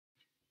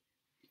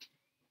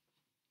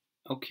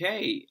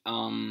Okay,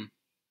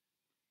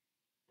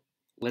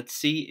 let's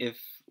see if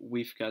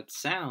we've got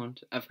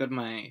sound. I've got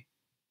my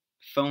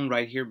phone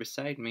right here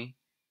beside me,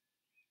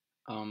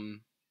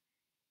 um,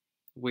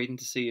 waiting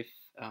to see if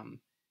um,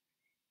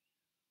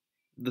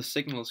 the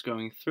signal is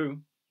going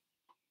through.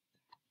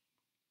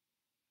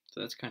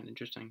 So that's kind of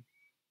interesting.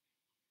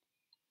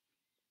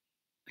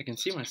 I can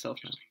see myself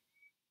now.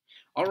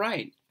 All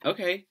right,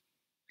 okay.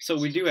 So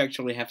we do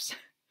actually have.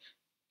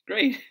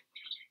 Great.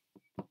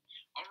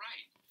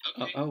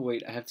 Oh,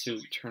 wait, I have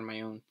to turn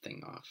my own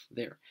thing off.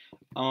 There.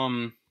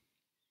 Um.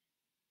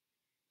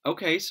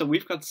 Okay, so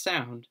we've got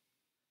sound.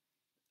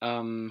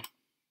 Um.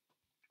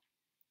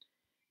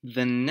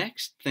 The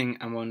next thing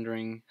I'm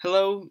wondering.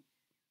 Hello.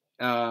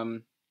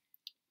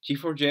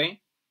 G4J.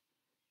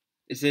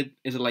 Is it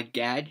like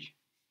Gaj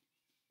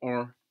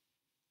or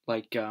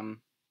like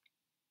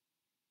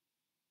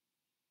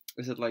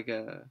is it like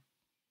a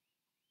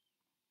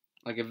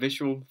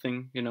visual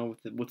thing,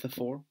 with the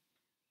four?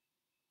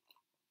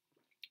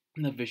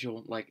 Not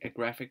visual, like a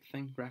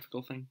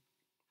graphical thing.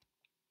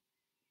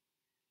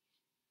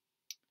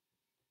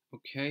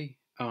 Okay.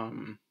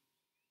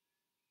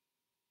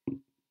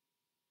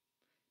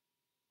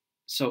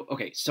 So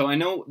I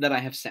know that I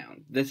have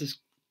sound. This is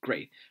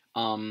great.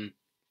 Um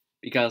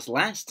because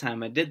last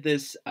time I did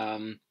this,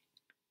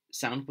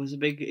 sound was a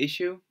big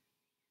issue.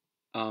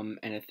 And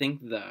I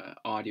think the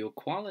audio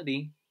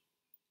quality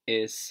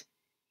is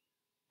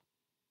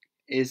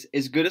is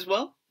good as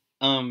well.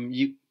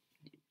 You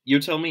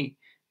tell me.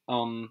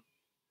 Um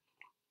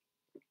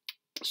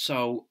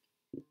so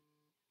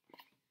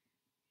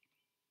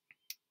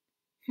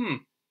hmm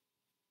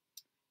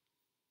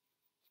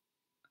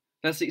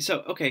let's see.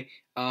 So okay,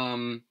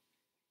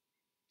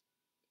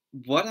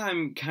 what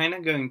I'm kind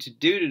of going to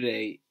do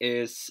today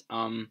is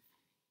uh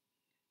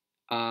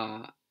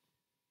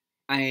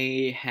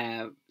I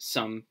have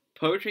some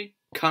poetry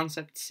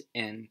concepts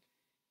in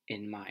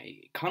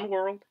my con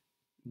world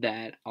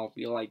that I'll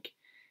be like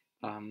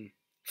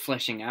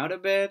fleshing out a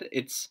bit.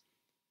 It's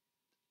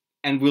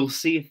and we'll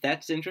see if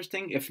that's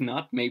interesting. If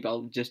not, maybe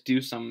I'll just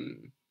do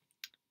some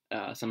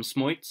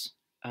smoits.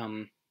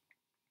 Um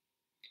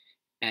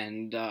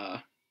and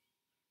I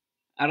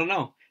don't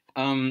know.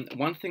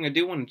 One thing I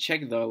do want to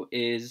check though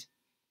is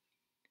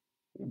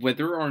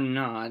whether or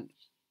not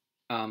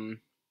um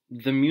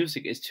the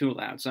music is too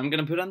loud. So I'm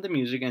gonna put on the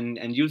music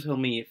and you tell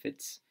me if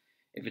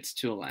it's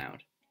too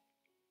loud.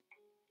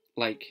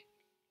 Like,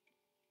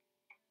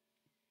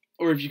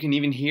 or if you can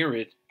even hear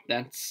it.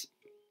 That's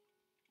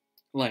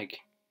like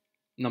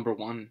number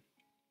one.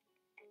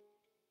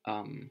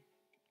 Um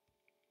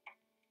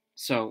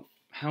so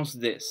how's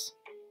this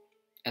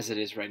as it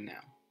is right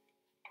now?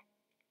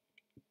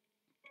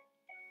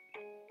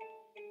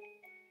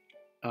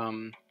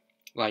 Um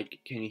like,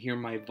 can you hear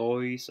my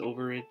voice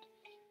over it?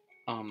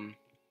 Um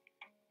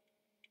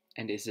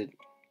and is it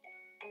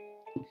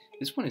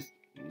this one is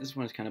this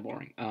one is kind of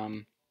boring.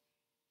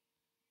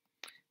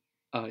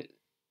 Uh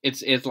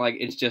it's like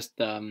it's just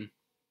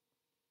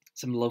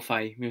some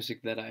lo-fi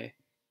music that I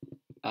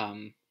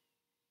um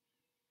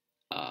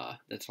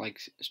that's like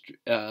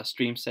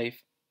stream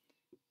safe.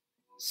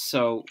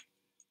 So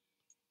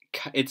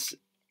it's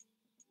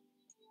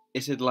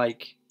is it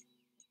like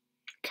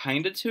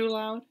kind of too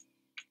loud,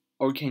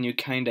 or can you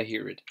kind of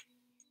hear it?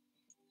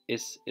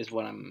 Is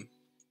what I'm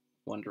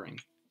wondering.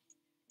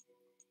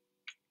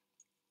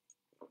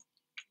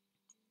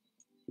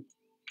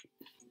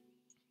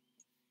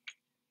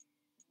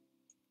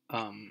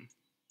 Um,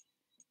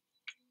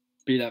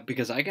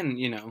 because I can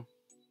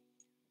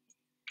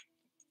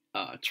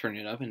turn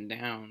it up and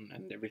down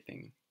and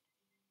everything.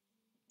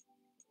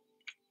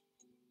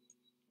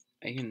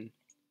 I can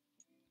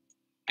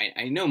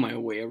I know my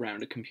way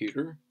around a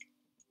computer.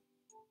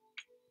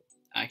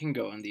 I can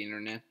go on the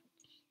internet.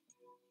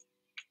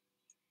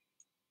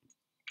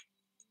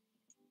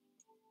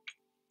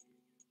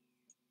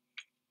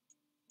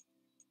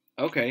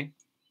 Okay,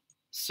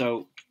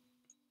 so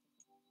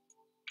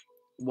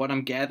what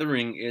I'm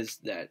gathering is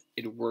that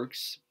it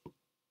works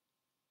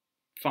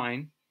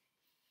fine.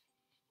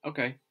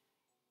 Okay,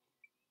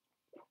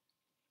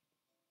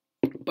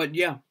 but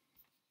yeah,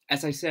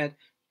 as I said,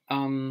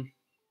 um,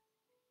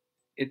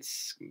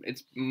 it's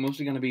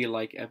mostly gonna be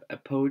like a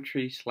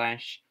poetry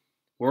slash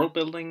world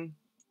building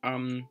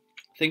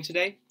thing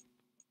today.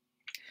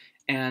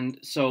 And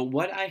so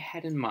what I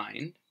had in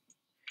mind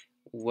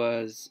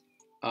was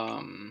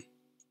um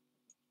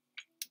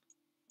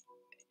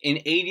in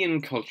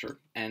Aedian culture,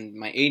 and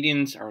my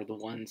Aedians are the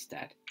ones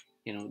that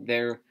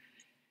they're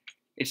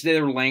it's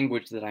their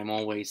language that I'm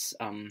always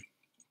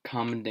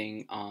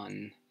commenting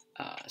on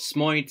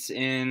Smoits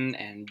in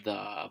and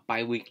the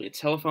bi-weekly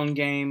telephone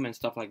game and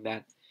stuff like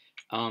that.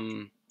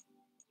 Um,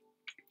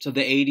 so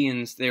the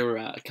Aedians, they're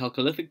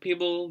Chalcolithic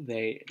people.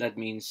 That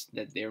means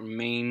that their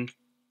main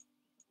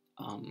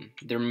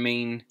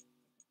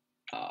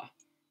uh,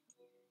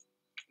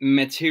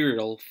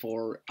 material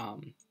for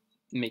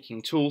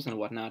making tools and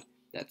whatnot,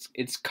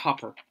 it's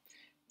copper.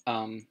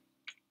 Um,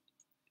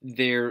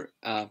 their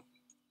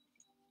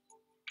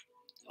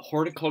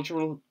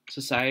horticultural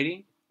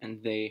society,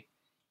 and they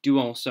do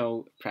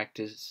also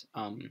practice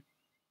um,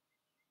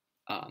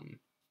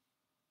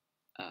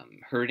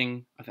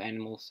 herding of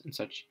animals and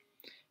such.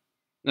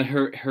 Not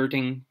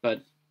herding,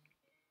 but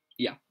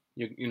yeah,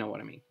 you know what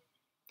I mean.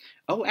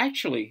 Oh,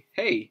 actually,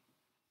 hey,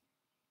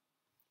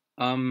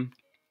 um,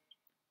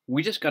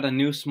 we just got a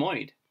new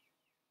Smoid.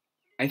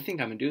 I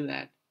think I'm gonna do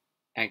that,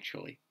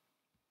 actually,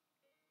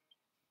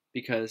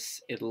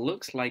 because it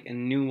looks like a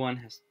new one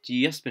has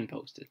just been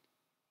posted.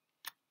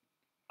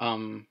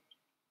 Um,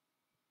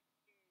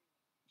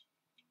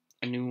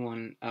 a new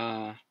one.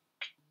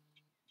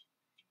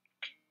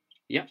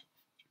 Yep.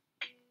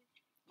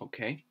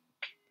 Okay.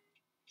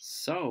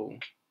 So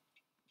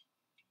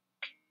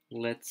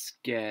let's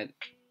get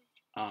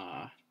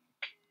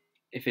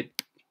if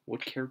it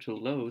would care to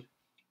load.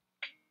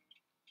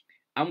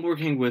 I'm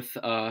working with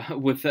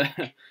with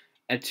a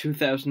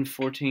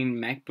 2014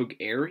 MacBook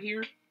Air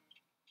here,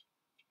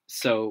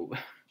 so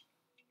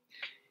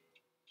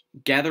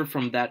gather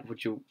from that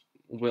what you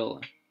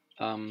will.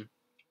 Um,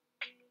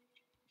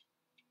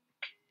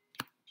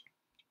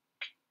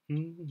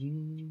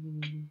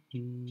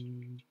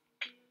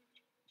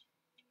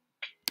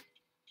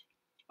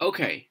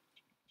 okay,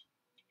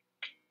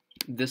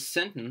 the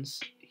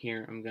sentence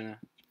here, I'm gonna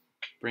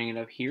bring it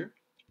up here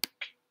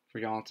for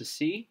y'all to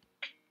see.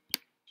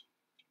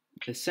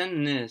 The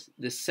sentence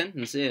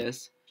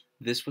is,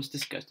 this was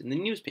discussed in the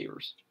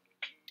newspapers.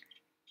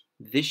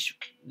 This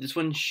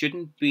one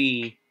shouldn't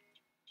be.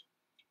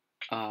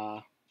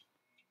 Yeah,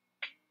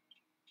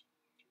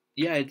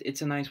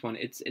 it's a nice one.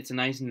 It's a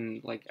nice,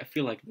 and like I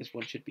feel like this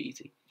one should be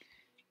easy.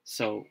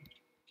 So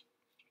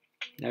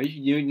now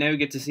you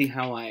get to see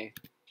how I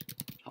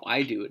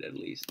do it, at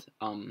least.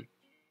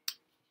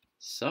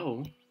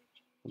 So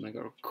I'm gonna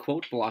go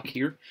quote block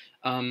here.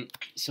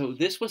 So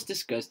this was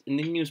discussed in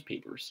the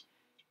newspapers.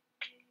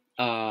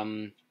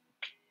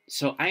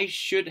 So I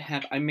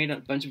made a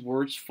bunch of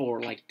words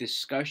for like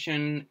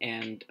discussion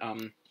and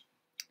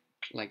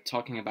like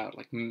talking about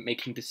like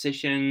making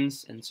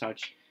decisions and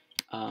such.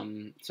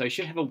 So I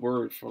should have a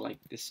word for like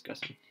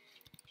discussing.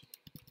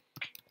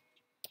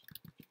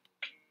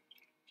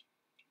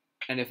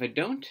 And if I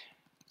don't,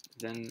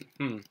 then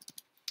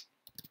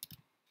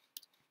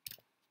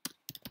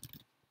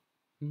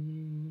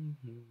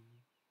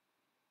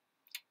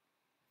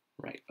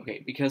right,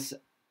 okay, because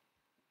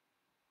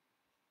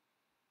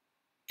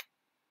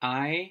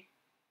I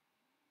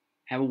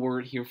have a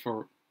word here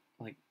for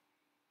like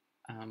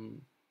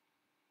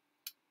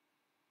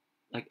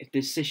a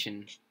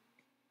decision,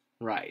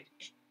 right?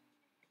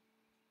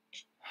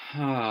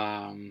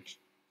 And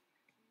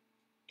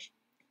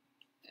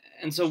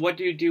so what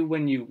do you do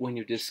when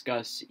you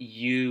discuss?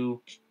 You're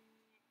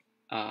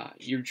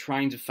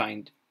trying to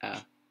find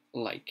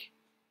like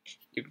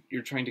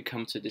you're trying to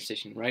come to a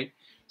decision, right?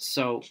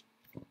 So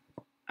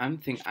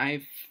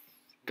I've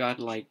got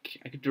like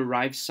I could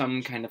derive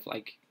some kind of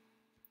like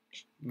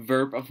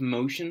verb of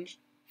motion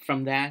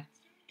from that,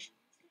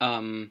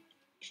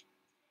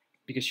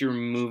 because you're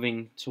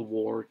moving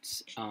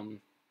towards a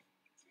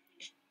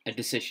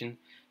decision.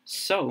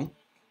 So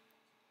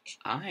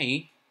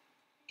I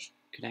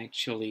could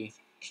actually,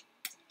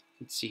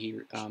 let's see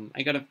here.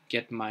 I gotta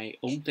get my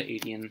old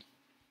Aedian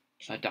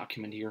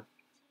document here,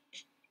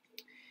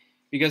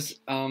 because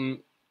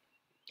old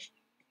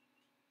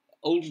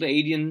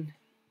Aedian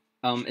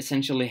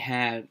essentially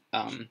had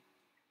an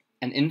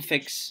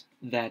infix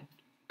that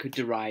could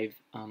derive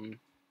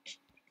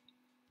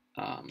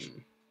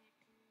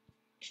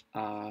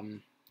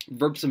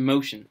verbs of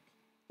motion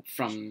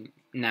from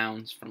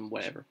nouns, from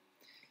whatever.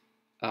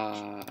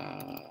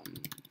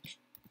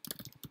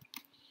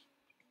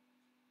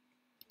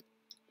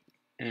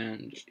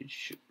 And it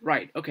should,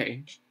 right,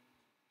 okay.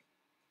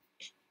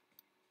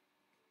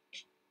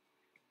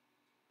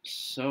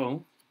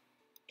 So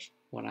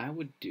what I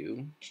would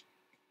do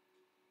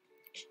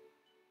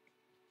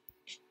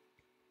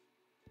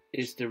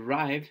is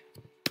derive.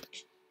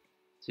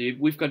 So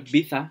we've got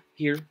bitha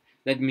here.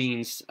 That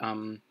means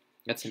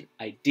that's an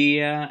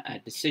idea, a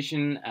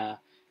decision, a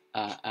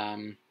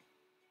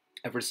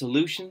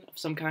resolution of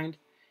some kind.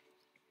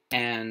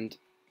 And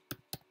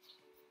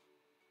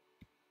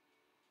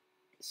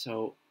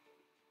so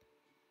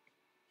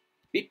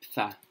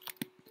biptha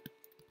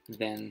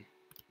then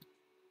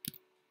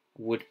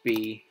would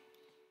be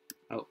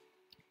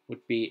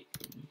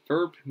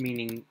verb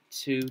meaning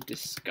to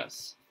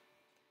discuss,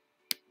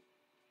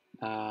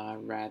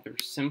 rather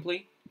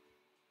simply.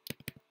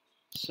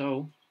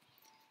 So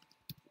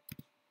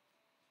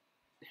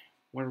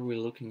what are we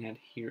looking at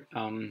here?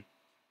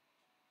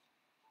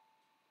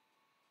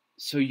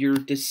 So you're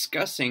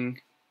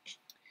discussing.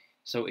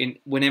 So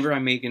whenever I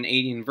make an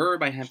Aedian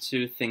verb, I have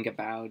to think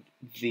about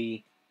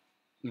the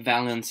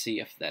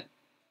valency of that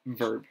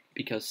verb,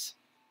 because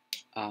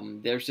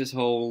there's this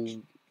whole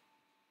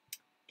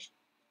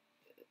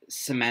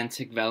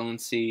semantic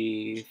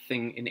valency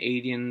thing in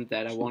Aedian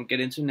that I won't get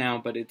into now,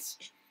 but it's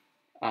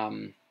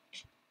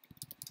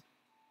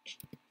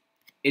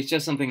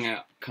just something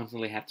I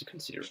constantly have to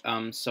consider.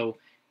 So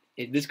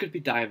this could be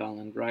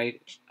divalent,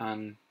 right?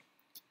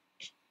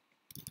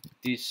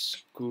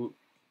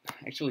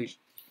 Actually,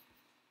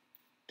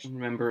 don't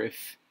remember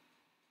if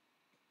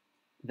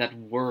that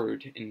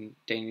word in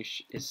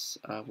Danish is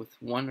with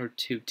 1 or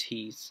 2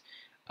 T's.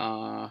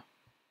 Let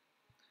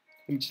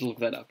me just look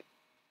that up.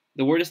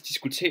 The word is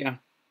diskutere,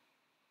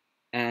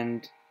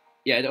 and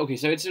yeah, okay,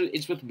 so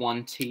it's with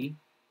 1 T.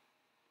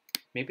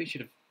 Maybe I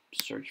should have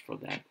searched for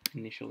that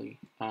initially.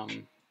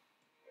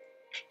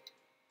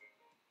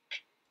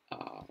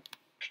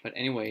 But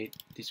anyway,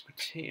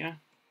 diskutere.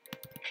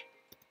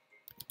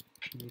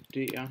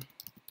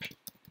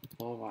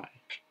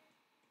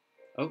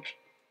 Oh,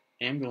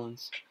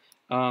 ambulance.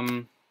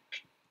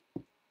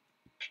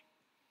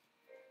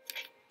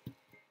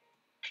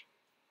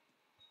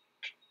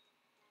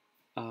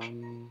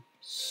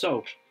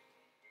 So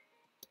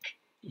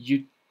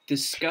you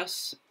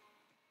discuss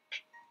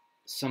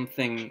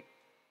something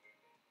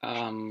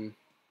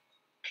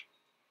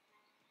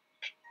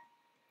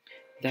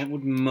that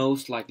would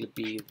most likely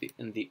be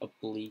in the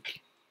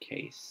oblique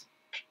case.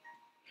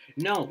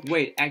 No,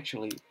 wait,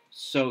 actually,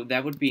 so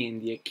that would be in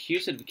the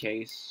accusative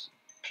case,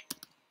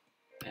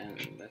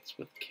 and that's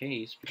with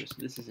case because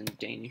this is in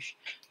Danish.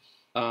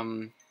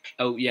 Oh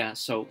yeah,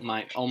 so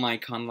all my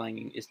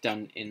conlanging is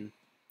done in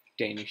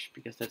Danish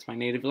because that's my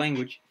native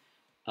language.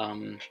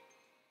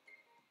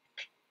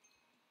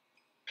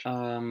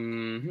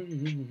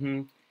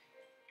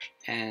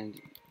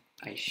 And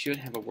I should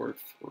have a word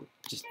for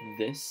just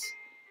this.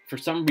 For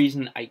some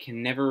reason, I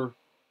can never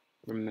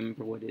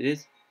remember what it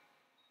is.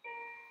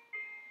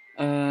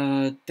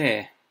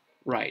 There.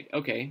 Right,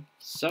 okay.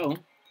 So,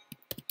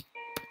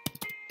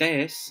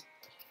 this.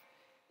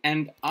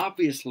 And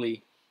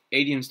obviously,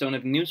 Aedians don't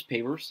have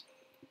newspapers.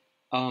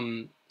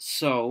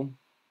 So,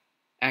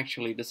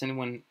 actually, does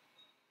anyone...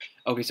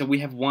 Okay, so we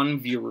have one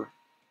viewer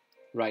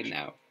right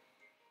now.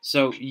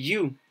 So,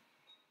 you,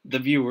 the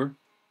viewer,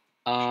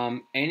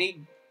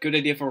 any good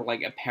idea for,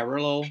 like, a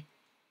parallel,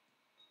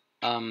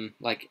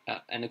 like,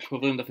 an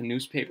equivalent of a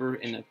newspaper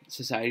in a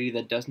society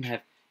that doesn't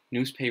have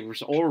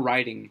newspapers or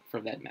writing,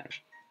 for that matter?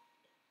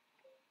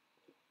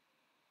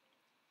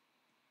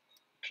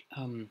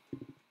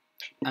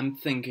 I'm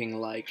thinking,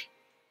 like,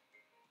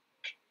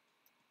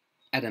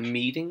 at a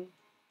meeting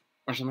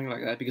or something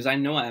like that, because I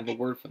know I have a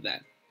word for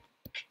that.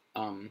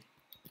 A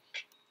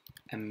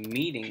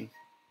meeting.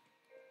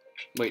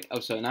 Wait. Oh,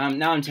 so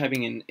now I'm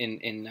typing in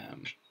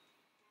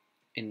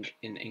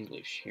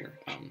English here.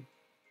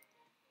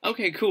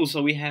 Okay, cool.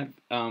 So we have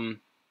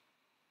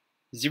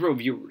 0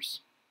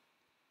 viewers.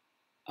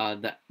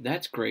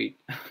 That's great.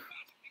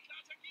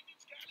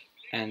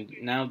 And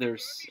now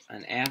there's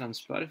an ad on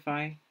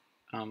Spotify.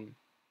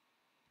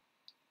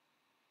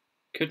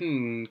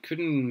 Couldn't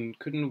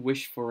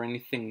wish for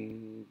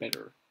anything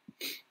better.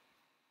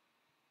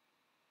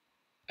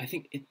 I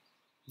think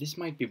this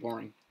might be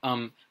boring.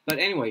 But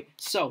anyway,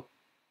 so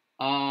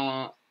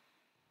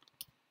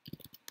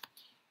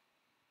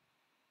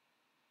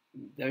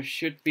there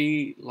should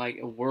be like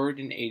a word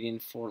in Aedian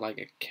for like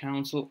a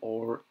council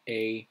or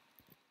a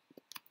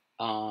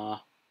oh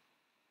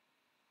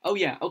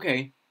yeah,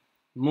 okay.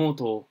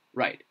 Moto,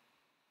 right.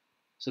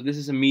 So this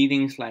is a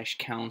meeting /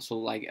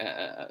 council, like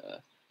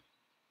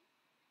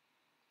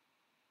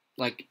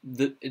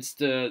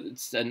it's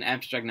an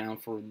abstract noun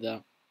for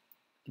the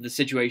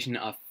situation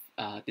of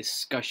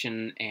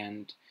discussion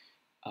and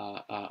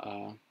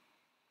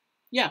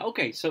yeah,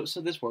 okay, so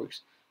this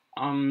works.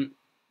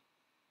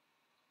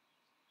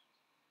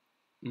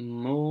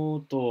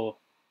 Moto.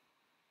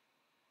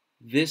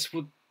 This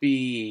would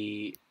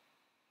be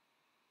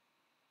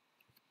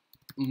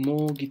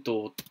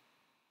mogito,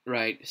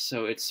 right?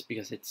 So it's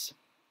because it's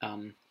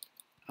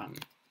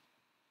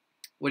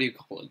what do you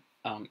call it?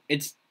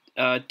 It's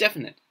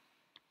definite,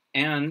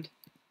 and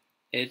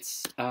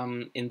it's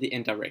in the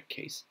indirect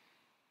case.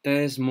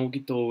 There's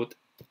mogito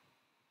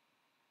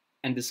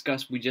and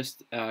discuss. We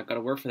just got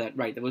a word for that,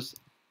 right? That was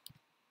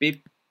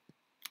bip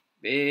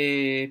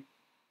tha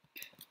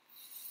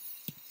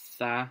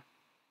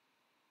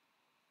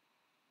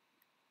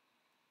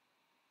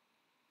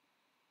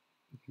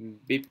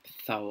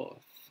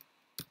bipthaoth.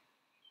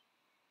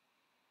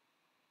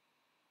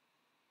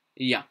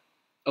 Yeah.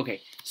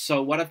 Okay.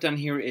 So what I've done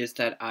here is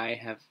that I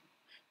have.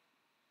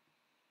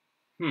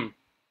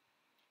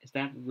 Is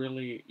that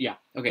really? Yeah.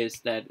 Okay. Is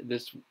that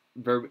this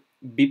verb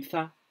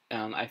biptha?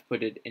 I've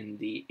put it in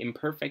the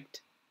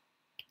imperfect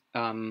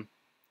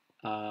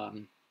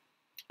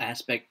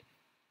aspect,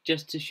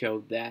 just to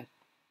show that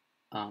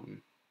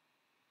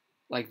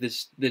like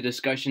the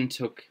discussion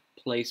took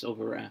place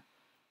over a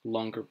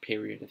longer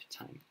period of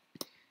time.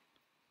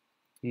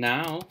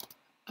 Now,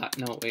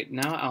 no wait.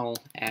 Now I'll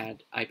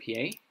add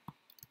IPA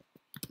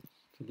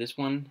for this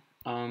one.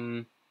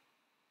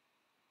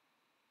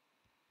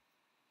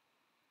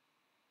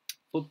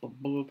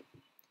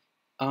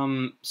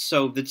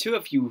 So the two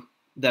of you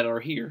that are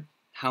here,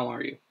 how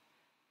are you?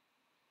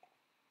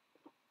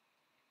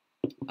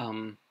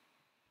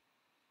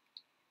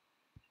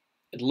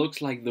 It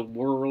looks like the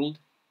world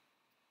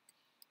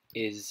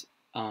is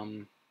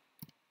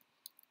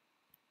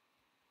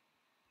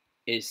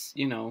is,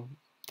 you know,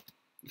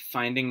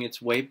 finding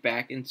its way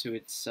back into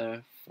its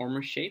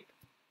former shape.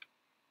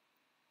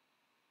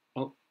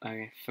 Oh,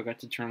 I forgot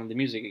to turn on the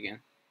music again.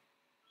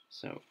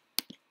 So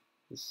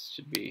this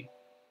should be...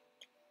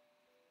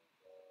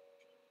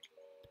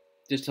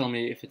 Just tell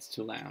me if it's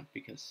too loud,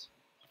 because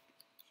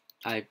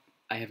I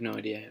have no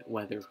idea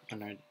whether or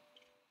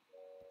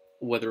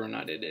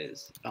not it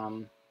is.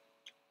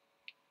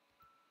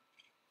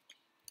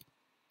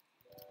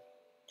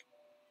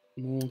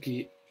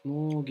 Mogi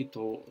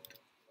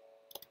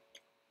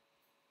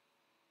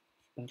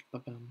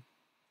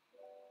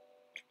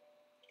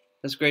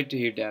That's great to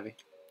hear, Davy.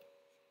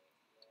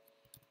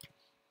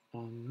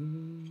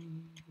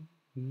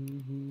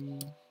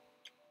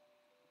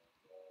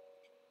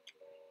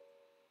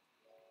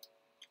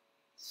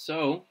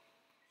 So,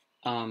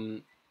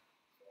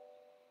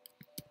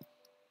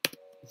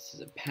 this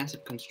is a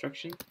passive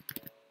construction.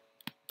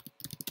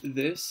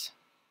 This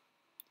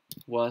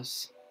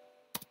was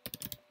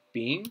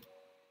being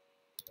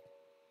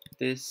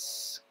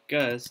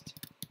discussed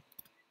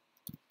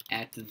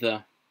at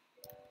the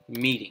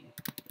meeting.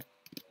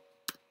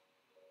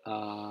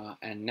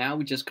 And now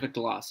we just gotta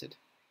gloss it.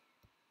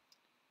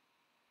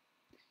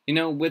 You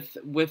know, with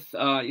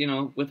you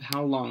know, with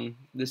how long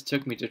this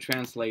took me to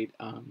translate,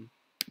 I'm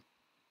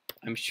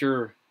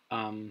sure.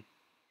 Oh,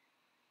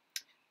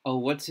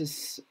 what's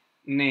his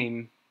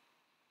name?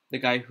 The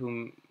guy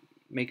who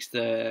makes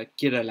the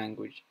Kira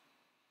language.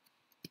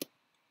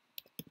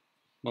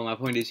 Well, my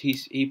point is,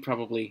 he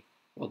probably,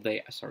 well,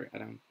 they, sorry, I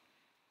don't.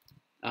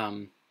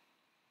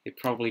 They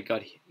probably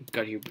got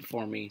here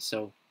before me,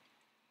 so.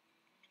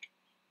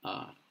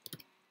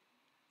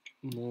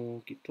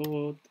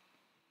 Mogitot.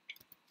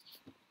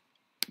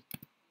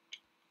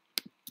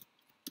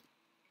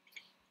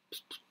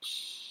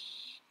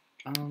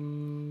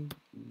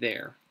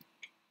 There.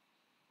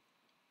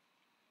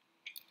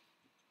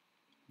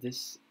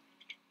 This.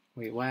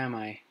 Wait, why am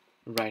I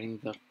writing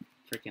the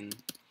freaking?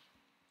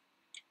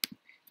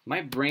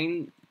 My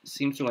brain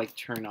seems to like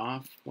turn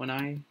off when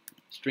I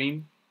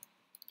stream.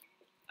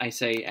 I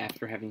say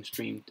after having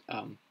streamed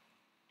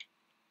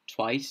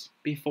twice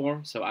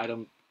before, so I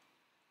don't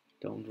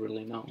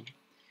really know.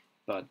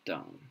 But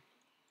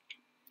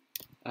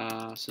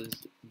so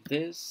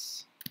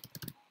this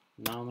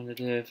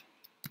nominative,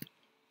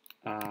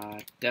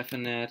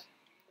 definite.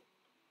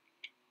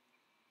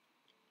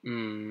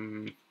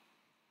 The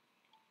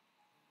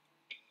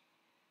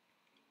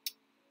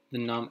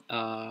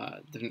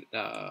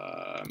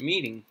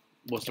meeting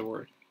was the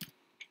word.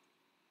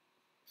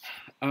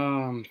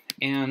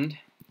 And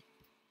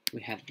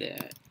we had the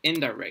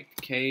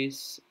indirect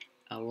case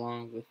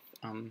along with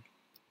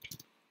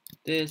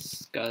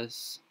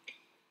discuss.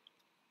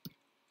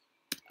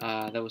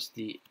 That was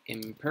the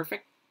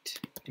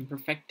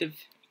imperfective,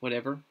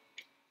 whatever.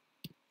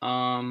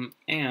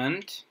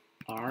 And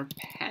our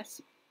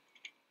passive,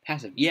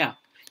 yeah,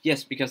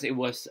 yes, because it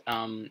was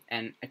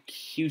an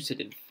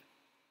accusative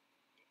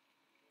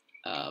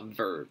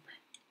verb,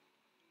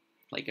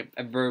 like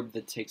a verb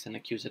that takes an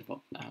accusative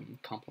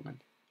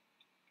complement.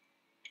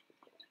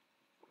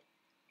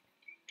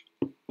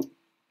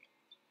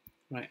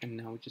 Right, and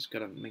now we just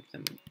gotta make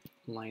them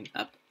line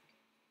up.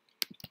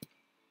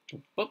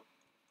 Boop, boop.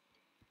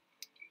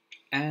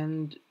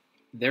 And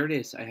there it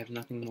is. I have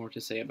nothing more to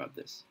say about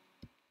this.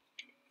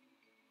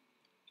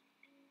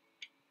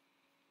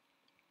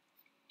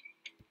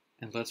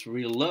 And let's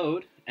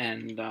reload,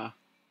 and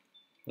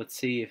let's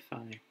see if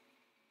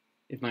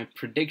my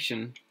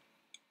prediction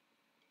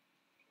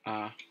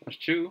was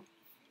true. You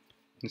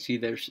can see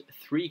there's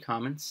 3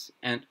 comments,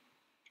 and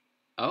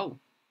oh,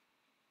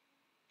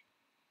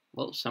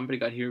 well, somebody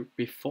got here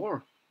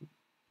before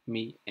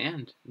me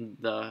and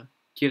the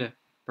Kira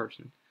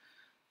person.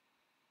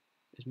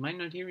 Is mine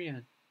not here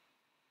yet?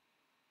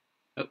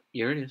 Oh,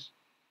 here it is.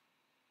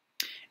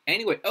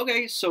 Anyway,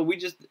 okay, so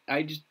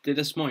I just did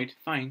a smoit.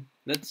 Fine,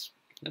 that's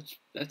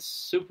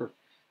super.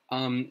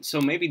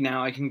 So maybe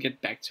now I can get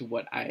back to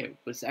what I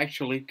was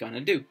actually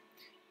gonna do.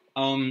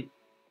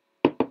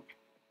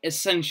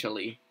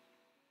 Essentially,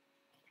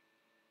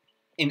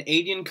 in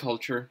Aedian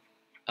culture,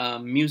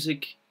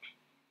 music,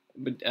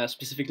 but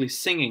specifically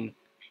singing,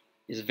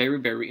 is very,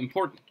 very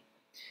important.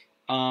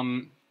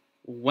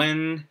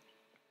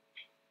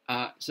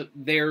 So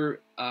their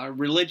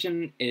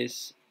religion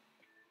is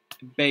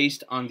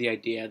based on the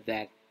idea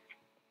that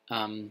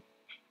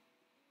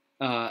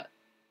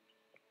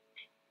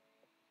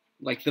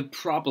like the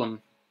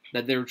problem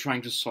that they're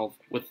trying to solve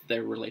with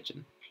their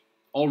religion.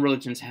 All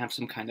religions have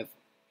some kind of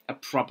a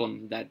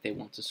problem that they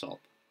want to solve.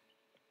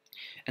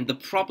 And the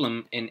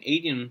problem in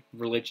Aedian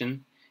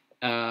religion,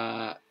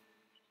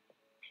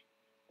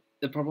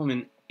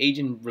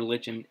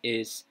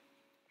 is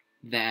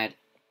that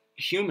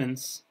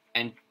humans,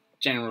 and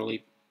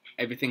generally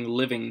everything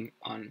living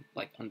on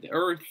the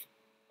earth,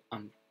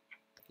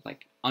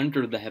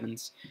 under the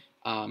heavens,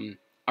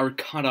 are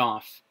cut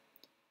off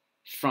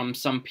from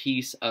some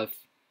piece of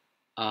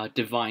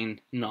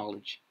divine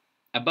knowledge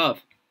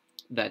above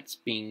that's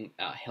being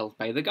held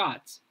by the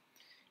gods.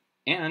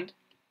 And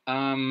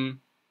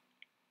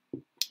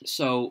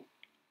So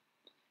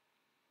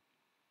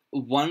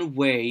one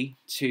way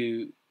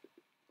to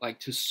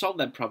solve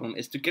that problem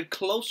is to get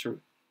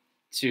closer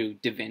to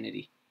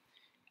divinity.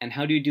 And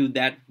how do you do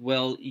that?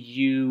 Well,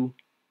 you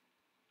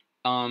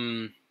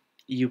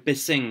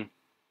besing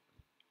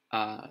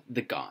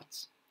the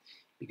gods,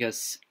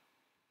 because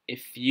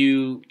if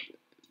you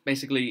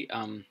basically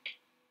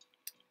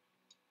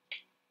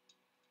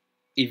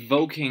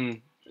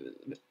evoking,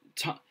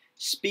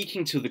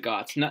 speaking to the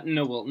gods,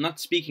 not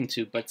speaking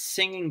to, but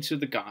singing to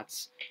the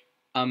gods,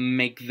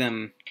 make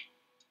them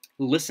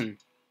listen,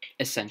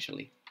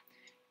 essentially,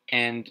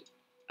 and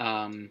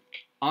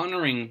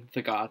honoring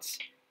the gods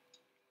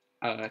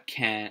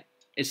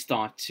is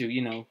thought to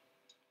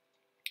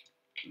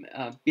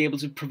be able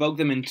to provoke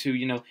them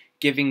into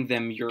giving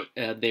them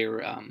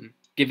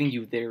giving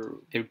you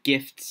their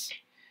gifts,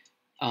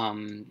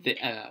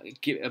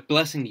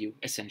 blessing you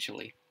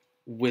essentially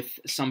with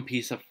some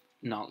piece of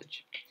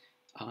knowledge.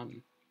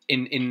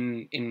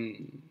 In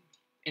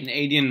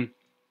Aedian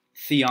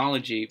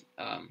theology,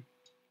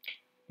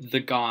 the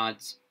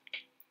gods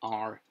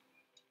are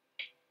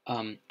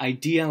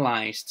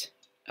idealized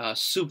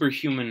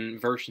superhuman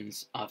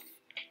versions of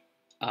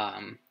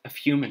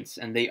humans,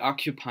 and they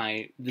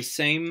occupy the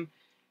same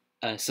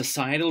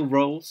societal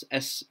roles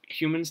as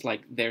humans.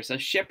 Like there's a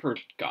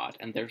shepherd god,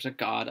 and there's a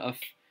god of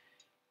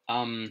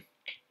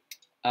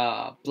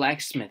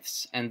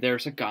blacksmiths, and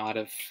there's a god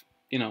of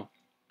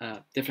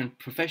different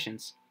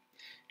professions.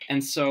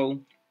 And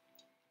so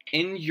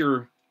in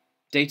your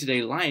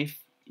day-to-day life,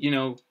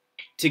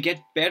 to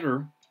get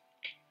better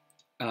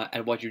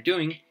at what you're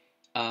doing,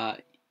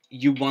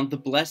 you want the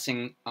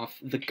blessing of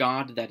the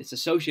god that is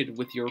associated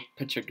with your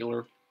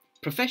particular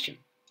profession.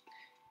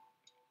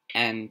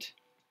 And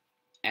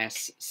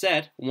as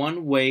said,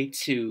 one way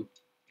to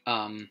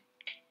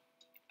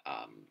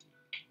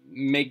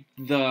make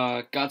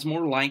the gods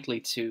more likely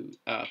to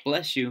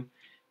bless you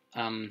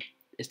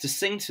is to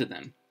sing to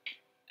them,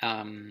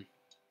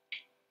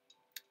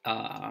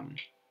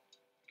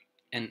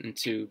 and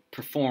to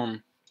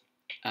perform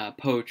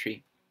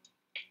poetry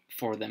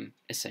for them,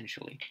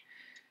 essentially.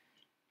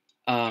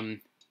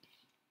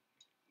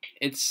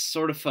 It's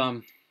sort of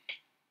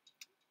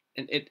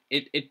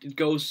it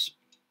goes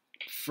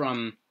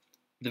from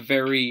the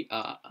very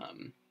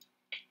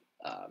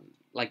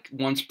like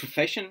one's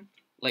profession,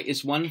 like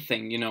is one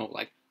thing,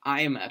 like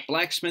I am a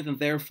blacksmith and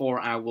therefore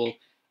I will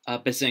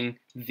besing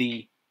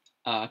the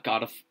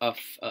god of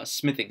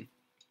smithing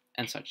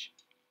and such.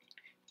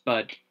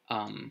 But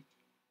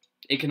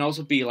it can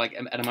also be like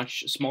at a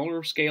much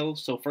smaller scale.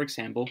 So for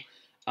example,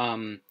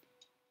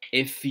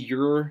 if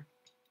you're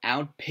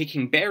out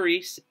picking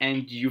berries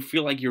and you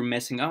feel like you're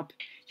messing up,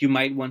 you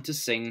might want to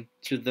sing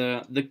to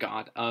the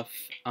god of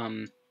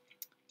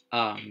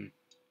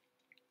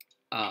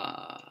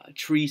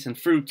trees and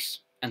fruits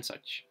and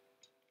such.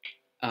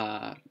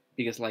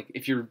 Because like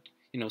if you're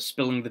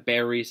spilling the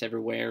berries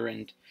everywhere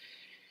and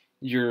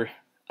you're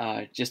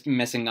just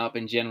messing up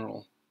in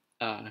general,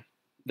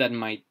 that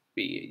might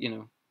be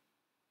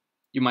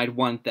you might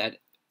want that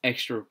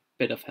extra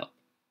bit of help.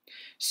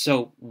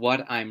 So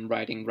what I'm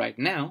writing right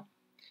now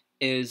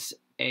is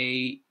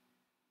a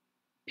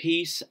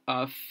piece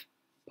of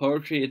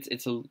poetry.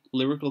 It's a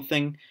lyrical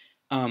thing,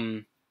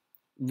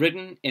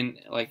 written in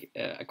like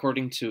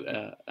according to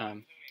a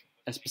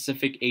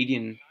specific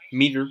Aedian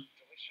meter,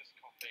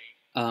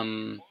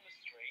 and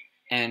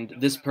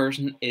this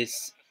person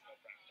is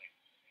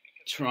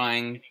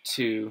trying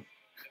to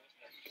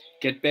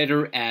get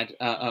better at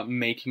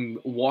making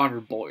water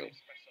boil.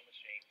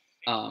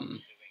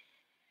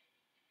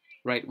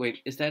 Right, wait,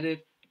 is that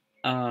it?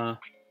 Da,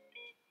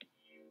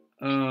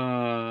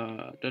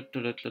 da,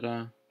 da, da,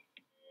 da.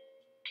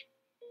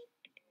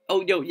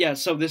 Oh, yeah,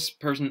 so this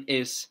person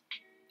is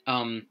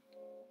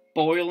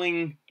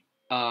boiling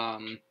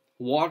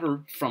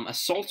water from a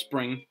salt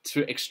spring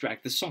to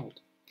extract the salt.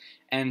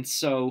 And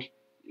so,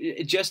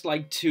 just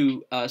like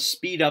to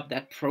speed up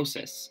that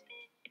process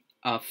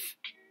of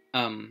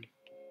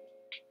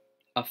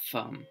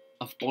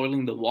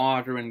boiling the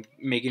water and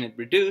making it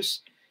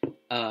reduce,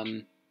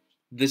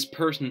 this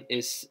person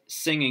is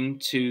singing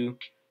to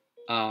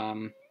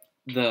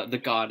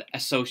the god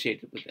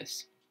associated with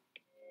this.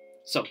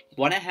 So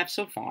what I have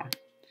so far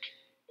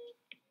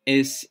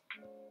is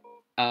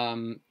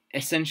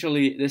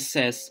essentially this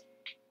says,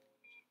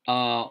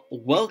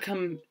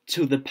 welcome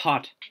to the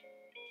pot,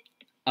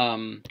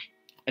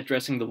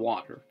 addressing the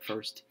water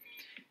first,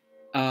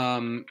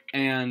 and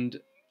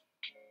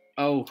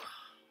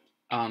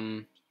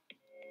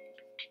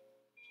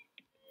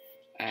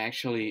I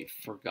actually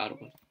forgot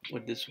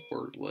what this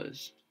word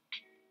was.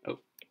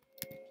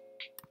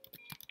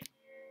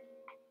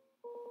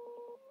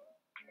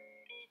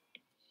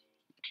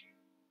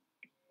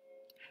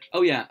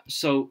 Oh yeah,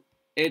 so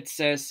it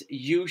says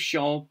you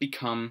shall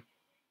become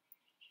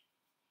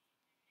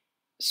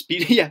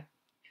speed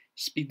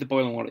the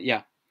boiling water,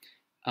 yeah.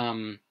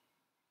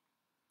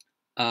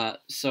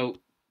 So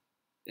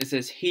it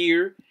says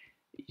here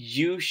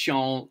you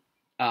shall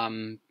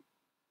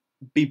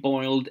be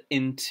boiled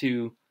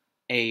into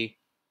a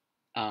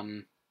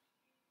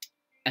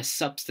a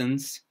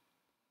substance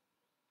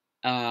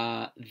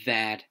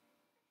that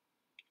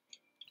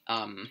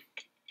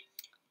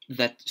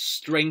that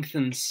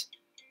strengthens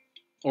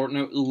or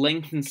no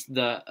lengthens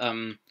the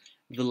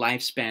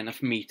lifespan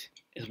of meat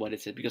is what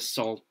it said, because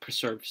salt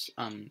preserves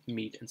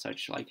meat and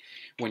such, like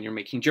when you're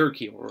making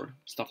jerky or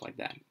stuff like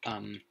that,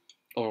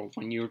 or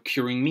when you're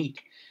curing meat.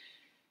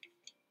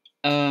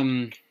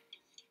 And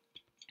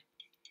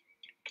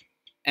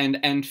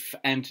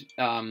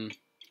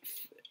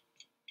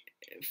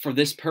for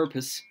this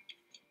purpose,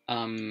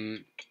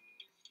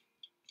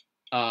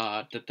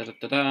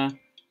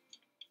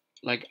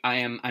 like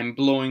I'm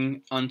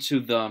blowing onto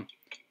the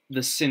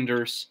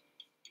cinders,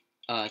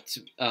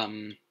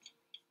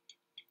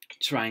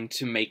 trying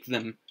to make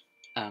them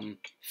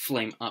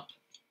flame up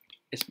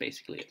is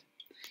basically it.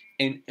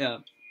 And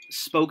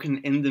spoken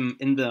in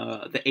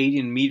the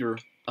Aedian meter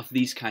of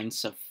these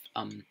kinds of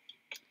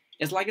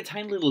it's like a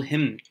tiny little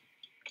hymn,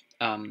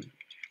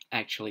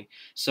 actually.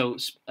 So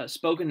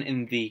spoken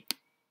in the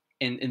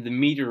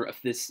meter of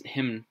this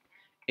hymn,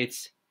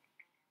 it's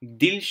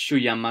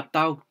Dilshuya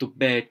matautu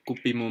be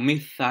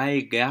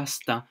kupimumithai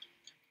geasta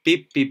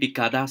pipi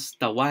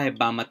pikadasta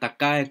waiba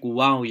matakai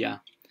guauya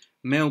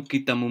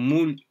meukita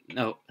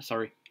no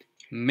sorry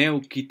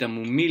meukita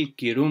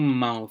mumilki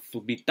rummau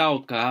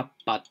thubitauka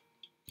apat.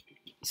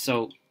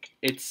 So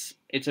it's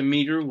a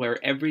meter where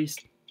every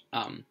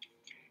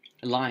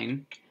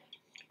line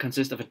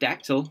consists of a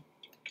dactyl,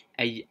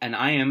 an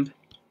iamb,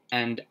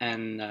 and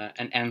an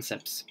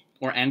anceps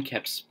or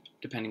anceps,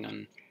 depending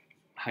on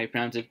how you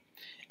pronounce it,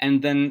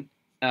 and then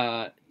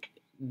that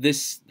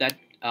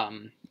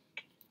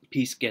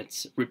piece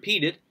gets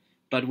repeated,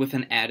 but with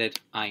an added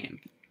iamb.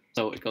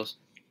 So it goes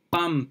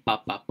bum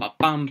ba ba ba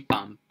bum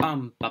bum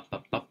bum ba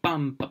ba ba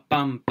bum ba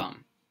bum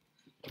bum,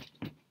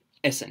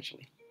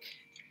 essentially.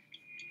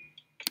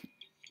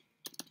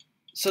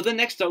 So the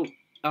next note,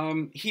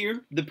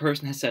 here the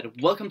person has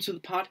said, "Welcome to the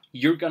pot.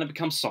 You're gonna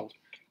become salt.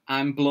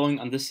 I'm blowing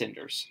on the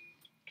cinders."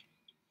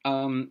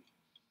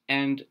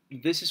 And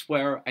this is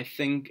where I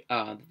think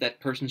that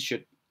person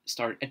should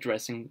start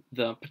addressing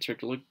the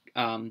particular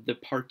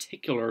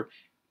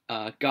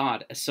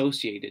god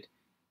associated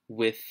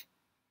with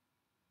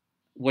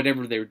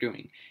whatever they're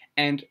doing.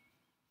 And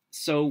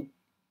so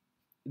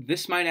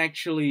this might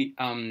actually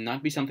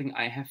not be something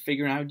I have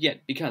figured out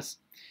yet, because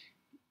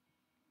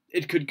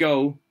it could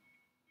go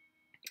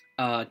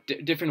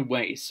different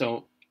ways.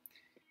 So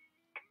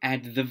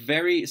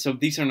so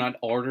these are not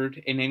ordered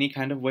in any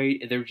kind of way.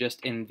 They're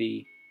just in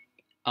the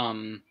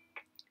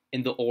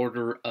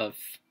order of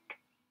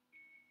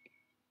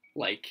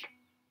like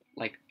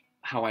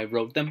how I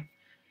wrote them.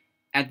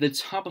 At the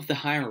top of the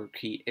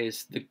hierarchy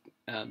is the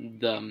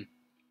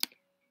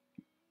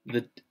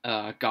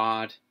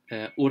god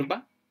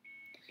Urba.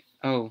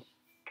 Oh,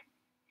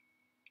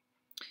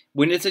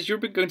 when it says you're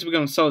going to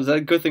become salt, is that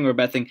a good thing or a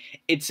bad thing?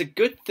 It's a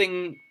good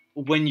thing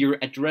when you're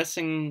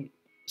addressing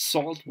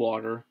salt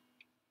water.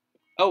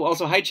 Oh,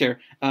 also hi Chair,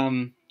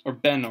 or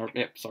Ben, or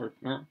yeah, sorry.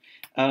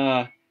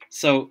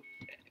 So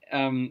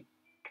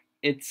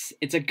it's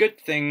a good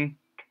thing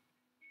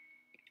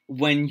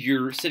when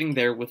you're sitting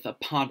there with a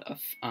pot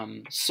of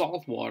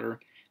salt water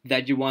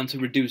that you want to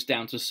reduce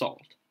down to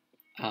salt.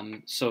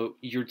 So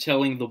you're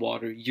telling the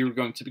water you're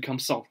going to become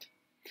salt.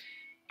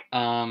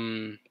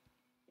 And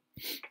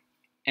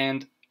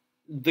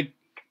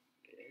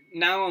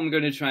now I'm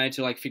going to try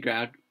to figure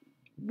out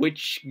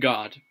which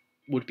god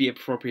would be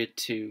appropriate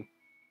to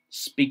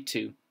speak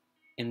to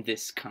in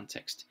this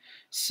context.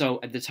 So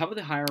at the top of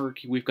the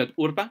hierarchy, we've got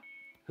Urba,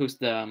 who's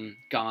the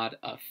god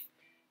of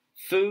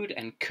food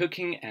and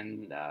cooking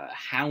and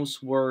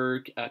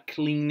housework,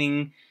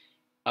 cleaning,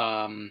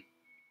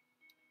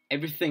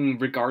 everything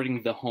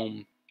regarding the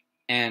home,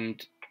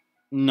 and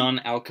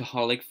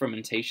non-alcoholic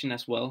fermentation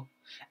as well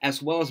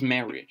as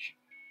marriage.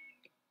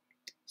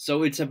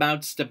 So it's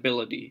about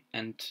stability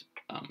and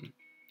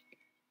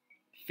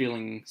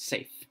feeling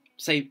safe.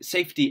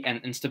 Safety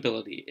and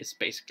stability is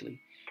basically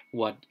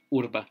what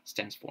Urba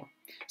stands for.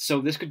 So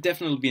this could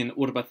definitely be an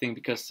Urba thing,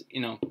 because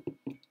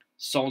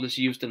salt is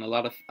used in a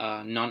lot of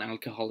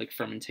non-alcoholic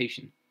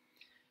fermentation.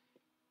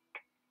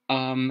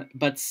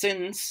 But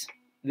since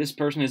this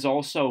person is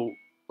also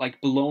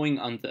blowing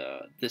on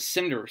the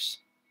cinders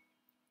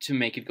to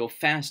make it go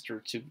faster,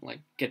 to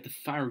get the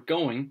fire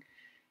going,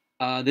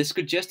 this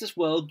could just as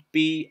well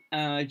be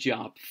a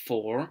job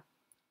for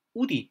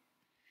Udi.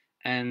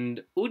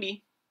 And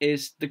Udi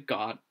is the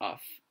god of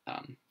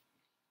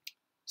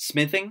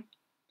smithing.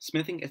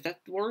 Smithing, is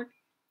that the word?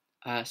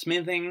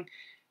 Smithing,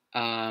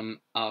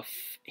 of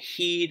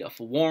heat, of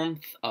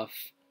warmth, of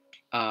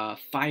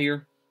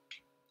fire,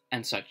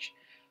 and such.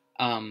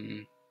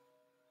 And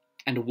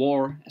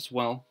war as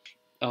well.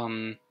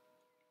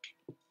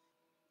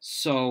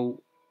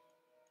 So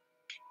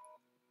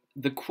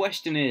the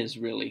question is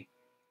really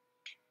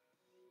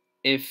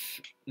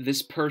if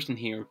this person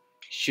here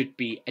should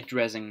be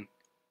addressing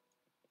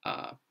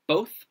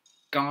both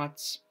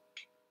gods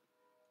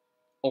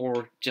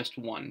or just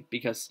one,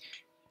 because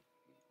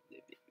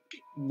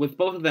with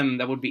both of them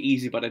that would be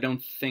easy, but I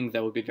don't think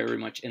that would be very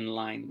much in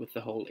line with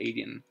the whole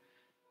Aedian.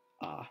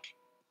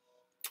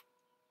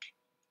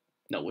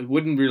 No, it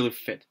wouldn't really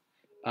fit.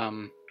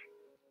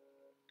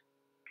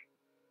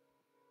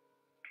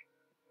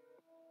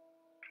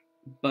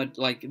 But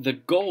like the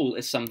goal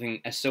is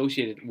something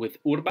associated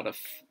with urbat of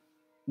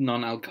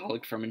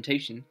non-alcoholic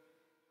fermentation,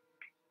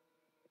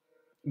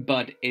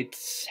 but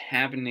it's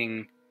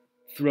happening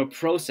through a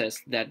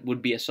process that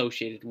would be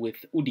associated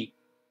with udi.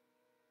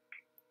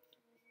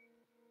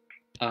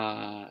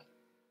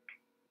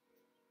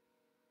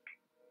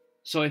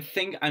 So I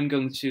think I'm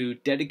going to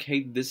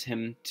dedicate this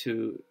hymn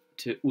to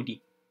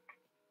udi.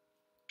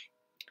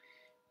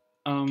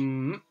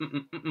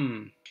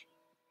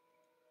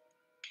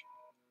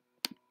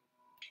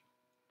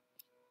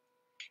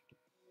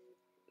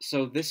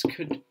 So this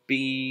could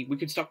be, we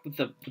could start with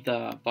the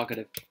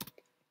vocative.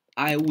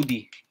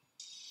 Audi.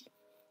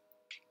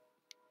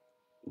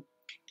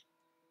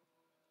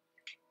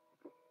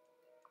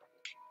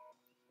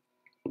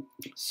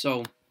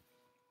 So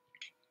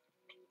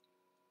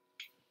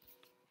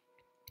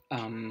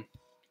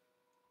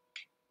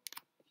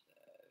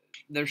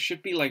there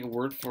should be like a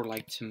word for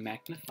like to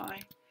magnify.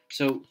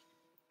 So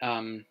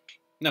no,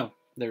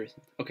 there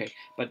isn't. Okay,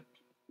 but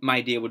my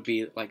idea would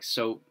be like,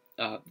 so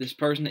this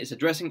person is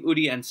addressing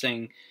Udi and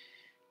saying,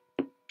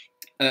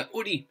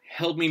 Udi,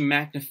 help me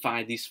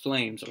magnify these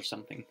flames or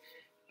something.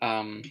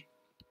 I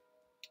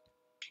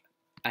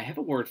have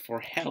a word for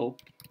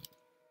help.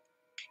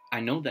 I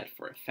know that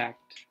for a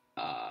fact.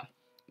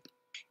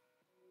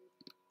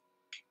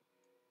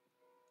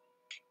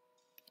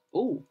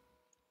 Oh,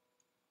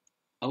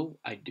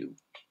 I do.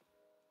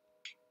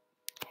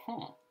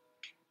 Huh.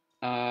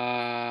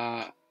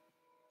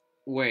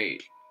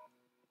 Wait,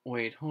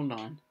 hold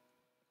on.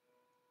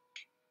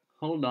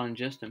 Hold on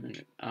just a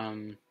minute.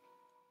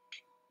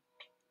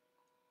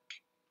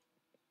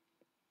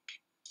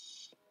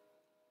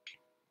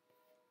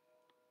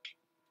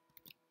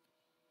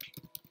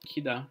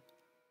 Kida.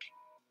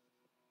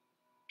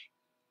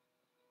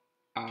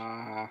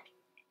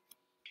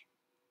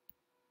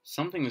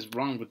 Something is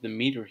wrong with the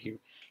meter here.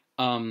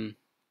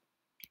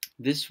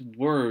 This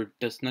word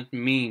does not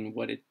mean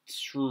what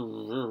it's.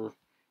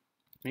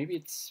 Maybe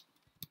it's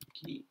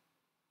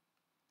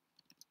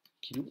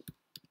Kidu.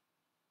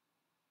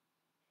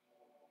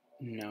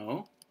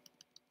 No.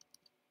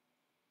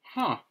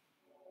 Huh.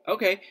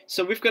 Okay,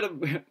 so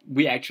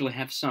we actually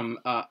have some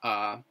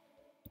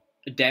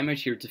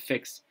damage here to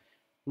fix.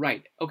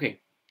 Right. Okay.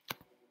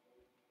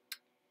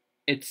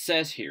 It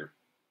says here.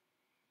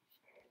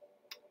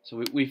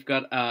 So we've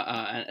got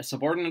a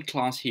subordinate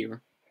clause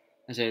here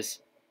that says,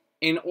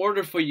 in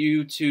order for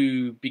you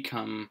to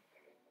become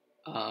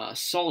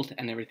salt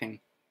and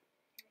everything,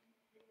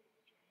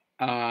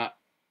 I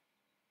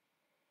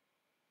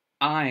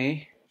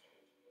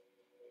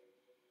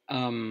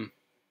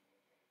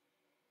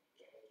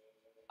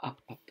what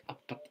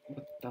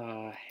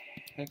the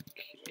heck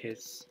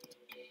is?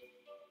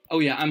 Oh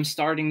yeah, I am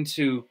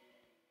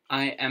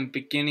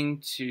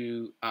beginning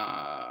to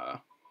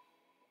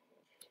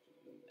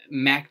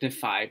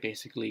magnify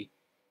basically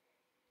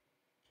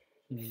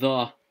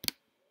the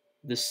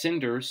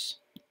cinders.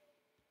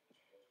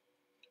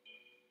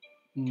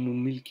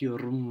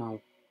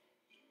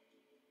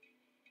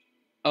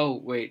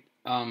 Oh wait,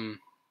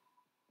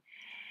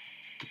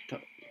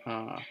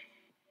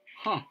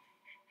 huh.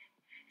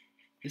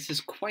 This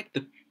is quite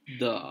the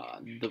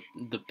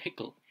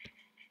pickle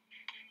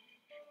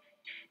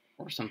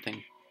or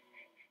something.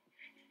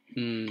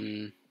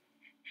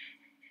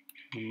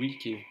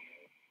 Wiki.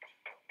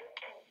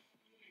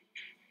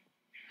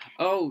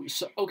 Oh,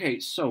 so okay,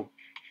 so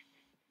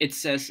it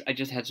says, I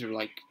just had to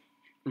like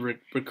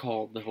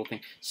recall the whole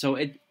thing. So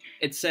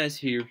it says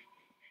here,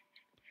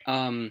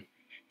 I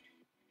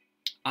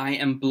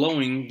am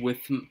blowing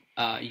with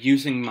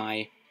using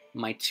my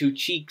two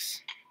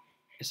cheeks,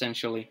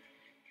 essentially.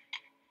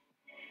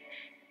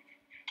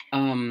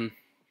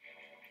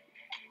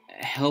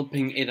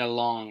 Helping it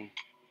along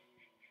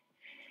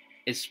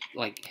is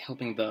like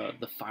helping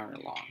the fire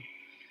along.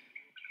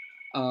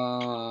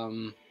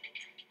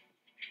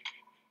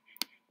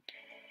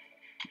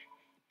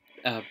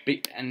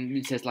 And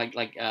it says like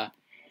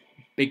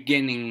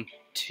beginning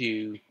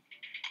to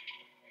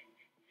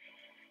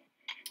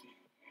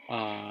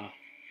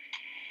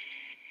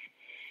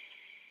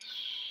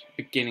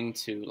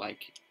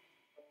like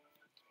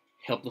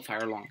help the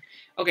fire along.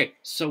 Okay,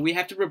 so we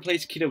have to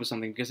replace Kita with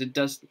something because it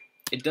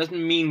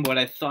doesn't mean what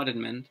I thought it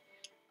meant.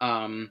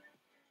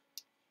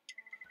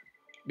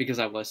 Because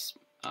I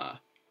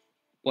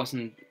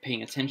wasn't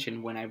paying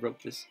attention when I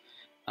wrote this.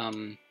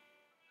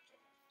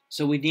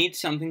 So we need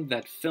something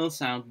that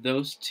fills out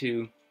those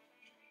two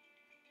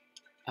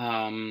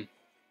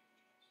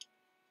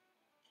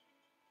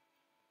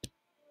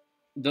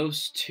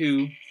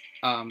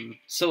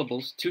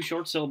syllables, two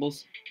short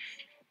syllables.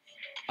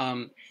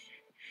 Oh,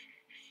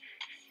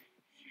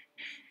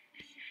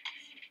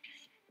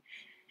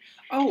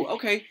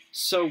 okay.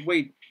 So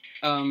wait,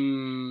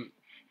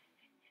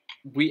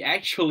 we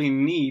actually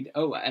need.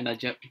 Oh, and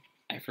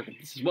I forgot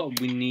this as well.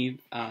 We need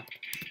a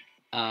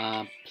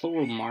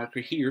plural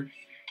marker here.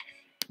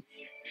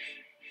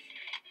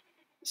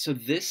 So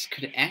this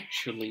could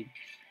actually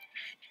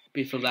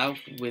be filled out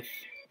with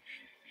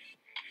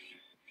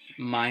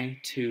my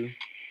two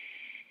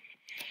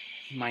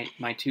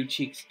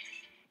cheeks.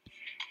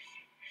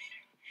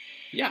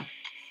 Yeah.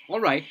 All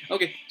right.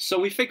 Okay. So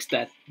we fixed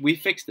that. We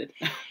fixed it.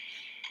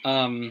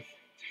 Oh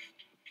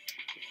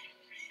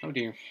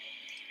dear.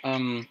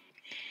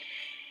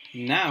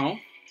 Now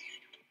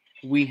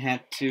we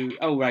had to.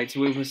 Oh right.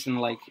 So it was in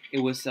like it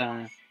was.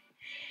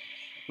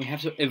 We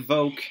have to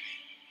evoke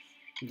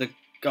the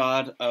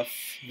god of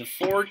the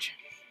forge,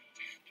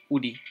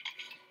 Udi.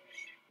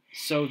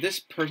 So this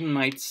person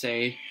might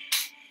say,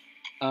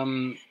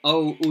 oh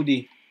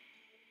Udi,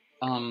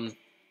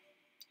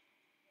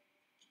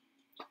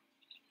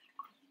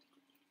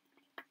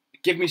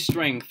 give me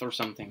strength or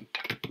something,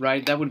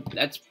 right?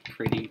 That's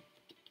pretty.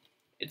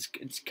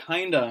 It's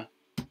kind of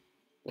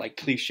like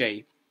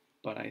cliche,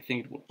 but I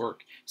think it would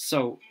work.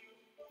 So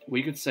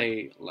we could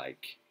say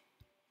like,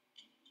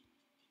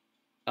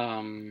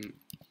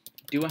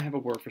 do I have a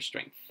word for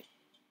strength?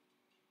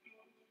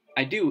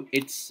 I do.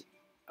 It's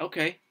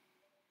okay.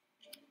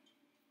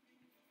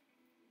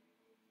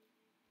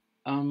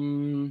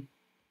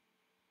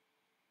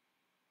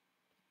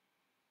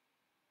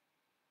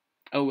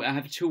 Oh, I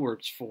have 2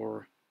 words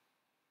for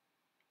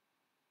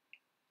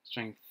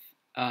strength.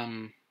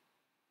 I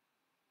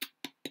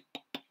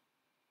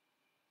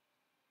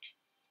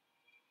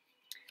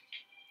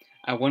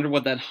wonder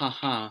what that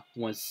haha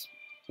was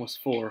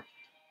for.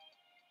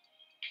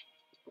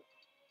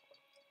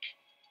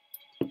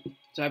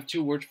 So I have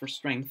 2 words for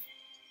strength.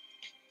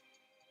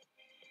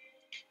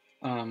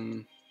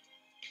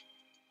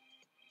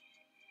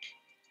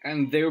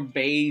 And they're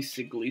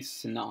basically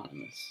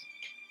synonymous,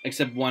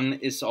 except one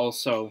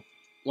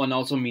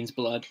also means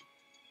blood.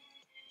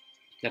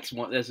 This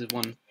is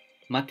one.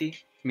 Mati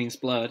means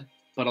blood,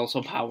 but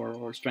also power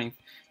or strength.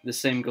 The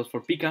same goes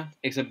for Pika,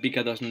 except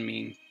Pika doesn't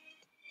mean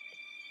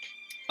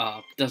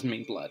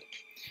blood.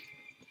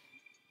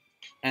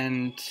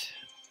 And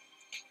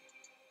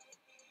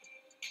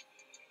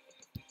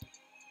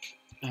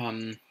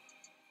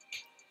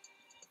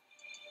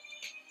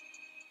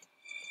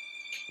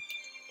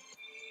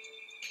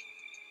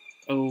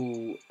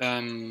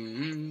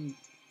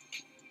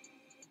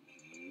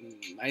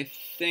I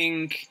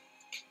think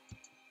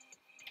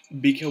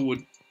Bika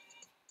would.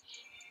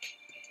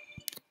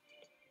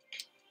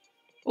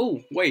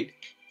 Oh wait.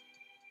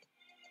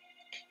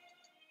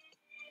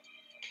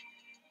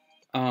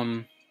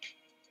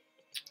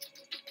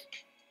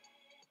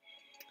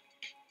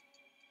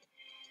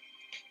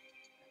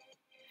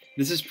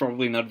 This is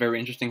probably not very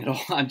interesting at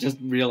all. I'm just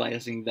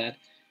realizing that.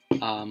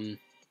 I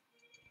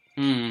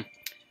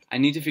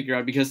need to figure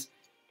out, because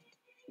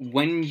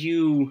when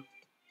you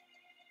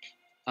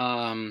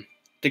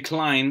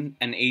decline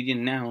an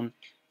Aedian noun,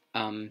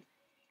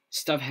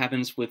 stuff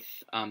happens with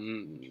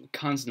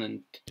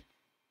consonant,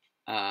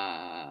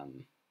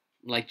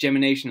 like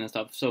gemination and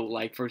stuff. So,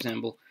 like for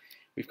example,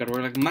 we've got a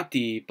word like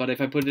mati, but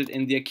if I put it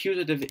in the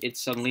accusative,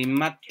 it's suddenly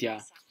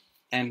matya.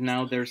 And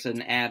now there's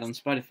an ad on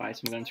Spotify,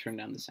 so I'm going to turn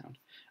down the sound.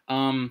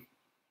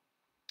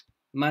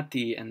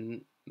 Mati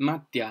and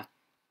matya,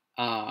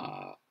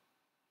 but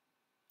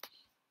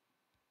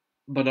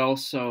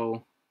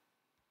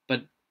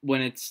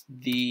when it's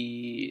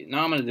the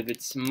nominative,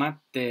 it's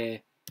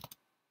mate,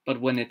 but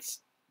when it's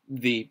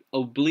the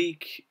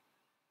oblique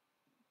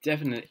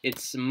definite,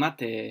 it's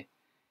mate,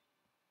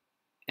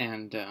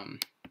 and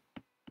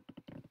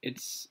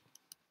it's.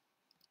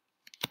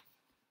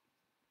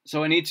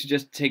 So I need to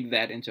just take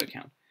that into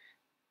account,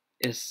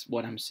 is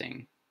what I'm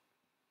saying.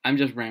 I'm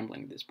just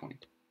rambling at this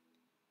point.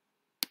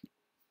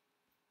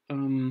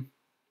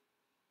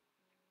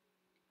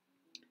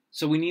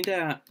 So we need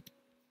a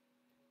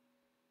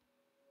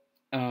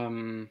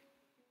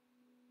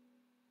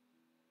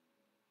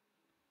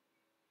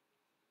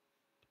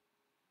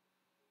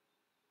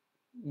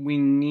we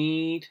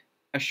need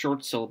a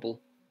short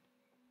syllable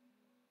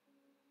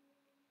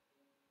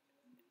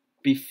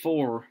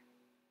before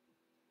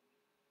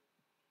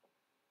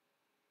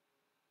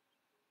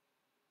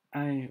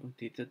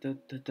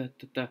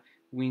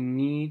we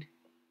need.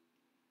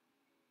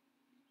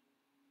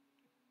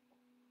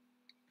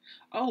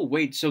 Oh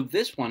wait, so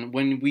this one,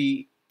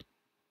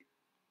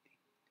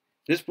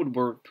 this would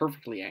work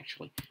perfectly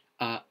actually.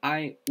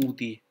 I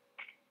udi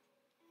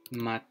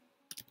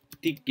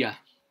matikya.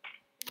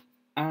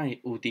 I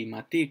udi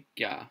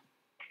matikya.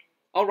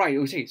 All right.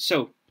 Okay.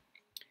 So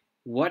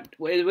what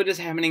is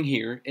happening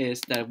here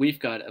is that we've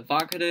got a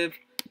vocative.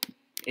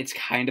 It's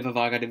kind of a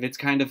vocative. It's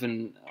kind of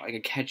like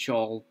a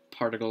catch-all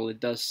particle. It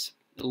does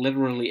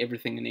literally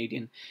everything in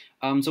Aedian.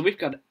 So we've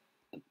got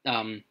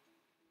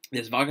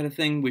this vocative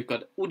thing. We've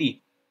got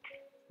udi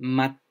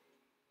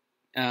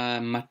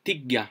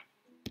matigya.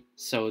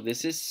 So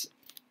this is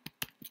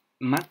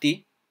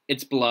mati.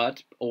 It's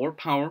blood or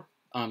power.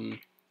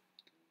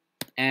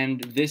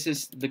 And this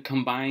is the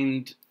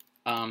combined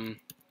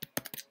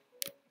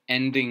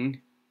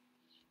ending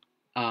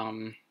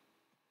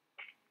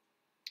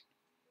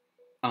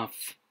of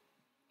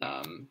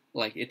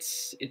like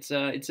it's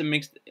a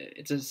mixed,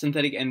 it's a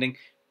synthetic ending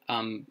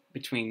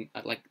between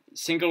like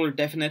singular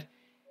definite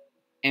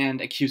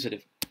and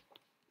accusative.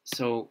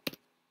 So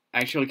I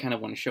actually kind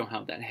of want to show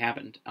how that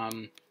happened.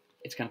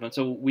 It's kind of fun.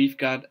 So we've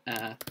got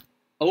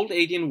old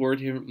Aedian word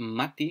here,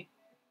 mate.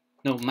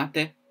 No,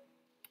 mate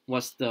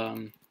was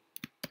the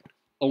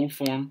old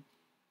form.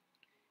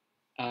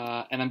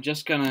 And I'm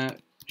just gonna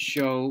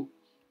show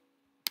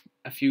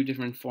a few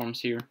different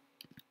forms here.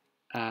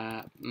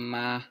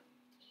 Mate.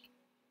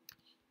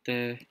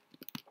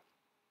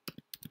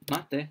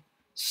 Mate.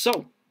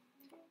 So,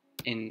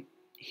 in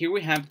here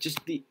we have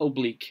just the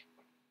oblique.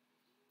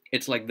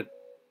 It's like the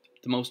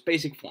most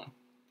basic form.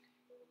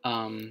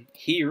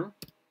 Here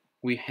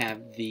we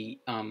have the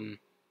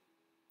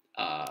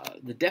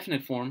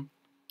definite form.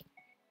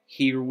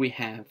 Here we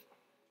have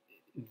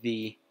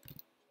the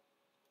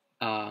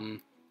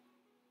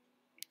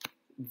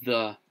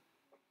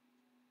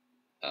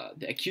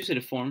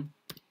accusative form,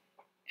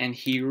 and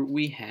here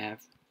we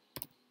have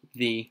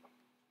the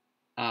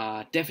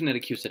definite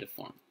accusative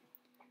form.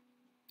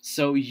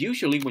 So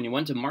usually when you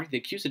want to mark the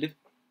accusative,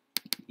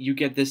 you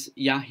get this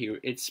ya here.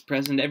 It's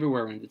present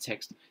everywhere in the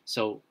text.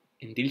 So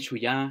in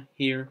dilchu ya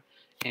here,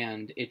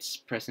 and it's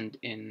present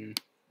in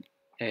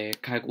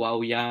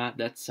kagwao ya.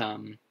 That's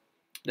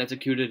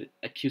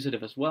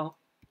accusative as well.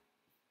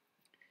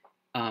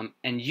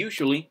 And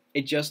usually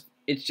it's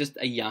just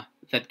a ya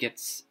that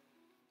gets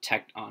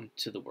tacked on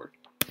to the word.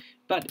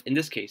 But in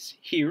this case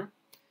here,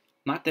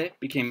 mate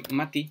became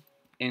mati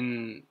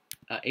in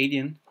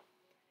Aedian,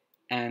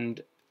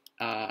 and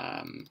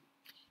I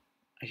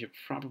should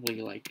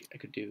probably I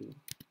could do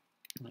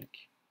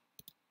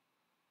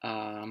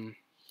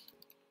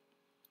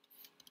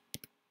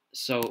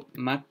so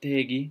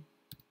mategi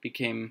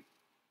became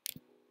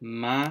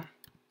matei,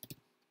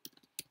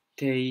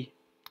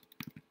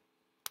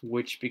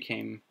 which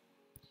became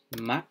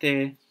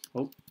mate.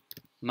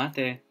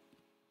 Mate.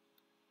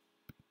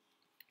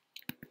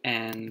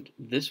 And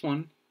this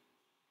one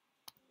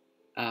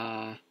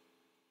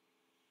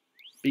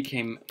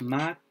became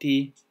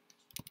mati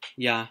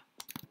ya,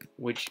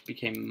 which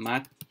became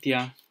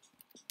matya.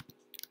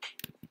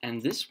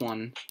 And this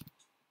one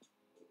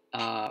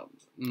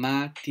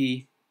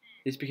mati,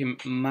 this became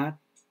mat.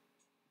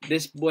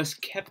 This was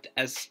kept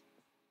as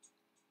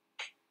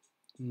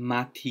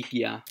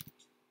matigya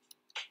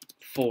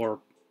for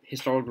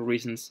historical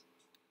reasons,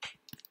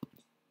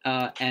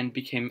 and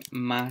became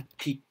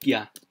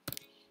matigya.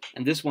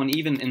 And this one,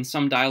 even in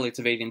some dialects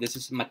of Aedian, this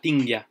is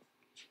matingya.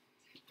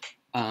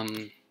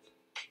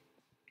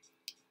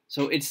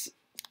 So it's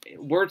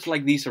words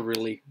like these are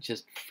really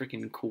just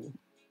freaking cool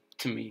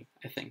to me,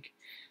 I think.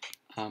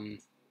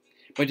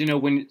 But you know,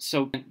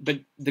 but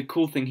the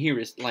cool thing here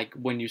is like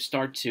when you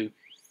start to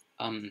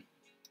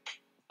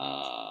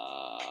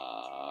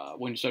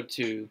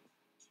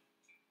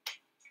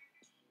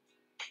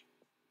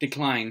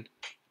decline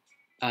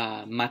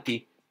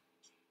mati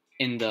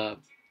in the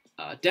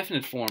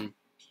definite form,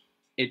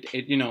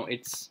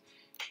 it's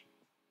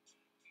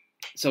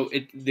so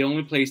the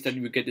only place that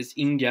you get this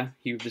ingya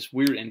here, this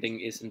weird ending,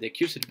 is in the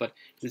accusative. But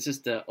this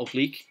is the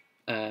oblique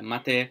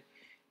mate.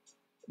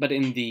 But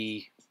in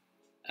the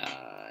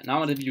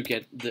nominative, you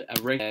get the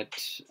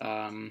erect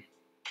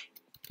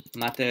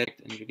mate,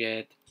 and you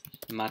get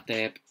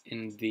mate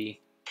in the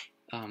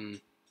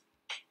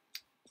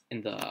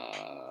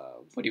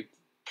what do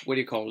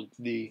you call it?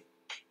 The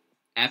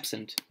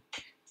absent.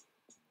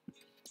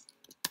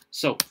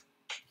 So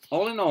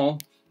all in all,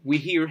 we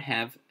here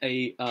have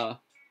a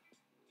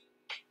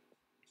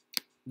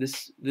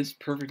this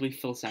perfectly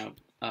fills out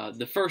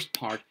the first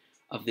part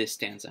of this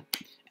stanza,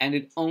 and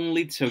it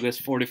only took us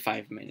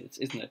 45 minutes.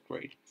 Isn't that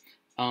great?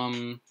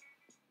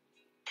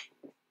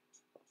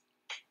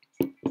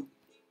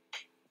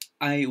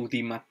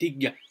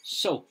 Aeudimatigya.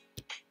 So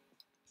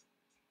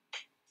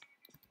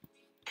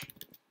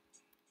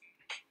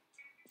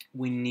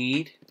we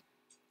need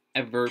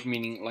a verb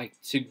meaning like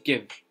to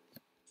give.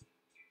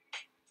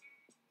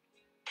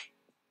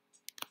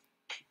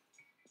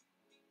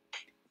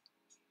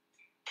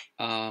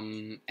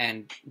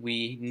 And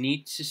we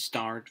need to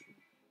start.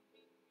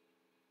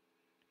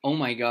 Oh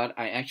my god,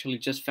 I actually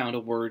just found a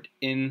word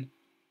in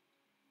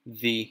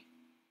the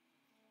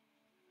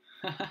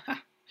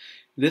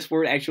this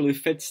word actually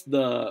fits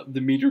the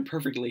meter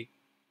perfectly,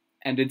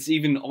 and it's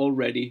even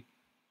already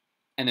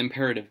an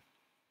imperative.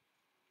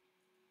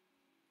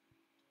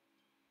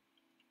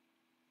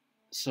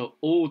 So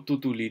o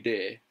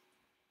tutulide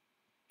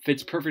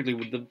fits perfectly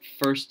with the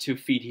first 2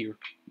 feet here.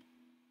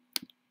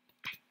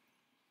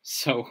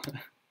 So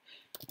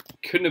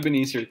couldn't have been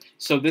easier.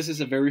 So this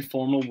is a very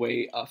formal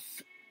way of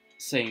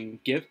saying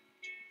give,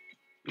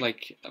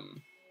 like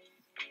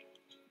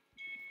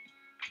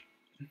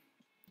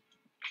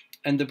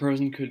and the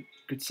person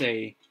could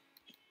say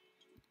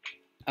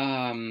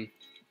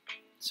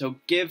so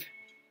give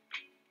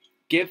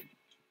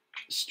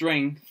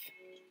strength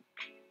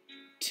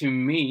to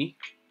me,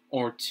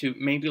 or to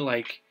maybe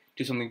like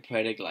do something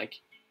poetic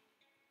like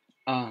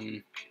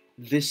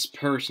this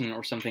person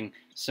or something.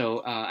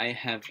 So I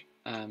have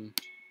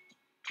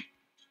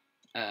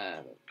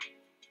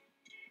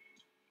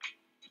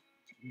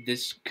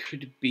this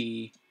could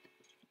be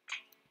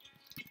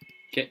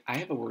get. I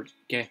have a word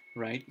get,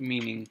 right,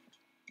 meaning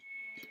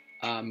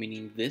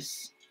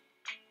this.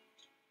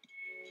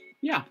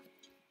 Yeah.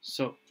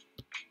 So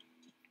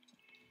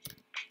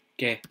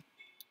que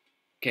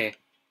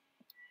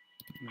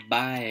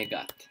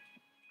baigat.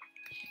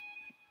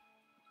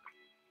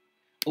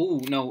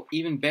 Oh no,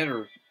 even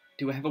better.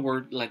 Do I have a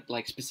word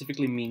like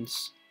specifically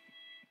means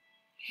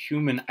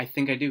human? I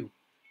think I do.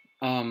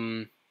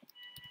 Kulir.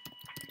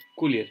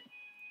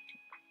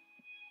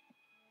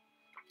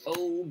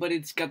 Oh, but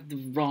it's got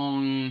the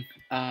wrong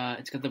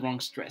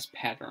stress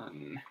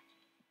pattern.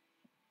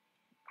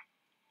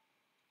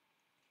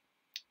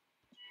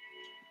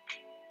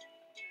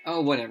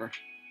 Oh, whatever.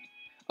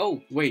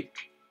 Oh, wait.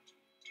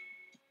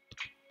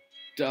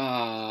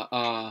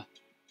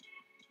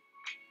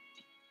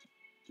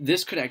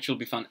 This could actually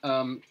be fun.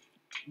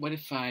 What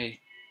if I...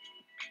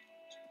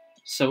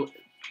 So,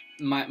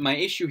 my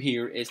issue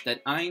here is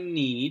that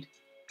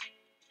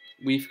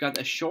we've got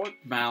a short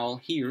vowel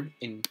here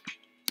in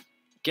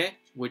ke,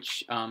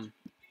 which,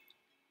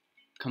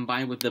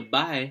 combined with the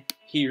bai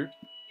here,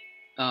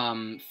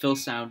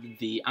 fills out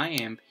the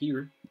iamb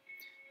here,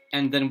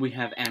 and then we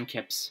have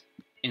anceps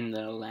in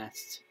the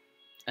last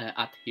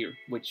at here,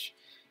 which,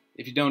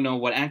 if you don't know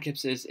what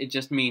anceps is, it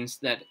just means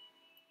that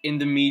in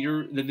the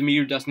meter, the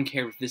meter doesn't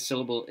care if this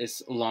syllable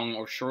is long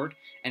or short,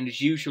 and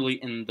it's usually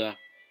in the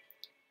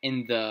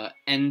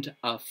end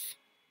of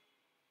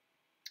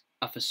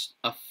a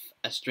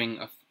string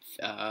of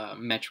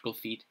metrical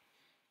feet.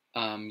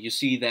 You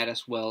see that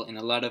as well in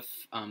a lot of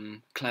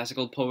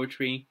classical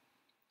poetry,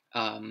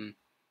 in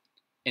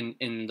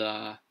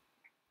the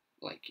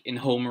in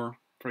Homer,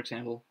 for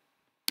example.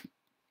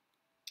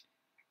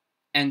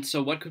 And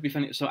so what could be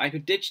funny? So I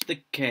could ditch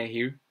the K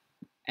here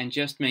and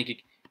just make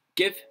it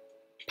give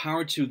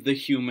power to the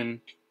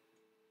human,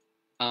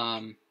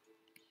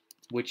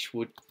 which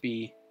would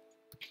be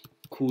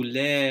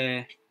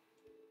kulerus,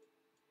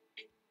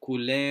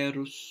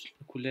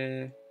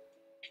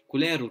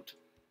 kulerut.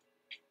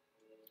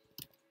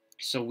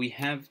 So we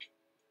have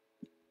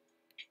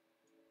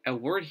a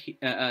word,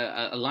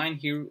 a line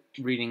here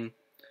reading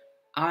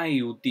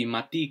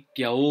aiutimatik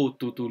yao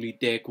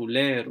tutulite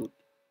kulerut.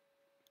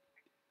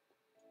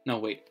 No,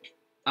 wait.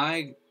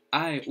 I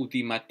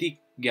udimatik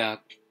ya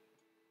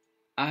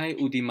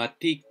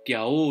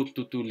o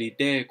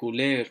tutulide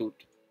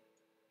kulerut.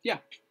 Yeah,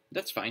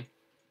 that's fine.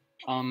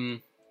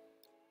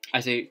 I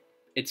say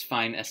it's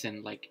fine as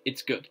in like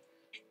it's good.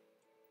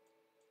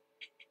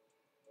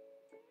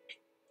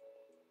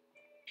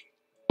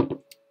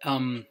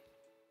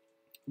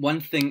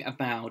 One thing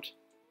about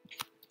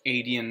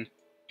Aedian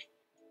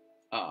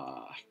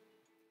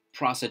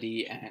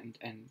prosody and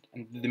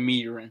the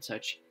meter and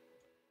such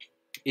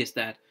is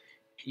that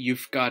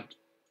you've got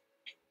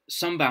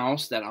some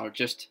vowels that are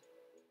just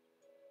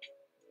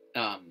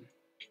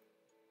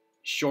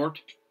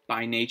short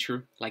by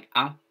nature, like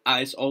a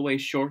is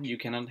always short. You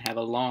cannot have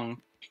a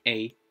long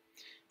a.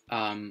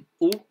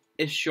 U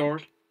is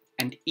short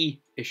and I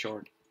is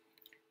short.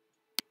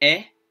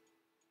 E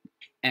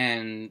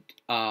and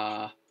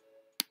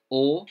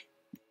O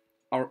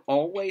are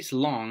always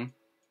long,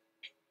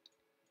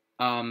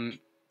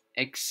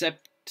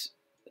 except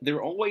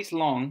they're always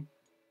long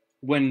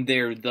when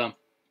they're the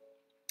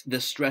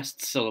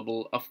stressed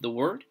syllable of the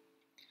word.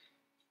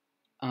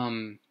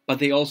 But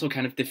they also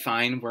kind of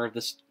define where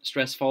the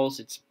stress falls.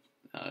 It's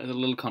a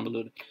little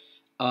convoluted.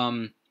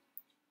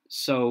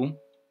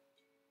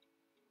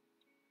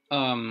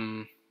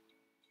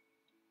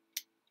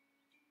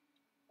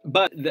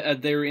 But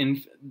they're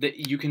in.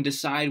 You can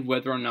decide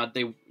whether or not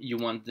you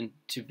want them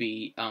to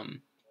be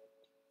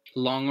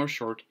long or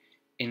short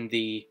at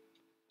the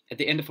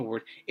end of a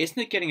word. Isn't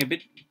it getting a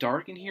bit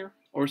dark in here,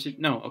 or is it?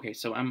 No. Okay,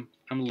 so I'm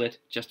lit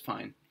just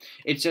fine.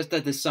 It's just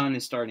that the sun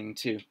is starting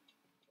to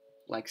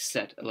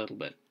set a little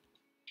bit.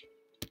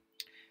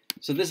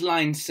 So this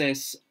line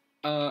says,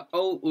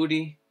 "Oh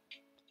Udi,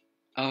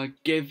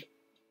 give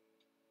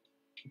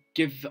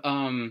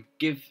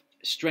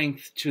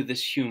strength to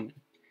this human."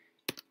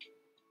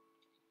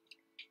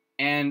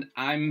 And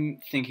I'm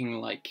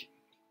thinking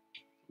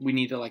we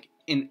need to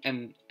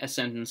in a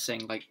sentence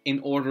saying in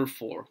order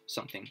for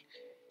something.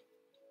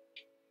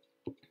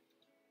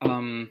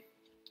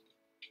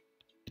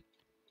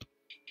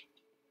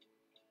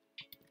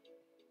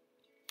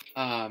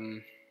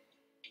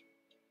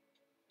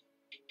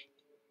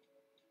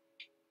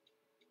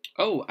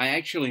 Oh, I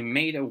actually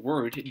made a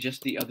word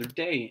just the other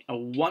day, a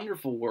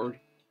wonderful word,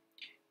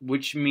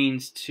 which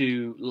means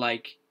to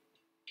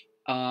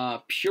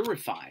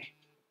purify.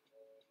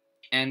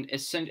 And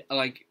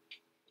essentially,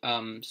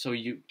 so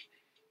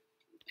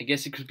I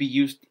guess it could be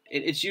used.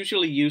 It's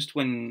usually used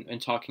when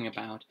talking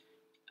about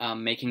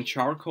making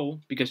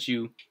charcoal, because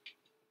you,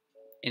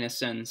 in a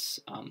sense,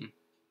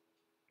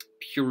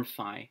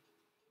 purify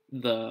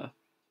the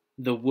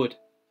wood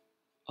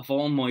of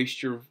all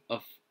moisture,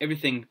 of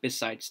everything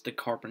besides the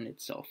carbon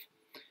itself.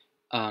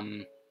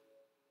 Um,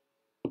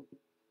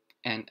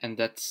 and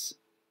that's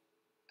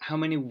how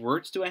many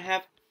words do I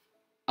have?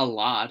 A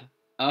lot.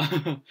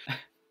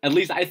 At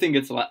least I think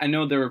it's a lot. I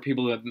know there are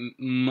people who have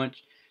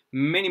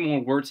many more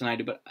words than I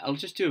do, but I'll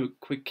just do a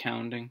quick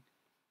counting.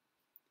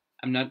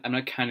 I'm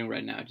not counting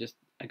right now.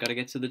 I gotta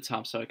get to the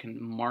top so I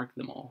can mark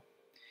them all,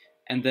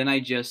 and then I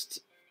just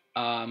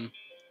um,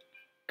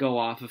 go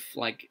off of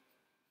like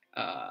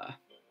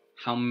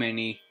how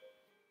many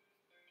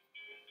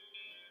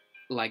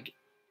like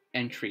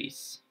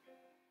entries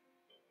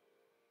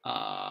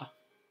I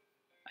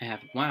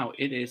have. Wow,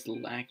 it is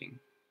lagging.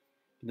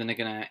 But then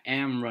again, I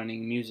am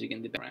running music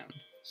in the background,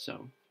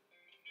 so.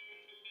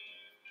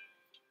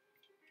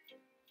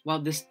 Well,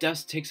 this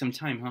does take some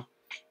time, huh?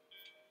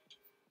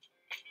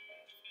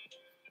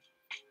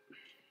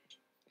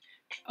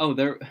 Oh,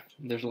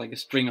 there's like a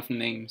string of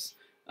names.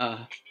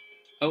 Oh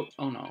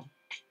no.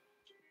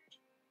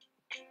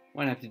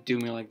 Why'd I have to do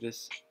me like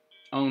this?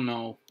 Oh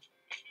no.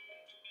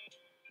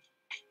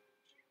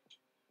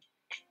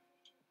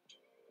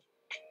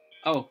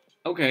 Oh,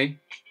 okay.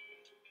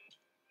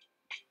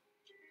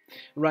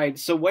 Right.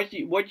 So what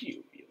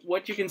you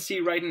can see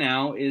right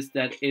now is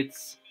that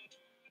it's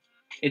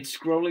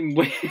scrolling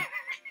way.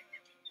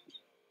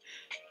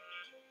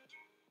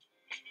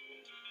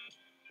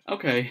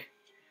 Okay.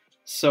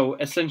 So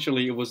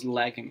essentially, it was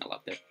lagging a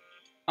lot there.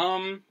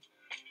 Um,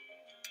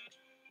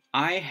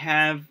 I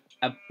have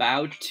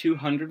about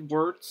 200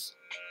 words,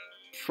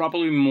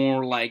 probably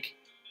more like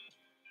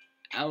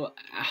a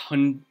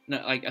hundred,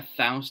 like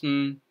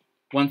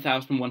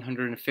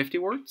 1,150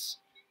 words.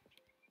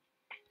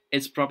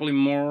 It's probably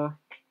more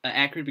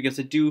accurate because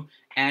I do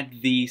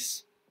add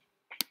these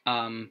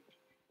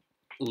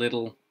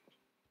little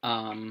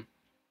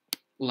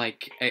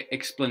like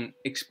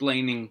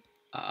explaining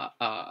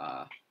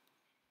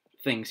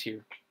things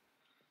here,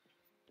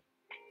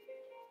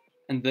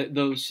 and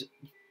those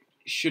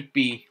should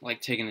be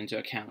like taken into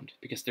account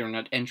because they're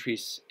not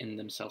entries in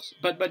themselves.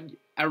 But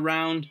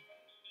around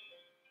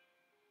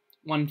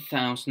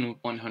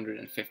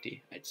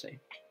 1,150, I'd say.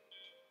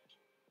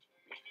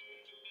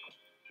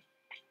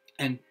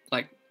 And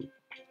like,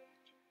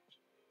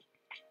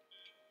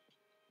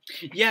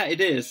 yeah,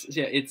 it is.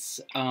 Yeah, it's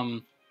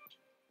at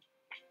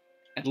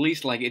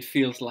least like it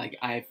feels like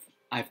I've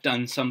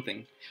done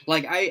something.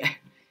 Like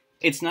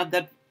it's not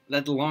that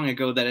long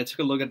ago that I took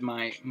a look at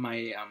my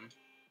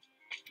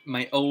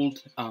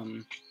old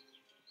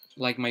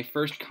like my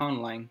first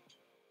conlang,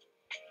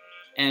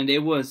 and it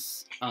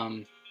was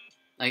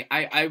like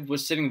I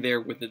was sitting there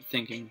with it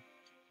thinking,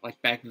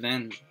 like back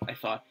then I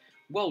thought,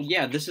 well,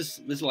 yeah, this is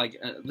like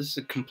this is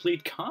a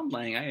complete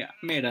conlang. I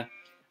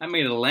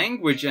made a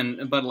language,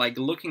 but like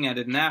looking at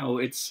it now,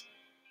 it's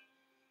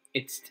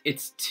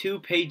 2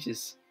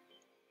 pages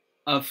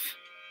of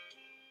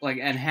like,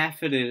 and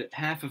half of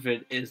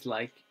it is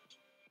like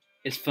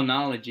is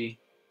phonology,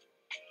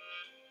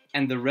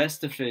 and the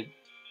rest of it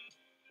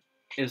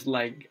is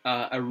like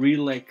a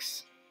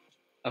relix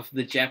of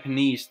the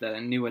Japanese that I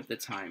knew at the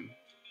time,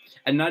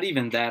 and not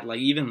even that, like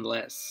even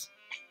less,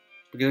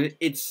 because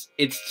it's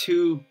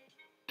 2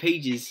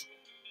 pages.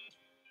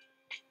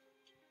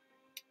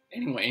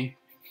 Anyway,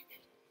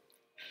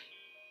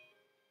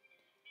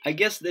 I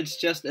guess that's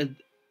just a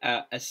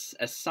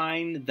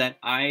sign that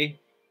I,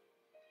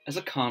 as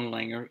a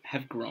conlanger,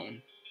 have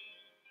grown.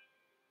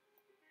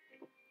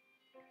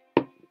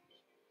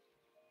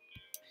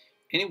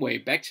 Anyway,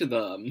 back to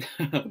the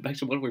back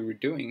to what we were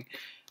doing.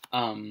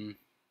 I'm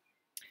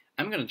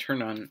gonna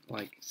turn on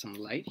like some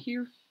light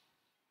here,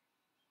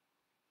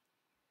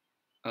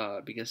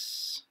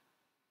 because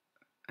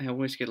I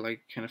always get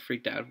like kind of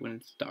freaked out when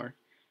it's dark.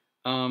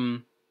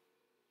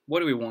 What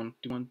do we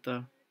want? Do we want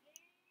the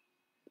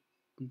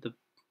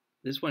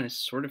this one is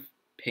sort of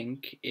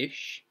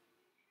pink-ish.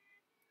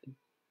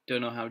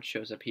 Don't know how it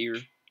shows up here.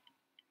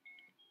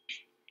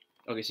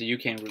 Okay, so you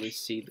can't really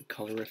see the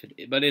color of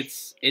it, but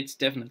it's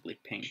definitely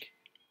pink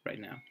right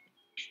now.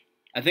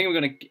 I think I'm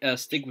gonna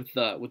stick with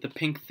the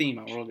pink theme.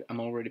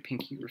 I'm already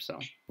pink here, so.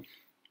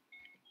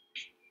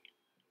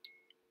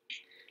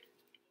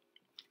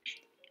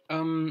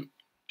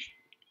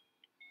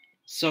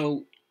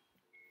 So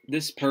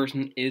this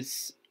person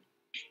is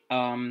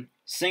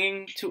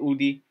singing to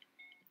Udi.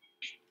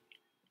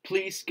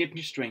 Please give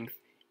me strength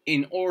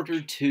in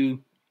order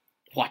to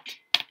what?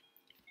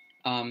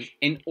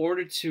 In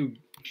order to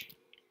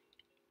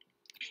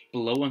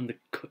blow on the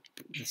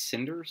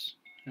cinders.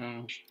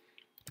 I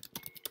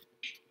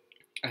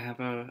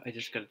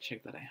just gotta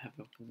check that I have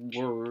a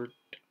word,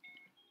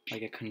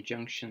 like a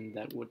conjunction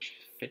that would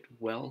fit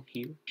well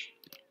here.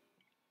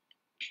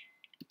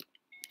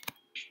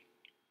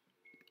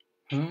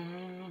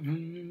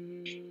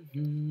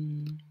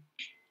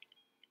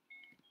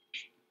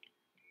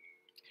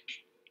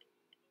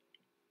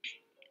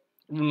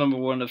 Rule number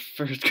one of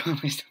first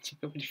conlang.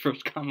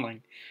 First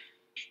conlang.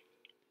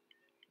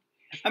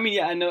 I mean,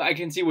 yeah, I know, I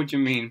can see what you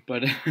mean,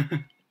 but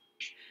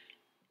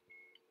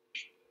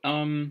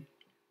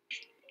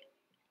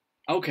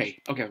okay.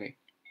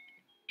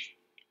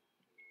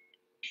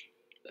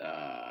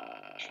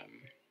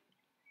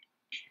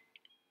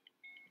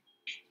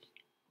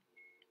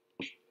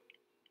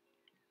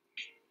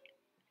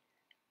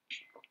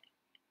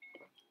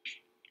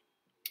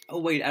 Oh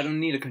wait, I don't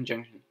need a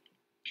conjunction.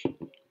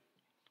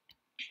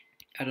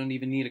 I don't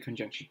even need a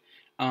conjunction.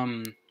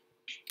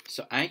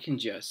 So I can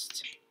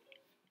just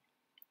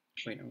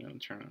wait. I'm gonna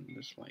turn on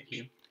this light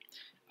here.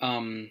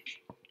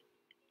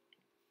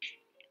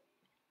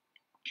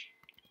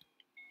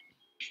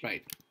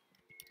 Right.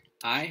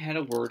 I had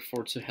a word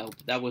for to help.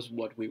 That was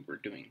what we were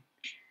doing.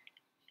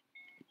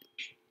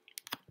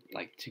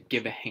 Like to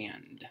give a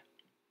hand.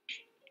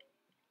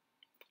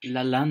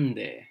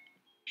 Lalande.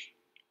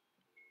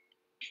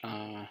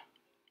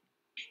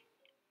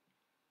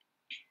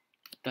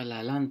 The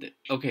lalande.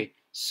 Okay,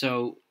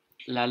 so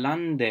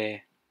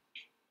lalande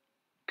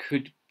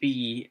could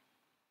be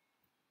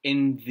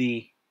in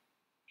the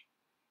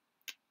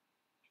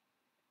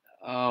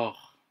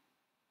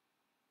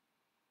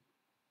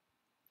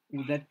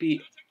would that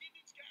be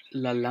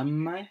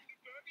lalama?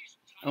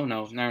 Oh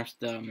no, there's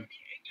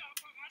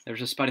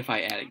a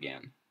Spotify ad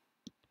again.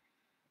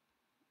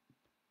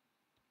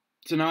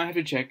 So now I have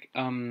to check.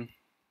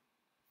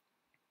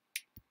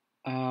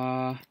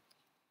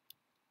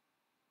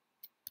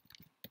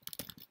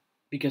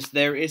 Because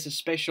there is a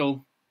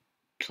special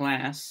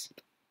class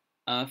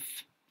of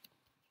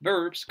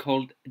verbs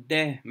called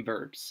de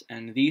verbs,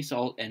 and these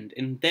all end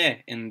in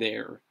de in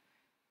their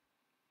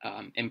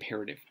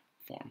imperative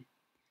form.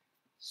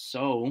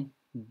 So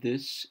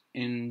this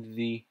in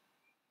the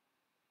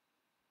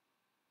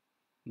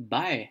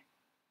by.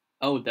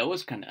 Oh, that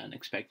was kind of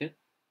unexpected.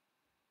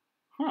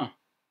 Huh.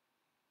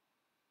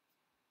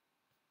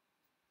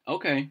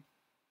 Okay.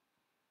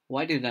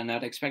 Why did I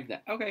not expect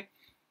that? Okay.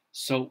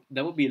 So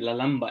that would be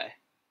lalamba.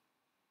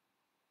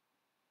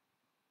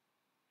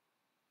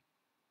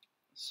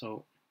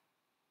 So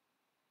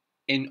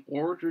in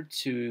order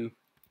to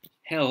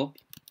help,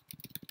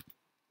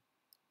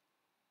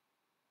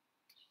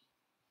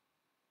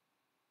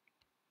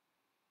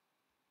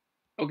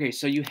 okay,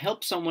 so you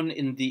help someone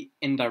in the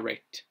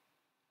indirect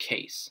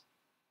case.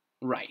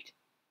 Right.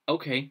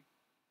 Okay.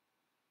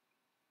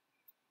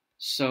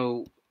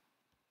 So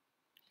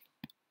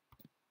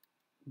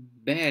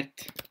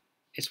bet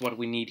is what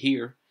we need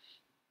here.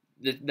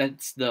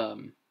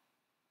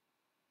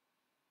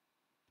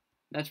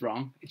 That's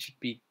wrong. It should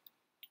be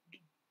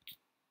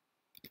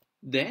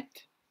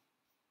that,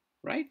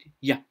 right?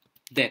 Yeah,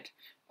 that.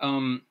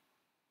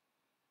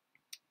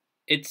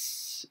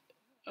 It's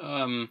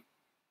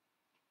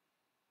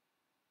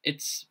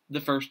the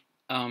first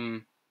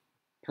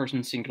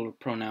person singular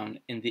pronoun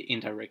in the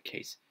indirect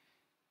case,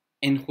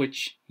 in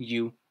which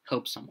you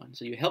help someone.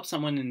 So you help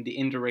someone in the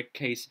indirect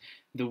case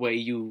the way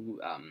you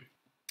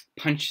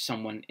punch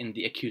someone in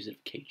the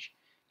accusative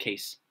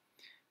case.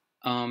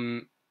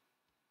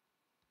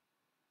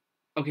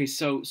 Okay,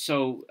 so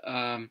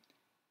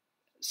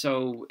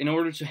in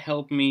order to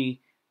help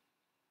me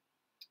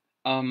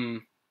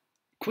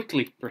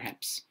quickly,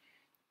 perhaps,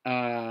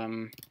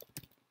 I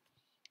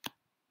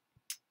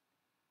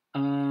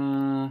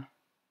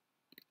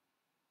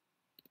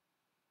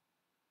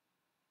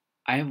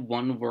have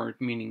one word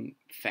meaning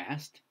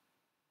fast.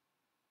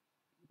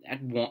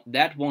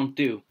 That won't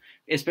do,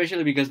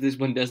 especially because this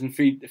one doesn't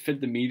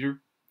fit the meter.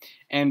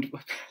 And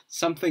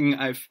something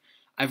I've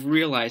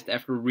realized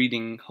after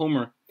reading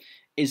Homer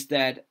is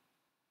that,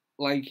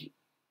 like,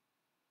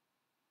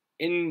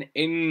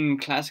 in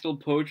classical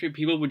poetry,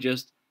 people would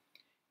just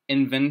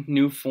invent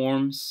new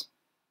forms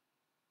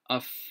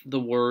of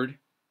the word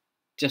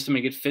just to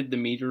make it fit the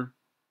meter.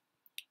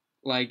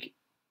 Like,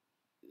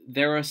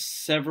 there are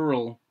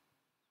several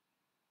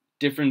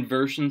different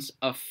versions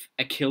of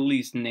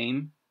Achilles'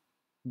 name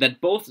that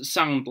both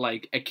sound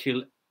like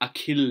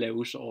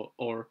Achilles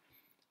or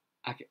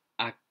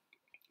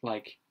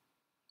like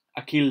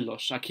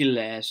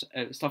Achilles,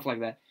 stuff like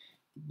that,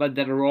 but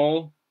that are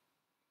all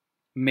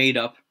made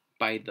up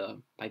by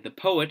the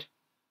poet,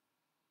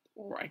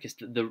 or I guess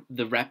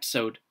the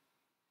rhapsode,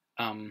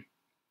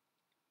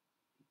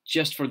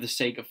 just for the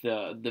sake of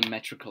the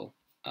metrical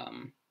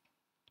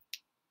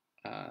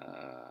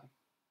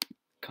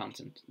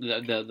content,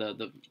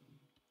 the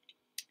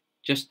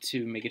just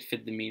to make it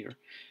fit the meter.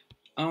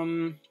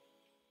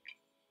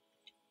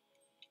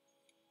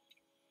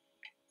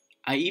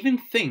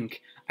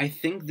 I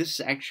think this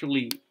is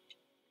actually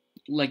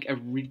like a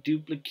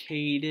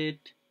reduplicated.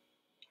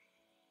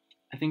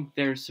 I think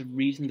there's a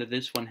reason that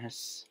this one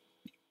has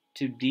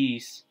two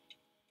D's.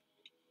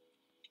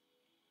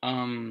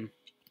 No,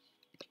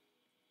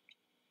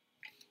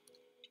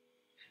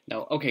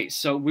 okay,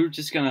 so we're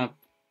just gonna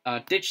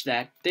ditch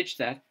that.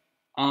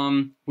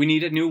 We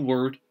need a new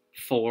word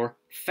for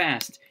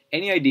fast.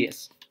 Any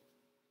ideas?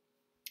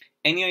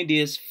 Any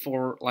ideas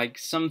for like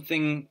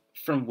something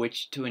from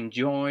which to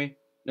enjoy,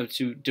 no,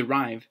 to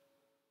derive?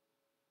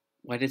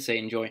 Why did I say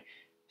enjoy?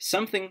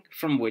 Something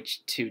from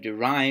which to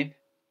derive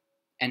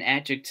an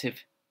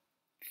adjective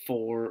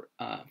for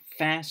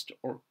fast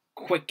or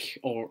quick,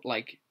 or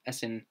like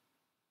as in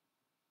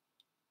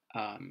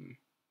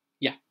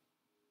yeah,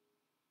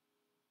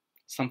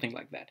 something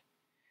like that.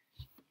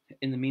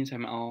 In the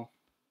meantime, I'll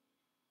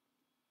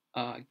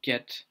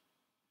get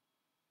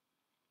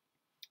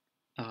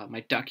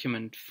my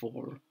document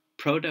for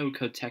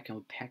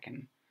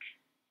Proto-Cotecopecan.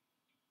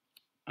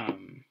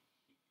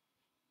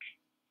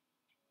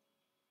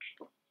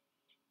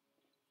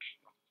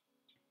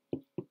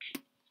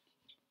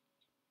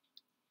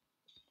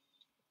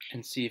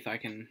 And see if I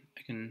can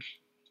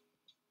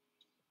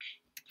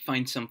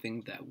find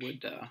something that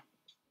would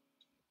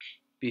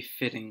be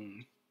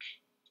fitting.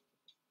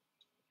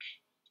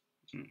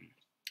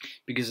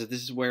 Because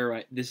this is where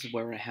I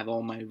have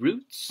all my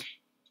roots.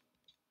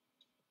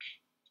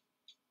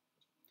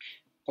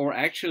 Or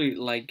actually,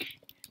 like,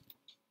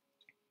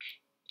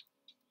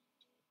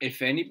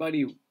 if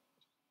anybody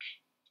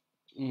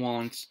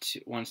wants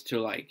to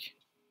like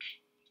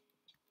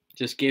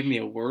just give me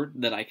a word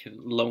that I can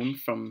loan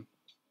from.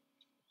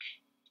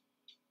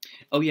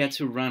 Oh yeah,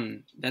 to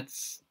run.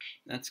 That's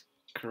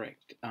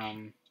correct.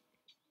 Have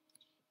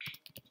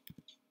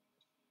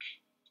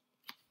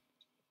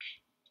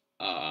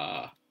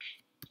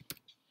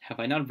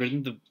I not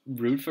written the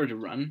root for the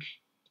run?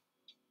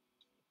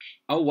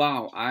 Oh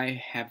wow,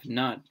 I have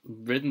not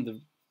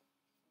written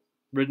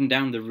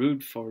down the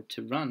route for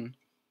to run.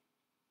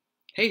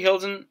 Hey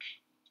Hilton,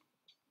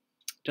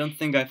 don't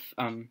think I've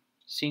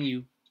seen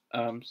you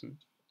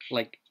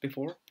like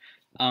before,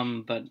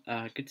 but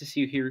good to see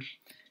you here.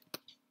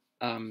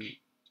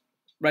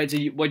 Right, so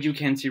what you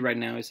can see right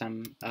now is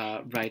I'm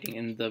writing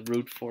in the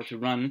route for to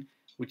run,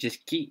 which is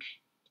key.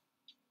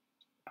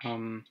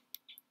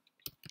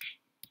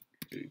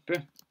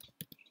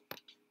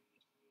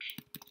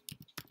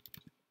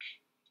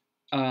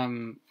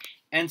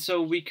 And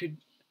so we could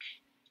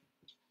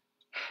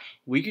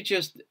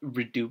just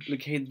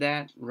reduplicate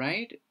that,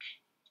 right?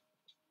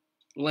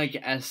 Like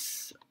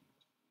as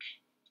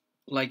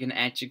like an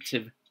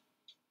adjective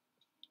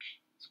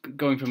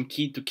going from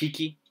key to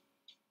kiki,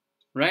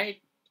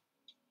 right?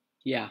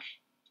 Yeah.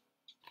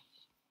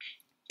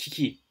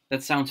 Kiki.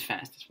 That sounds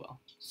fast as well.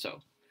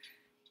 So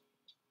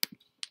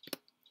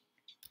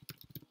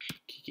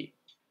kiki.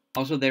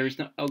 Also, there is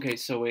no. Okay,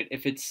 so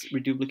if it's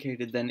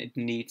reduplicated, then it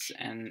needs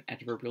an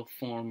adverbial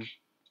form.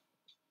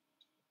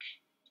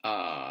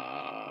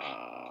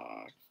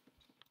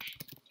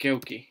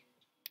 Geoki.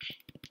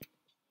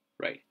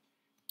 Right.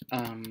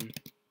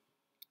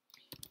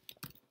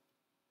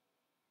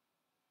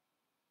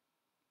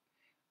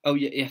 Oh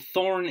yeah.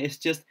 Thorn is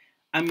just.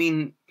 I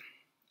mean,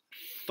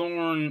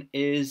 thorn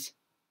is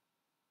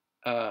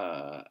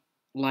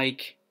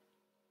like,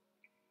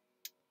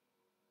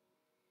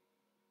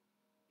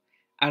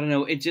 I don't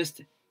know.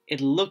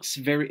 It looks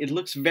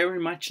very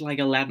much like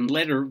a Latin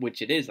letter,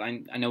 which it is.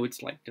 I know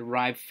it's like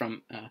derived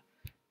from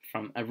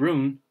a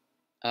rune.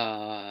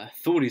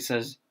 Thuri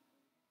says,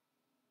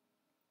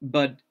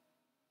 but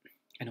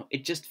I know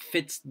it just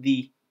fits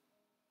the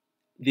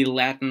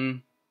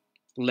Latin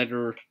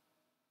letter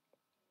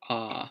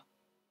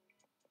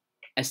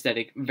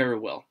aesthetic very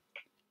well.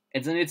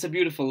 It's a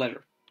beautiful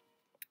letter.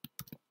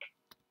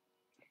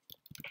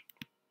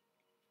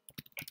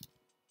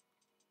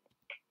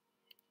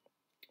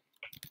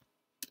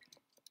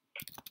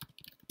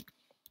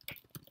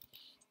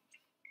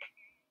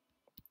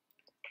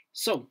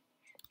 So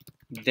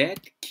that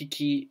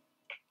kiki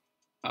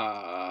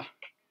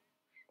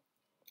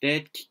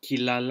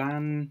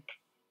lalan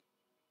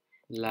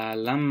la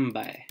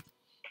lambe.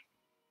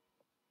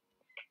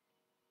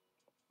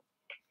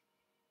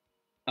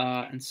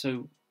 And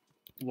so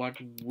what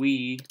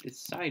we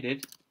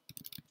decided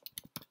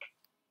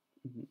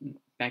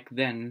back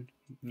then,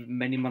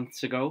 many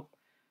months ago,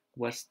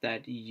 was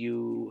that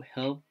you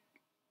help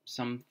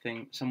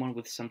someone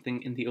with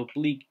something in the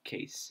oblique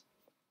case.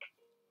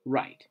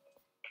 Right.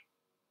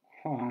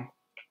 Huh.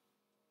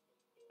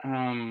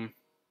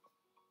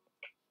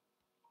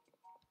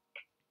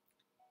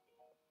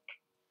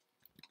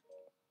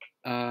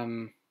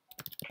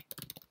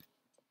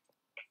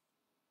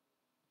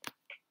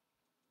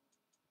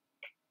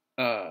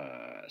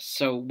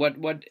 So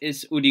what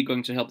is Udi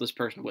going to help this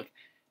person with?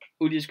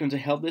 Udi is going to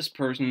help this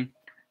person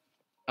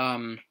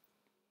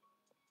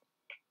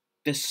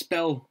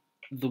dispel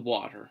the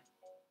water.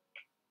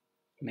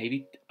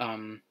 Maybe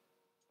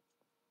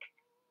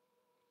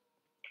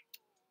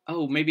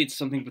oh, maybe it's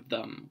something with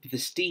the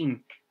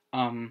steam.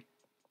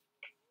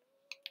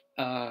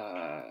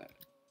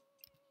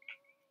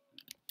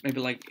 Maybe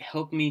like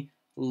help me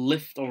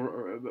lift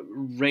or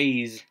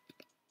raise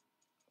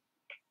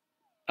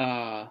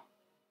the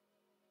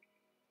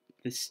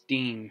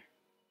steam.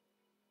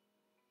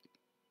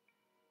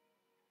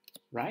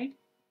 Right?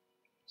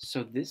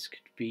 So this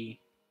could be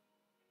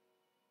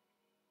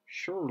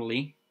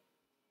surely.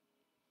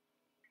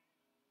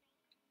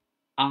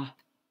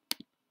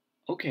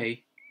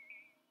 Okay.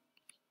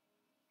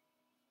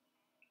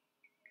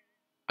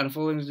 Out of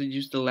all languages that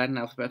use the Latin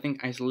alphabet, I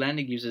think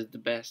Icelandic uses the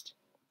best.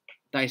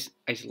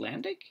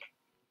 Icelandic?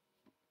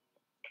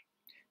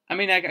 I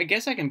mean, I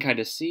guess I can kind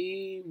of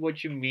see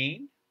what you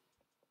mean,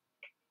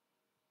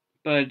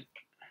 but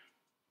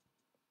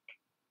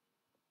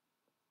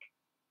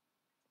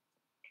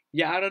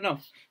yeah, I don't know.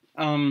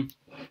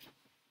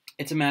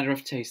 It's a matter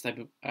of taste.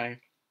 I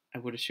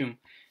would assume.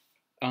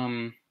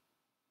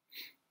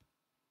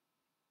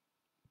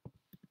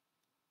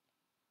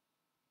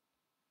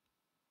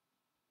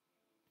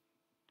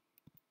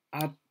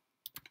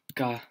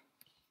 God.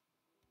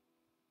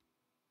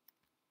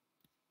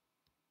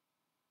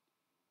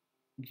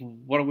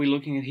 What are we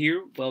looking at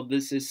here? Well,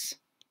 this is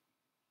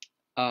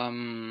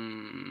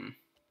an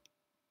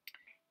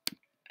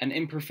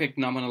imperfect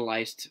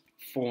nominalized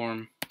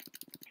form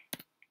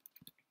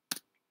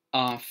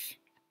of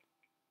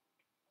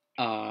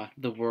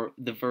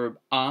the verb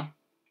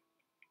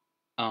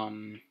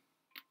um,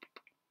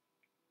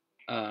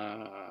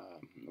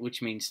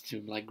 which means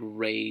to like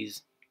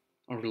raise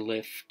or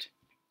lift.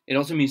 It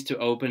also means to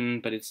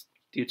open, but it's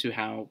due to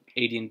how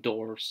Aedian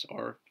doors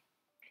are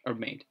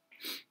made.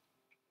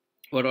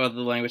 What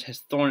other language has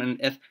thorn and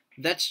f?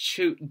 That's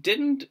true.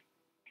 Didn't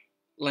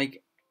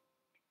like,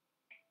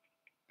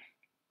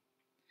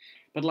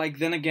 but like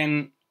then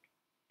again,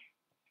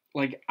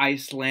 like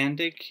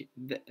Icelandic,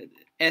 the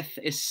eth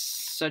is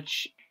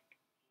such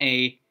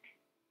a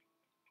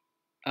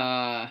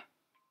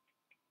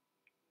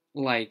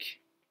like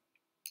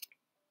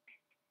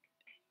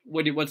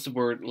what's the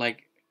word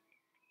like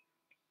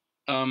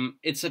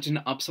it's such an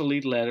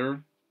obsolete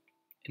letter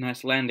in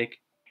Icelandic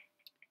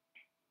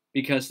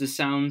because the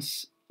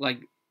sounds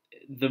like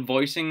the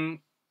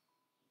voicing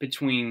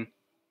between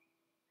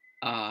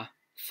tha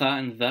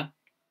and the,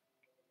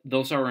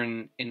 those are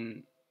in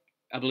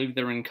I believe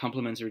they're in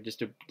complements or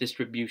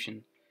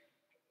distribution.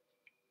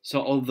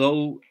 So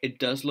although it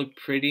does look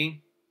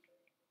pretty,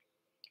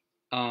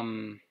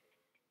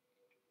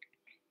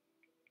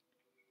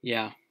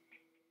 yeah,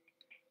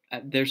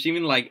 there's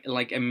even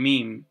like a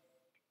meme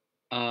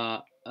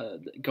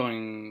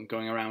going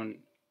around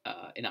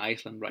in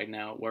Iceland right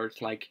now where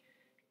it's like,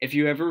 if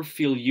you ever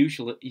feel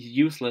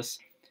useless,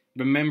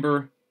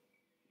 remember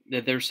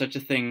that there's such a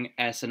thing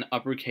as an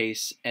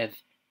uppercase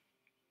F.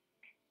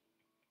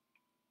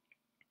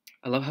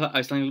 I love how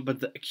Icelandic, but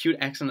the acute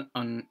accent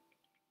on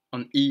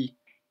E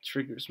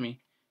triggers me.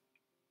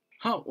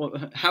 How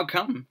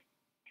come?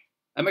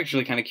 I'm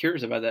actually kind of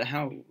curious about that.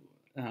 How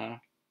where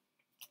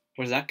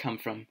does that come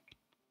from?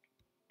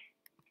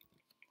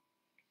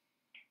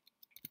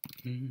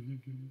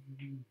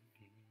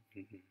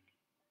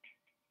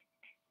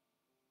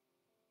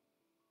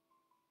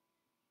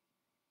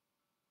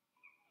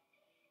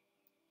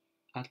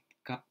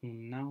 Atka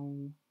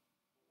unauja.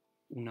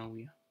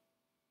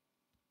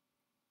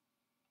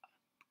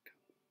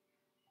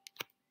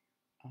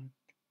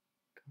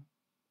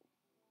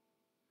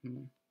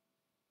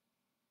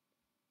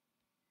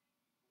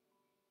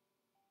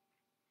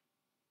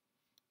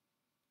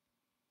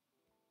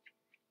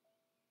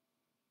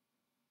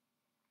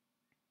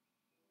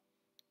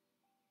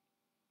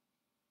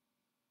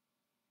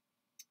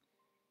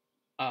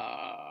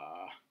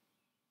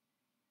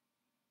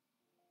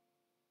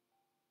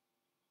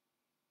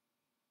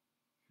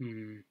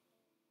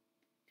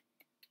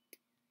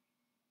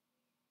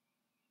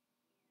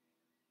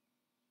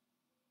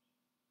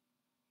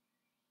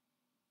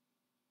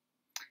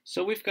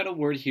 So we've got a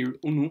word here,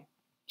 unu.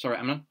 Sorry,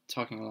 I'm not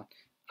talking a lot.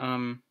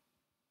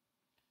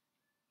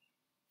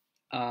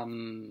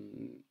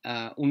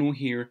 Unu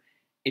here,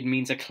 it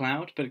means a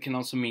cloud, but it can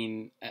also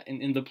mean,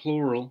 in the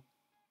plural,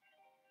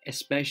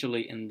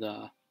 especially in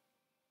the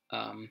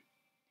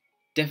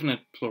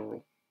definite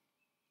plural.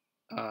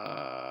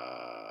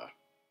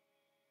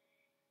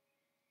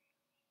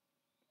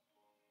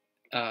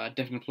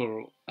 Definite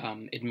plural,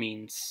 it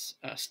means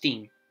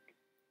steam.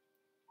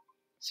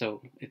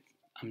 So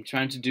I'm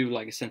trying to do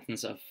like a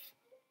sentence of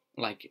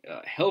like,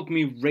 help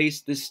me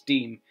raise this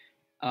steam.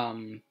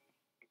 Oh,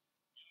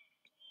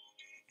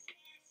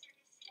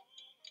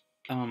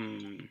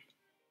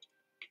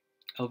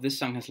 this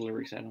song has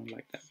lyrics. I don't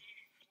like that.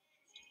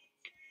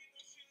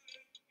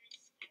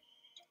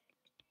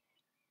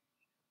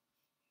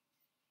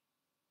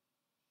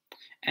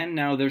 And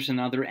now there's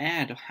another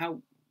ad.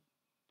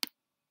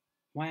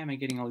 Why am I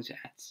getting all these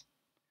ads?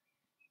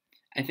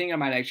 I think I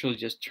might actually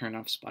just turn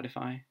off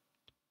Spotify.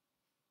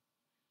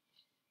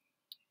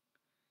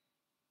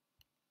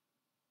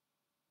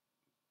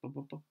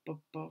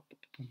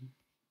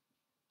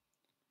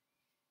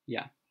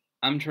 Yeah,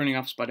 I'm turning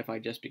off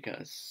Spotify just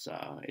because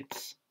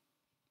it's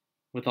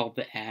with all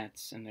the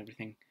ads and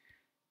everything.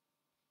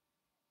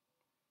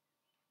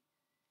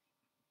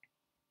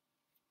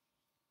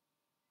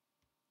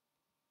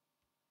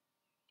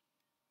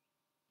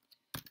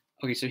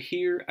 Okay, so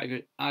here I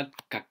got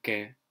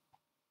atkake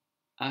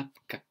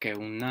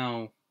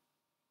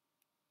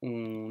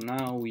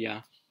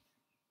unauja.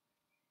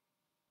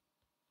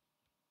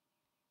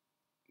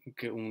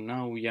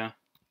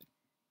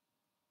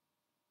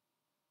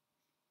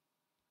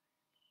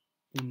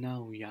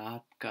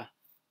 Unauja atka.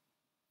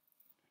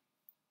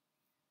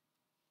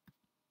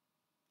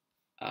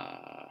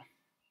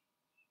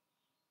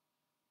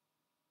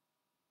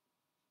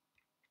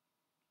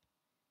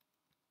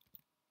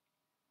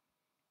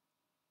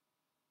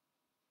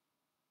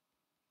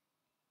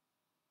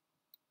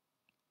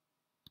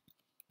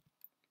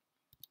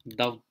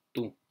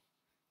 Dautu.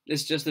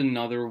 It's just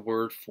another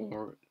word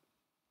for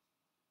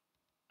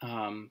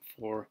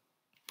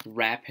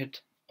rapid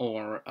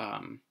or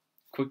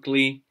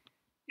quickly.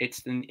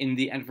 It's in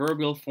the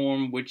adverbial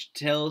form, which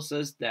tells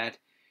us that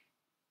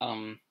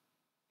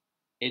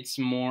it's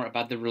more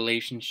about the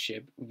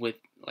relationship with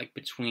like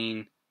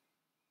between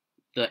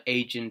the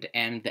agent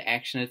and the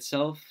action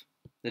itself.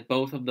 That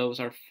both of those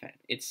are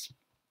it's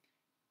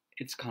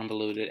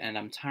convoluted, and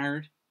I'm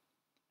tired,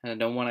 and I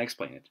don't want to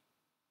explain it.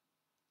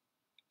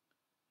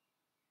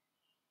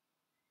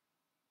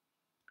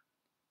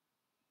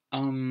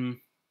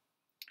 Um.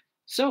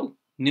 So,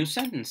 new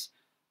sentence.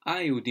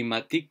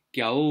 Aiudimatik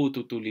kiau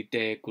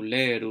tutulite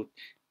kulerut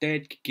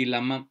ted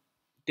kikilamam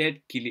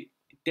ted kili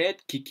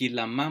ted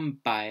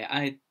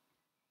kikilamampai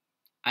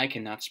I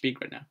cannot speak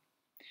right now.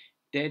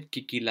 Ted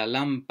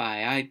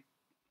kikilalampai I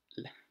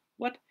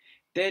what?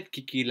 Ted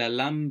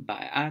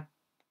kikilalampai at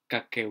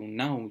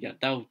kakeunau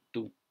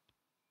yatautu.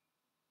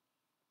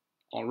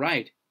 All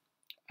right.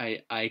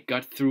 I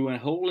got through a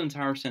whole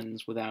entire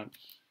sentence without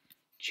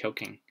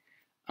choking.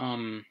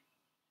 Um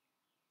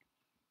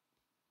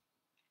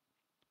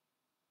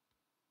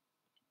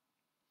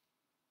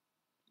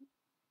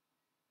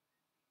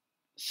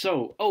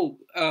so,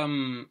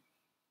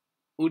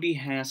 Udi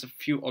has a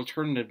few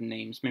alternative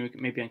names.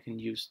 Maybe I can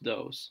use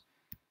those.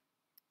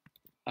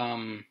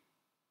 Um,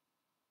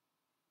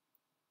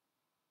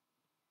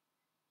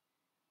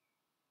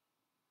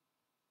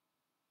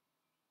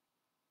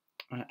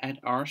 at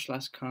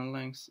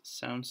r/Conlanging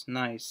sounds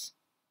nice.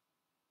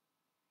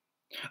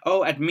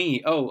 Oh, at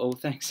me. Oh,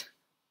 thanks.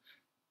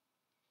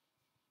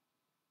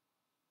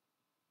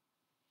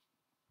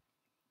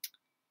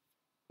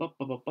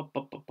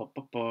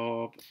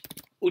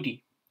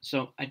 Udi.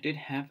 So I did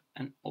have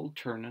an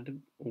alternative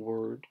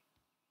word.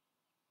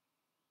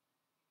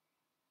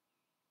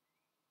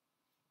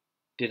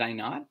 Did I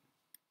not?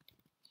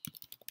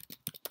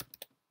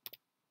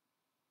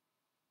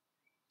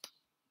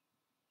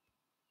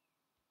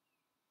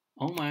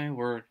 Oh my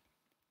word.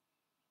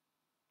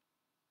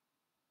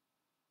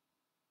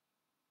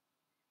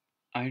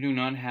 I do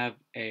not have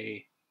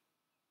a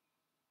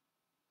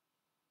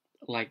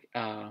like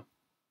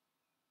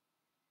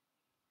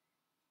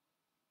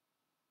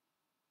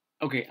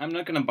okay, I'm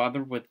not gonna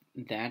bother with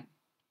that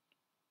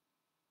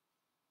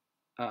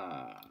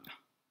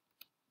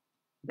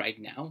right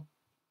now.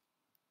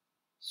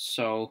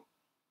 So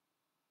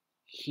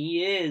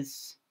he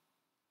is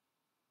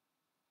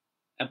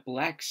a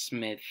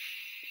blacksmith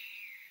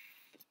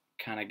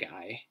kind of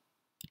guy.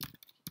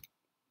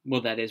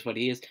 Well, that is what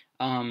he is.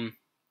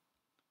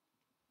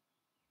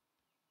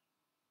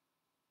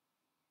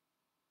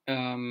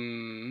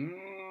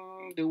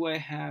 Do I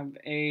have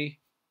a?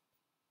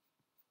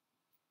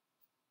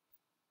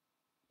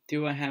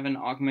 Do I have an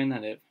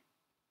augmentative?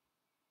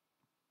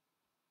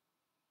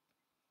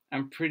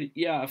 I'm pretty.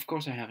 Yeah, of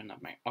course I have an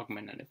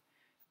augmentative.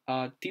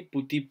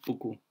 Tipu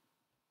tipuku.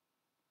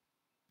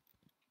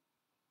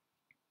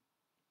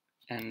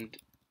 And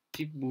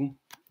tipu.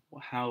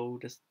 How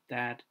does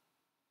that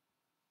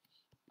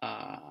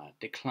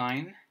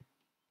decline?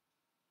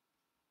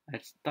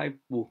 That's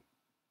taipu.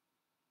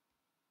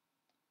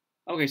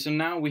 Okay, so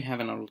now we have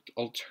an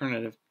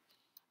alternative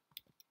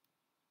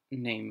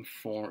name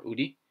for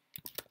Udi.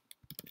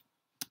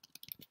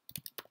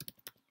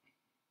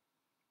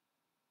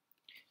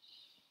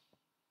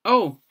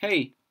 Oh,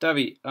 hey,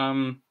 Davi.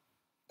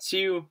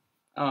 See you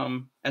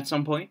at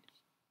some point.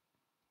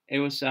 It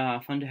was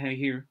fun to have you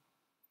here.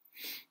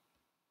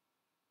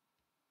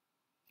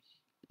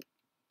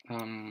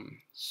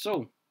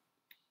 So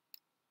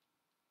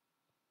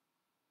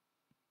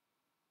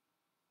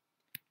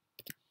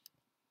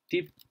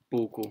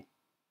tipuku,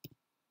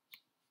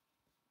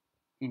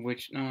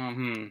 which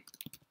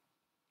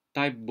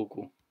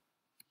taibuku,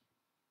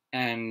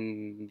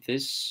 and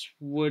this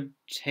would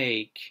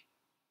take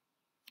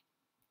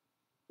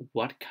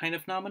what kind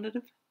of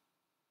nominative?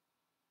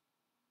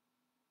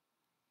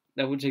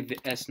 That would take the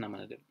S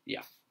nominative,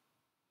 yeah.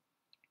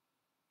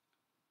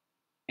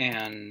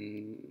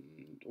 And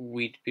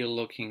we'd be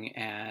looking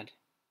at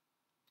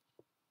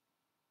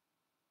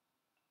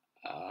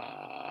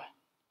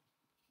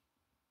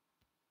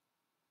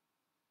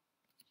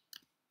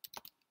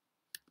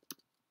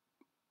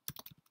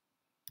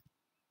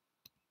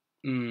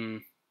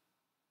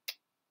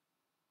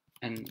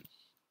and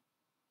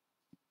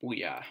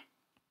we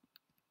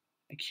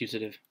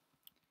accusative,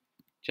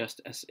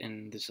 just as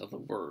in this other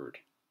word.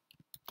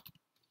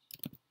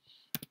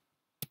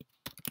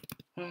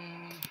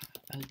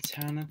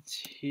 Alternative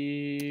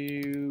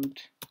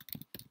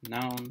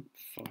noun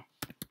for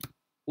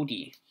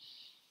Udi.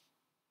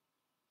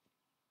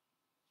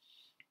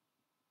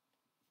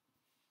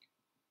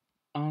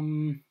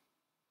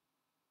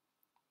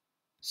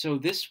 So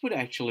this would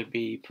actually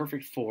be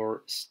perfect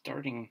for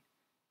starting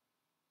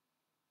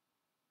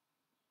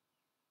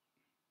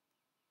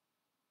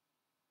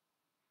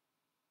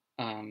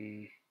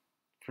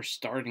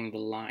the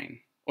line.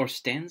 Or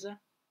stanza?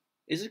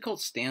 Is it called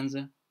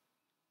stanza?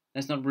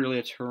 That's not really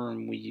a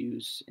term we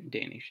use in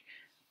Danish.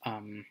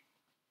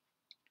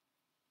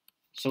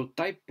 So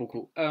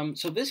taipuku.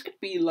 So this could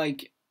be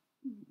like,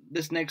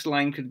 this next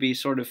line could be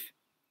sort of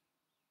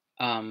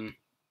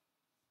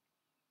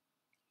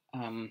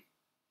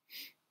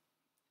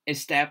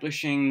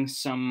establishing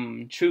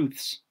some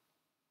truths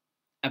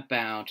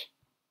about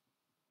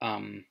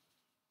um,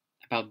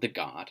 the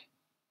god,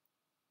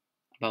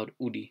 about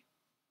Udi,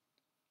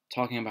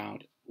 talking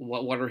about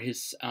what are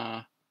his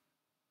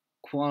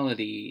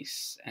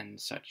qualities and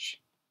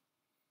such.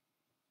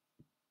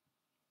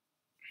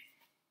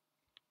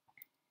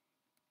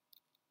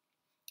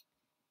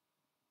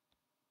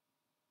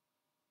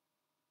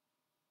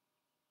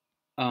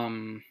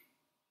 Um,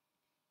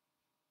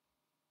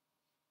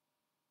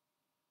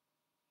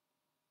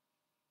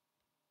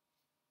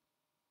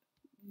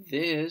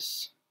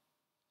 this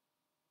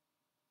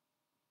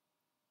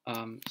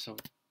so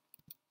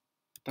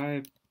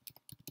type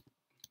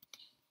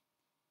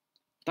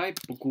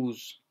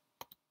bukus.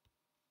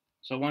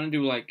 So I want to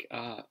do like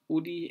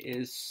Udi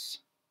is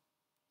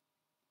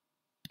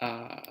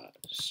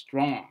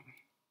strong,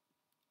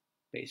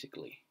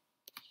 basically.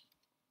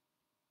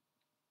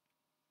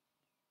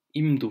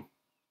 Imdu.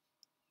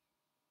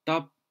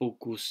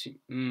 Tapukus.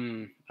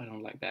 I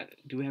don't like that.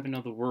 Do we have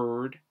another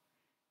word?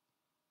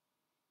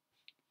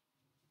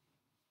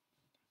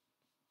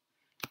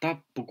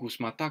 Tapukus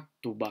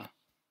mataktuba.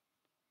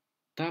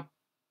 Tap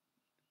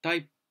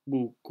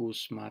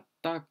Taipukus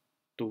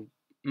mataktu.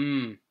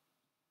 Hmm.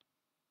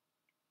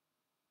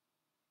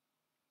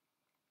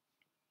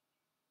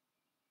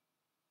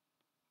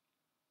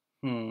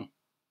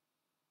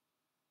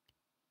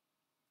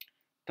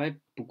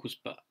 Taipukus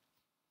ba.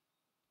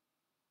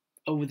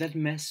 Oh, would that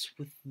mess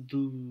with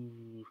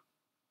the...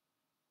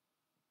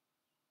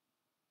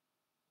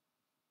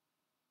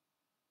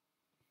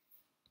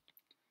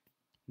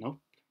 Nope.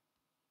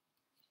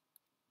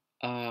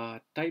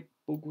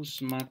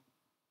 Taipukus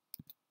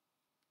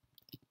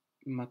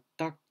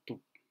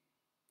mataktu.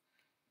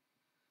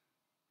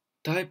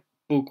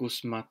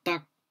 Taipukus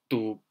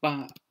mataktu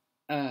ba.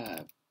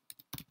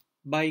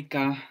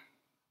 Baika.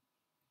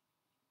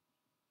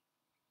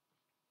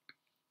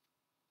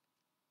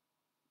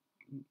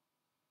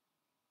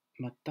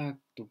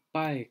 Mataktu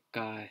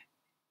baika.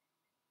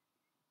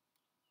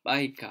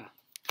 Baika.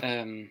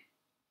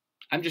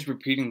 I'm just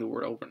repeating the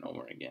word over and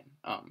over again.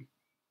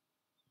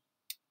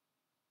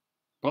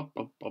 Bop,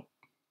 bop, bop.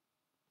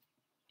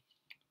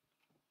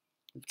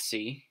 Let's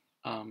see.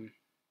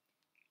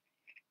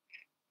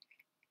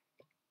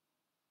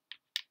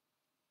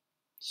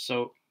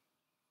 So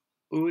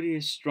Udi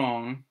is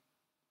strong.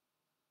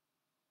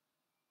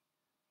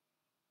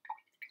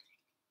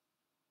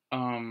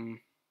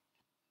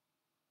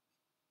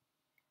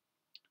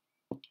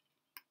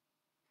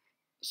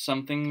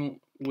 Something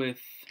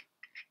with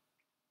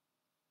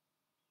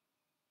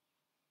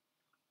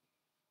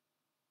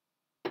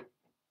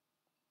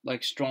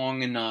like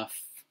strong enough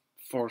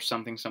for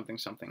something.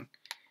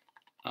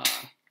 I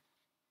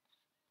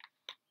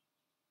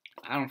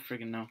don't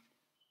freaking know.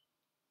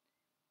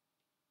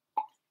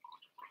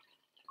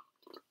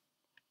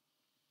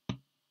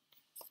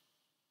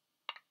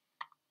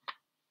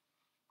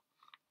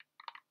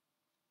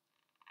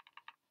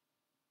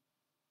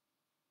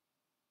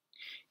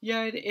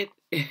 Yeah, it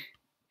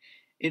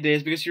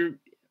is, because you're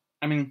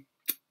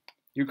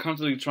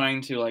constantly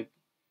trying to like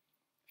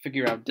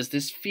figure out, does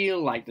this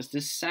feel like, does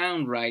this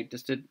sound right,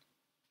 does it...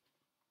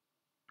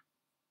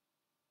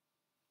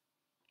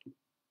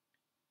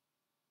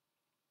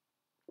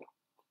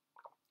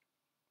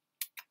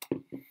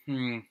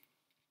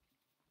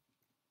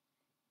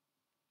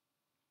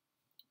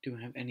 Do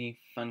I have any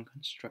fun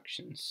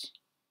constructions?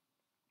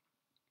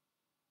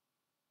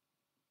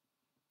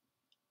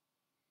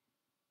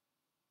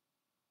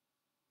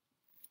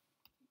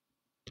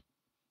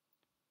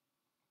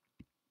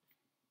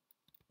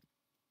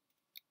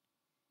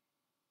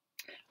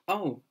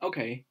 Oh,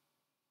 okay.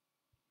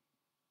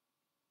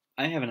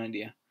 I have an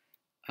idea.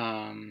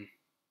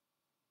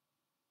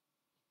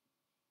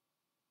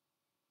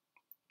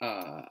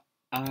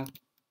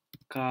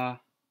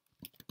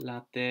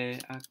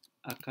 Akalate,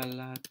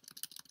 akalate,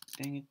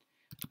 dang it,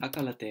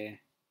 akalate.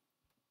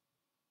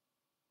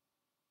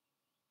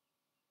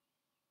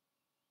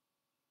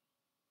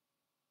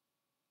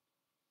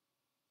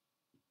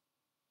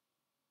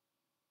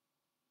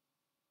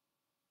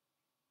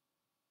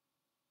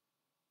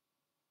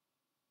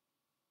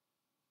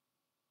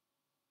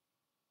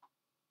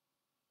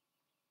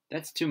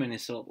 That's too many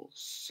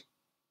syllables.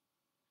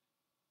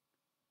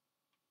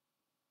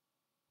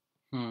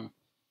 Hmm.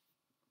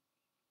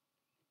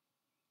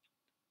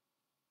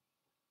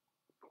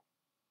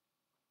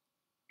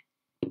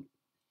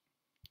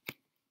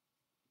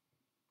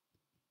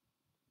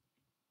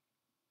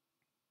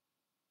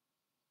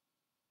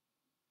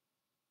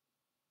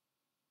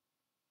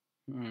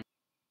 Hmm.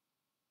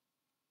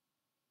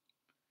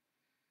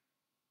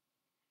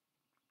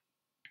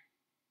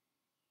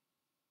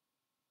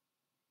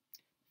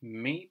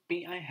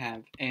 Maybe I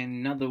have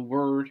another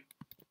word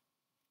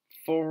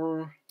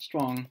for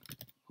strong,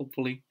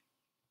 hopefully.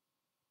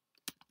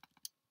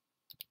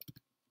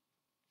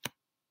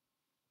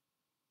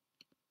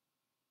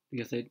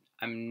 Because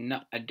I'm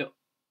not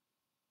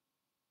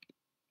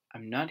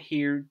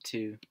here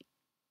to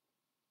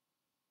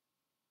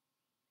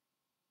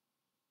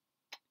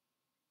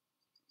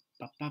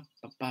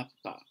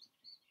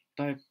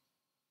type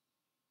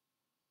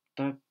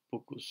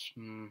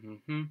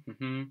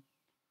bukus.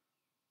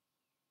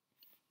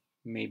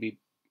 Maybe.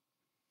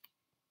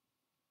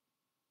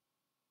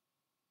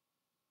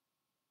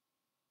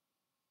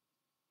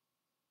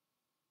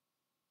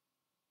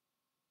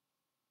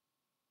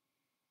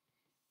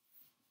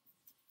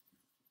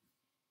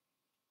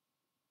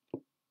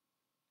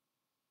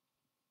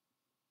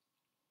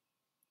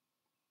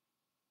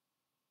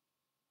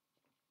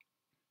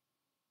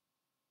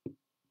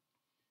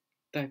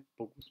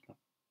 Taipugus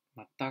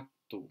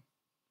mataktu.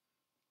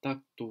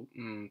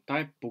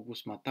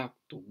 Taipugus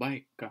mataktu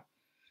baikka.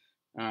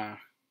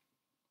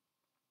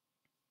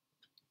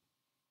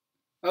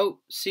 Oh,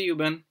 see you,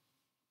 Ben.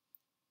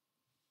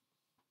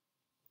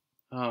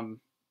 And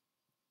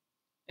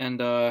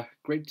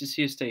great to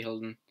see you stay,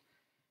 Hilden.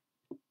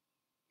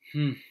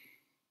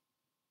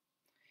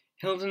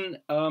 Hilden,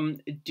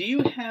 do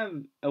you have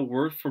a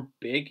word for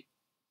big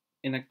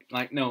in a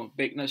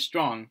big, no,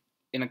 strong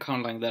in a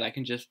conlang that I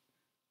can just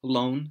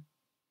loan?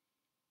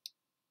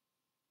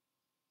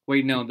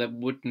 Wait, no, that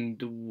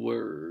wouldn't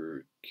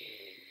work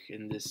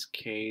in this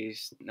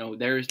case. No,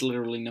 there is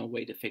literally no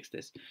way to fix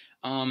this.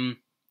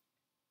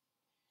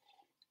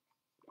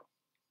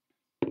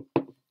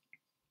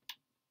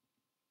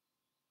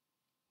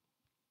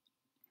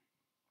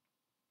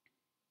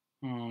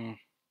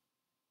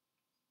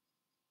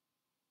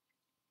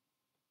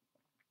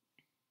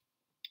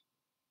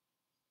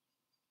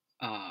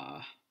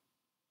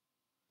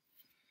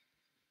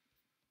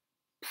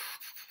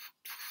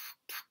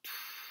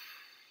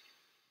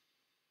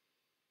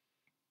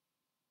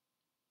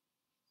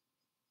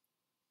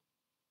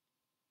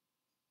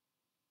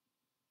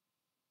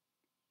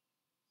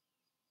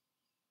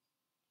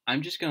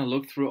 I'm just gonna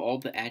look through all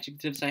the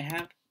adjectives I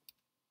have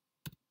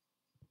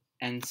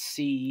and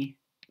see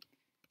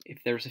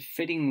if there's a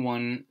fitting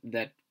one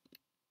that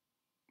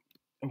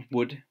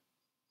would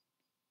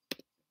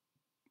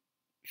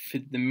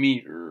fit the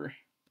meter.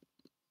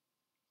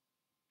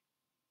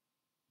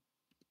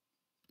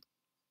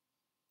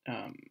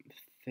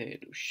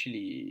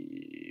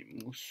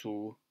 Therushili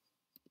musu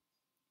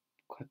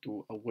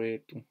katu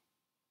awetu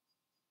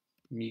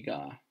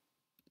miga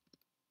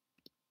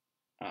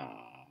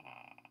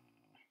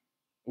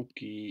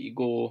uki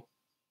igo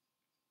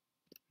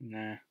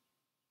na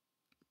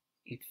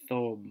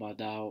ito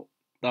badao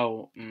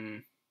dao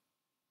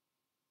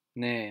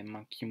ne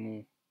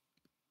makimu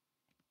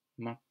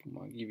mapu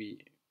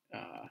magibi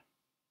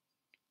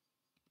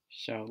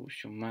shau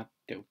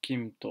shumate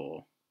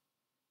ukimto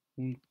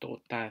unto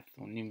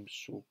tatho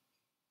nimsu.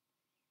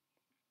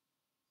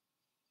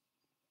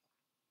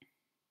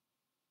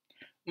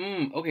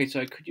 Okay,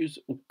 so I could use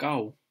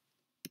ukao.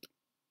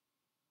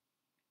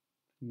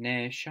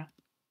 Nesha.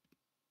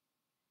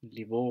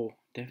 Libo,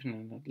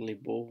 definitely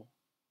libo.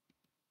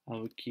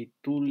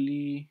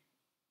 Alkituli.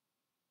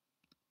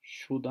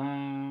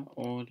 Shuda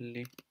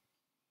oli.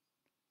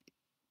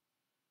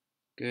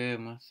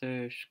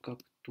 Gemasesh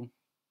kaktu.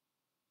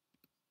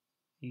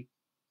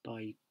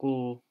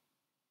 Itaiko.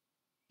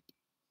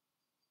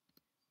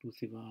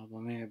 Tusivava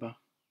meba.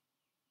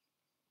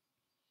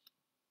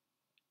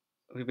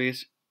 Okay,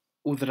 base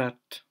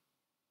udrat.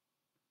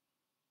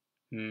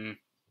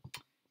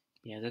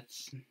 Yeah,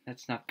 that's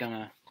not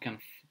gonna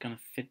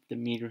fit the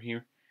meter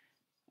here,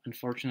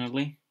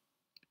 unfortunately.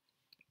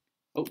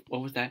 Oh,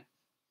 what was that?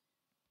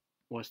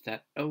 Was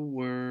that a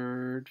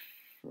word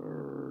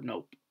for...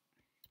 Nope.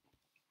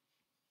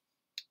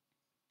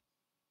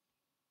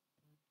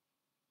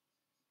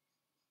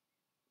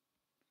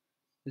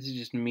 This is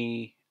just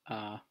me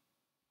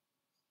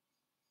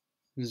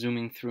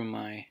zooming through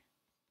my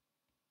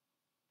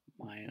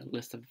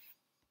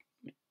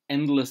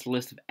endless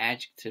list of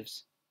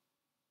adjectives,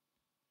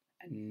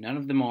 and none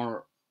of them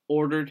are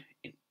ordered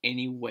in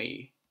any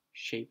way,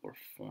 shape, or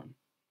form.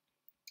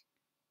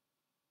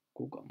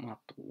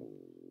 Kugamato.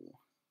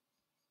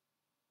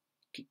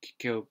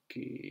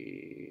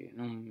 Kikikoki.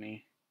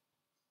 Nomi.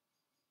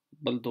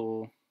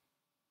 Baldo.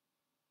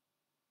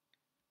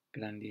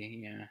 Grandi,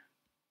 yeah.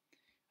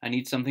 I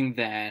need something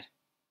that's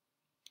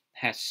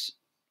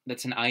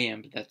an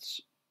iamb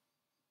that's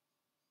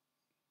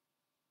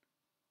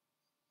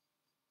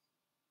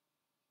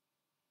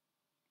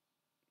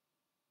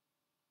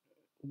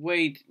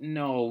wait,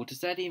 no, does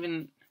that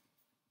even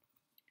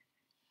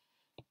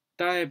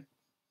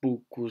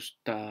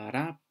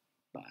Taipukustarapa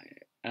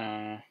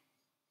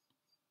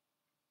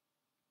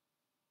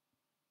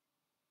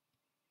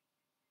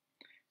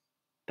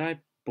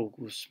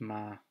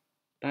Taipukusma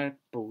tak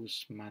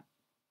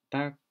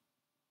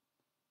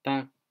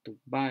tu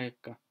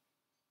baika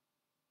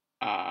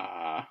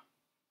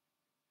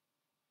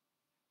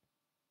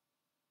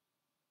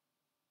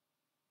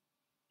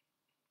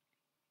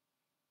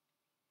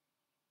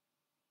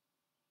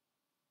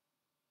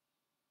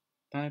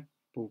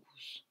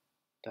Taipukus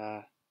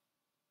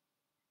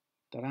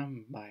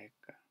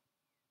tarambaika.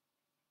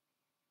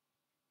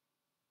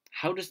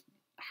 How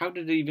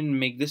did it even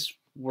make this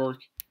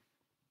work?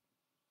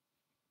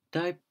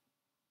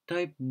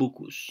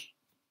 Taipukus.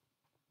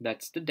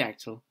 That's the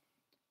dactyl.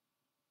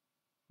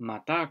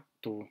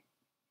 Mataktu.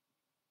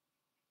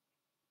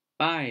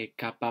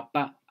 Baika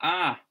papa.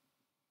 Ah,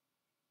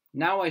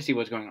 now I see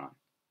what's going on.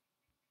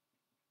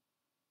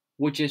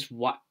 Which is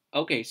what?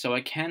 Okay, so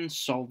I can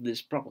solve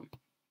this problem.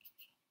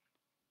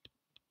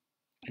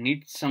 I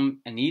need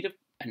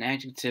an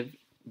adjective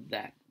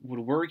that would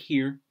work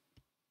here,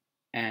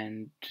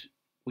 and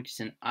which is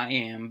an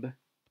iamb.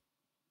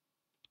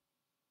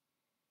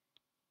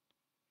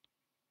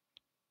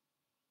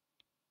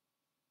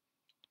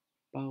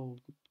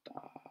 Pauta.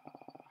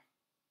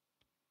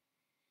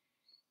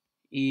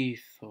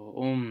 Hizo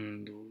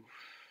ondu.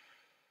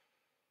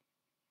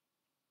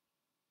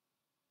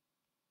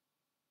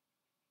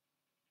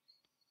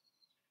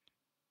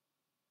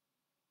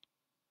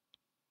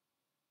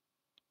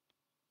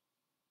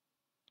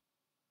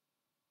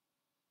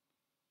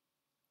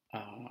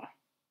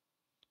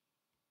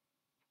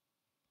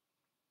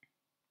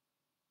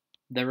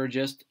 There were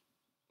just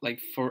like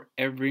for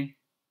every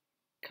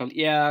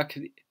yeah.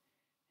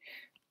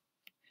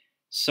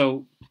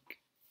 So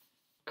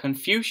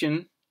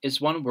confusion is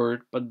one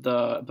word, but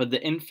the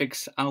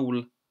infix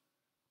owl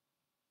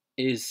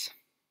is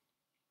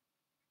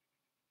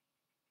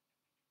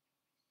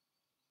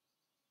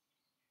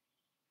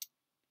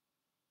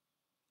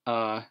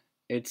uh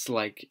it's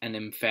like an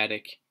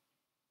emphatic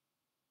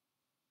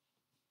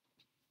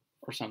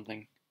or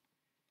something.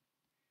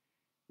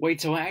 Wait,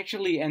 so I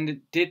actually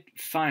did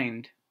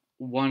find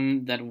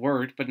one that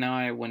worked, but now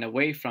I went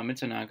away from it,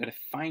 so now I gotta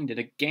find it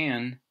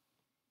again.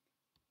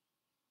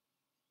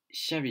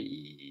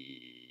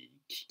 Chevy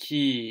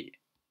Kiki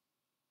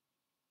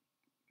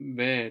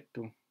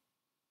Beto.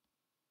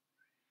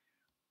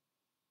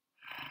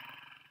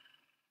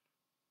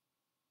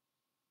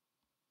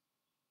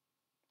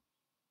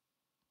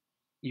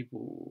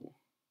 Ibu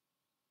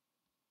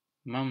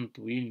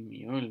Mamtu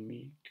Ilmi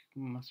Olmi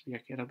Mas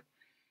Viajerat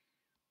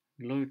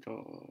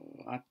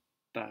Loito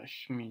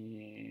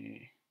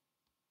Attashmi.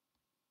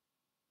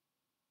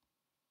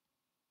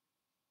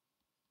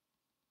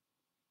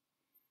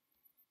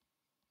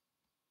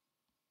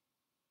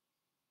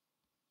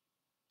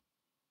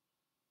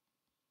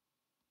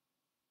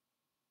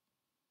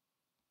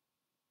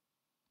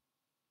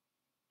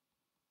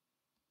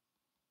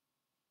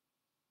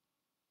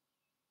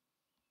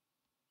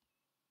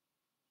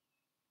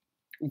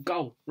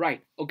 Go,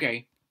 right,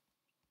 okay.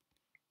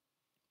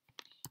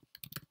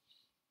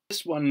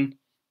 This one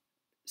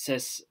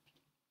says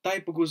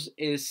Taipukus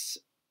is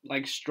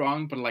like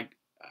strong, but like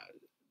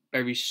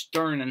very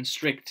stern and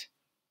strict,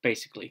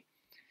 basically.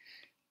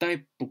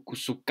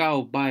 Taipukusu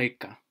kau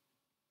baika.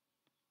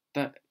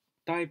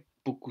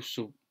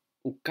 Taipukusu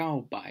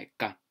ukau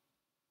baika.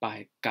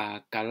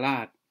 Baika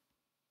kalat.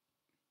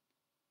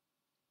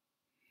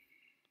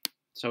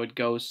 So it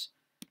goes.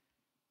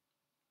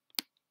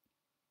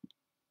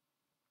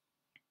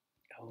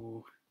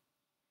 Oh,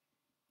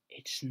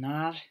 it's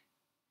not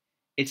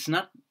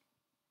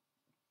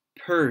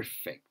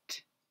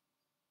perfect.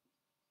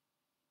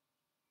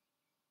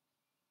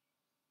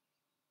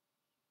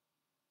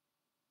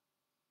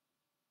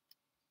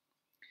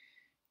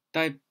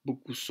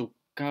 Taipukusu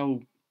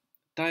kau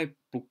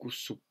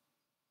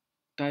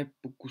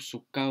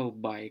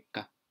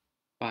baika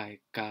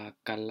baika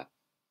kala.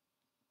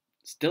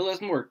 Still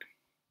doesn't work.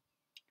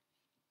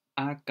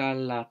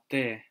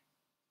 Akalate.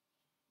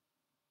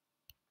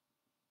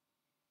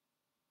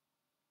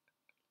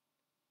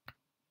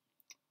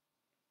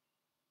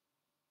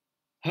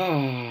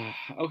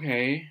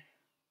 Okay.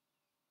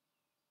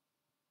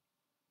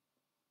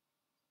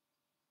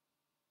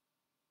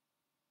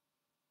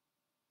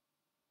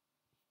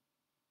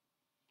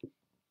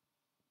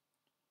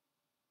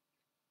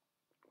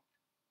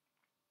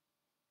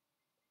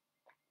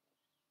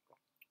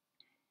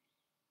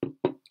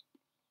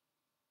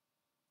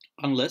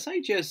 Unless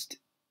I just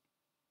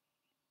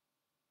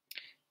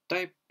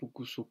type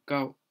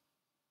Pukusukao.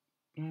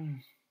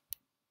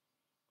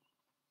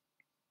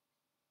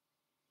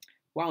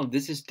 Wow,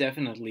 this is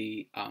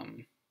definitely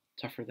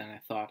tougher than I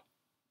thought.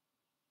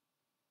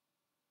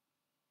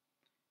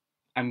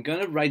 I'm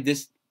gonna write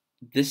this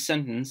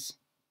sentence,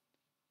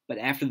 but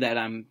after that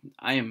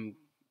I am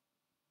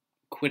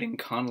quitting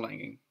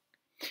conlanging.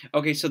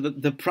 Okay, so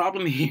the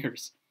problem here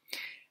is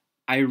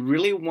I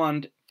really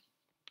want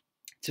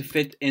to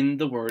fit in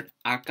the word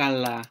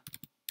akalate,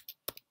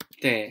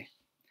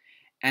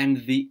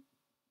 and the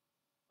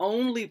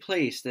only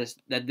place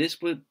that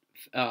this would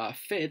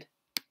fit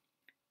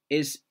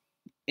is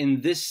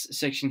in this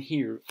section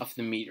here of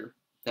the meter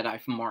that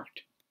I've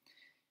marked.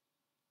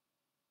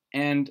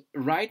 And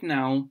right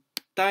now,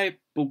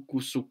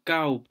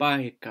 taipukusukau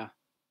baika.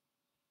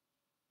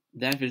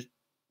 That is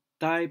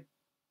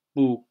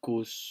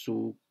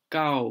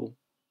taipukusukau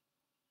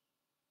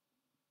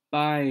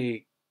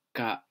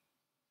baika.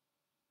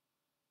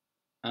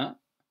 Huh?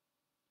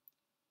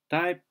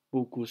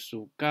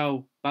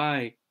 Taipukusukau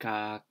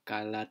baika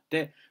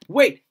kalate.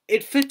 Wait,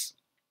 it fits.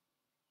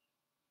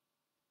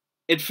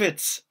 It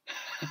fits.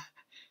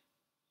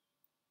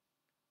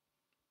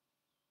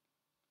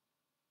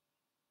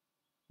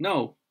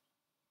 No.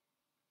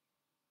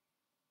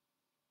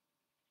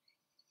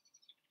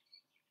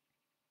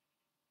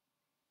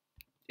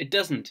 It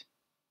doesn't.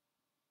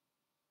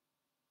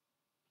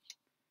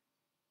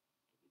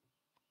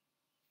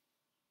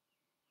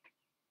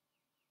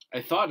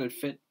 I thought it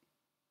fit.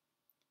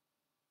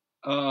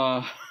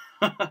 Uh,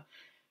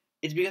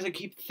 it's because I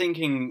keep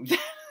thinking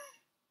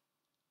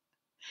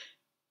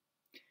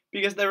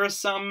because there are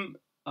some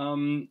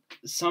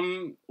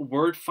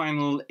word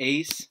final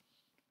A's,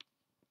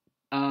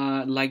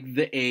 like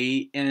the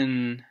A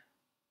in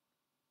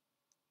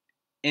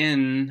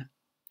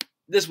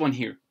this one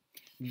here.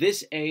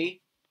 This A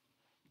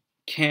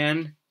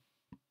can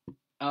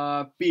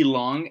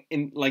belong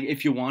in, like,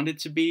 if you want it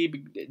to be,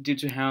 due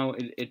to how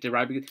it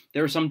derived.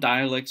 There are some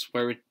dialects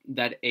where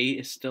that A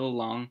is still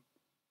long.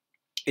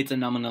 It's a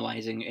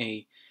nominalizing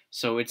A,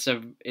 so it's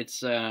a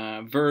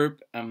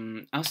verb,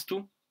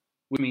 astu,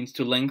 which means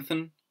to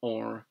lengthen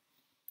or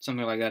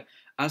something like that.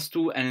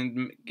 Astu,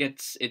 and it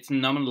gets its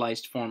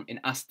nominalized form in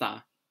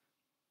asta,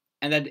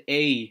 and that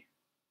A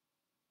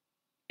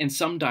in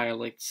some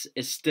dialects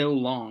is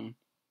still long,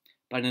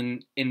 but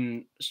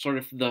in sort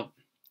of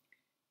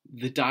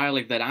the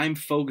dialect that I'm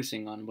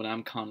focusing on when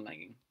I'm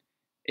conlanging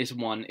is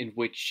one in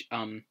which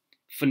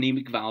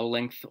phonemic vowel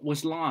length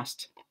was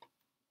lost.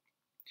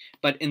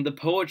 But in the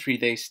poetry,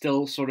 they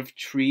still sort of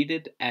treat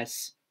it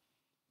as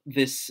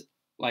this,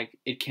 like,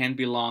 it can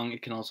be long,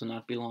 it can also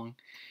not be long.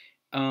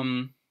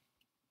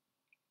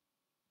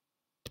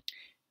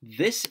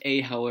 This A,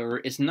 however,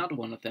 is not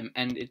one of them,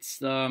 and it's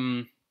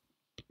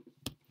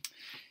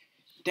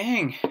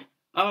dang.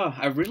 Oh,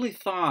 I really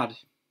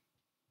thought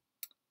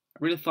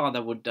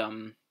that would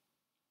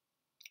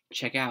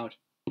check out.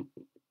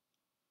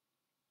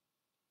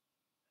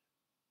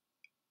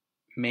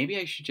 Maybe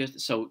I should just,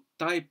 so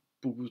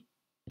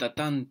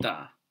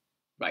taiputatanta.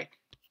 Right.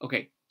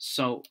 Okay.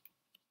 So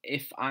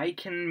if I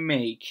can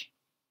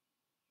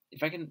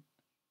find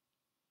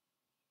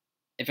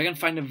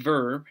a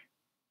verb.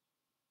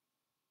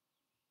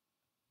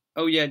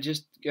 Oh yeah,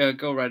 just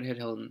go right ahead,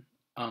 Hilton.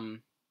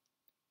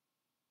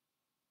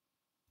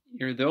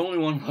 You're the only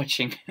one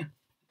watching.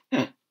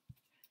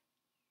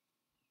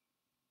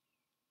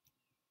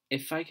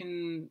 If I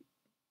can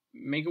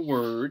make a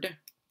word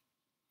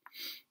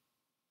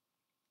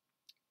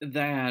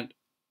that,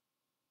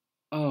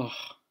 oh,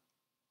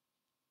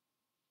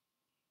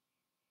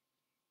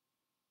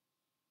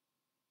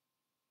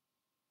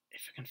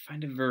 if I can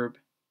find a verb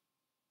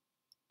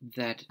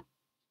that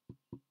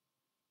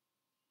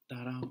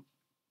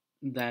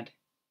that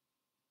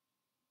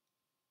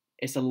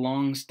is a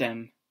long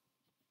stem,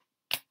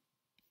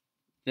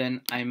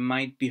 then I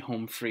might be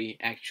home free,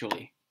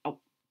 actually. Oh.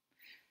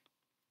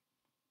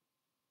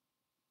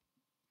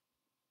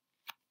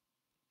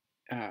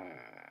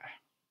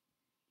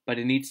 But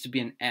it needs to be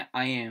an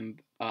iamb,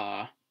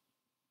 um,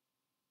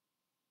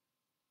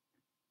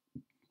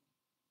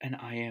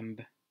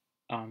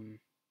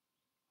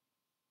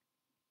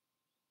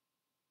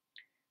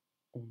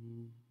 oh,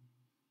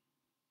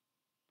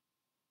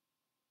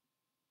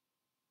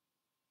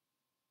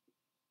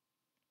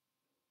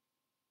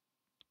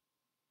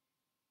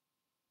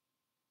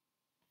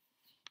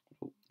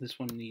 this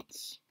one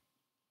needs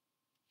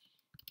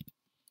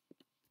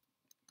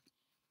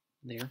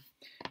there.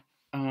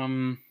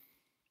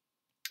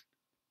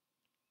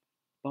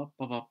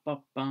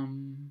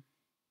 Ba-ba-ba-ba-bum.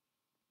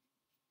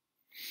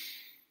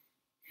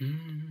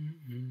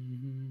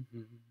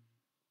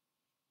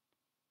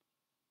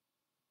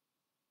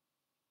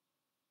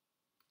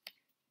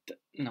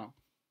 No.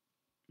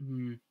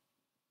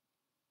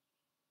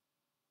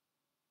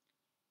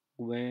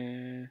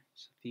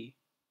 Where's the...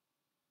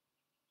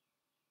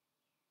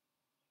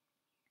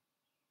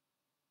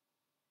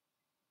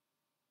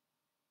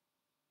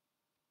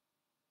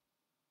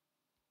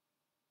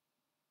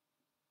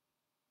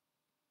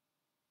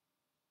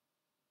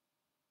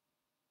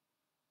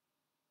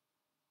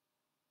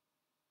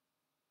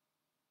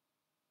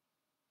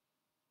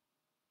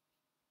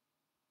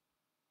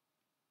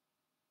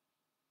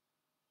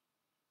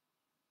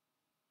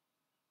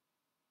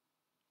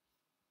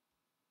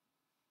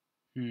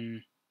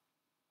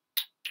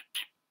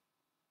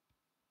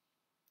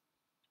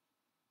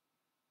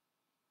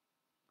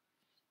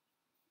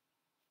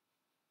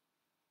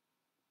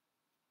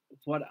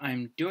 What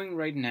I'm doing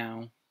right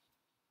now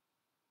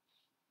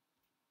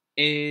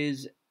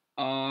is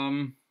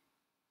um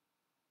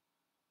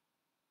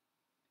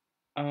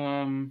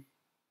I'm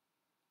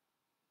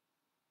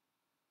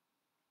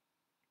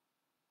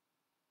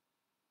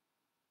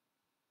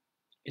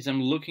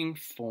looking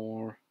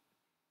for...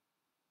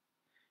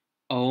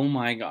 Oh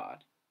my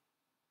god.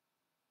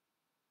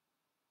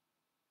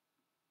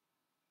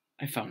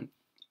 I found...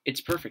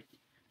 It's perfect.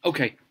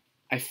 Okay,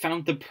 I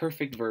found the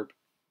perfect verb.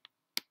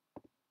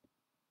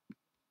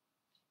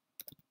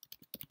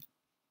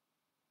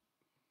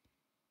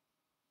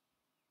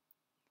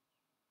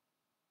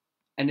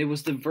 And it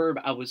was the verb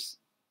I was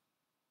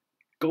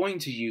going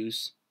to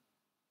use,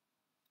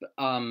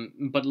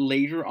 but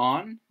later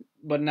on.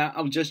 But now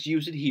I'll just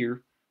use it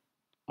here.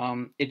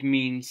 It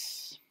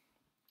means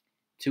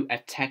to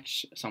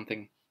attach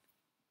something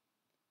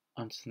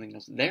on something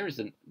else. There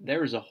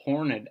is a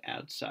hornet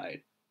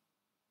outside.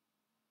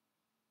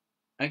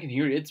 I can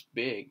hear it. It's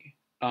big.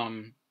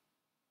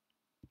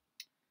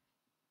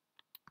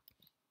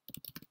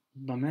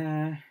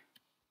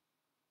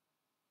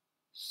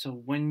 So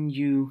when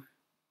you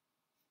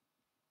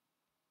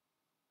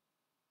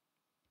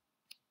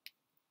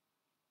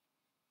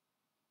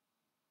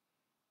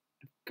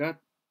got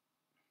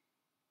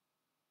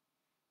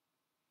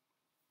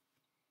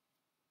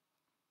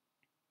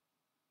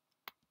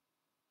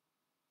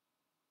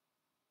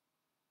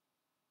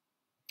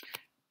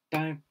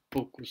tai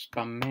focus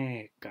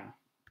pameka.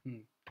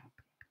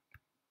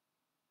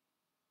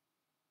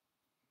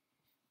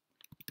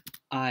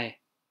 Ai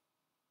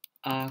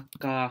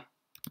aka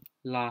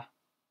la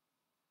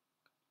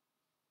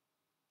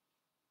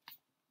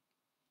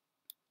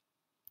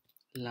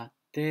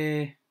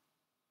latte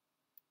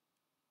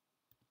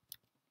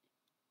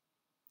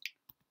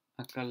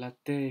aka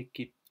latte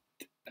kit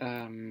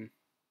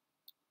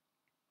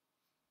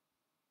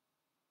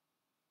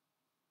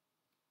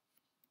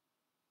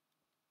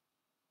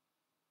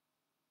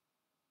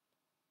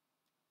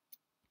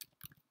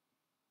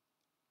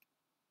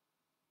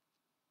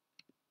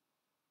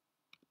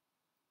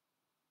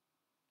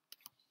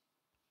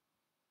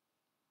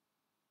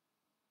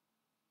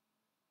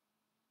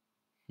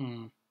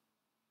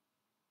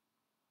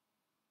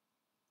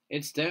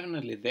It's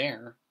definitely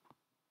there.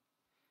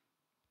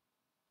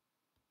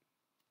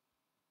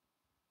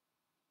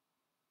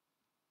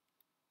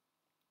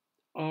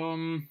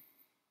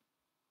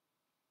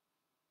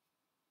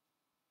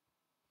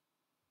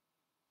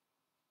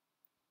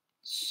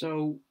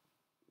 So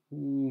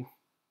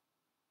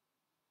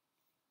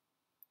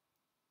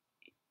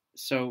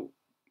so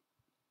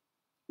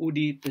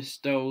Udi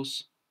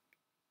bestows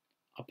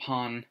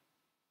upon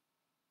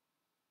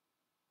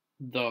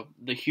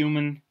the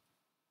human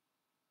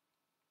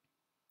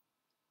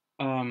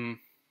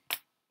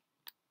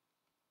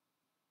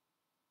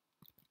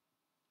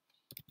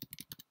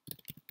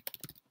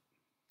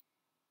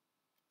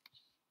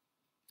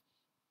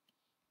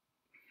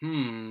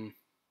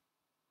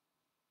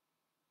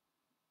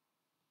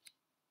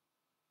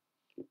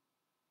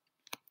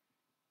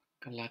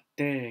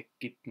latte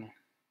kitna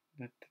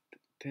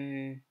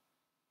latte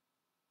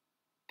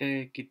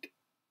kit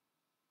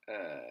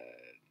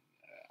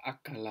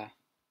akala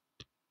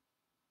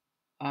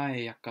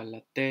ai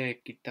akala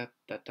teki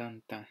tätä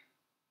tanta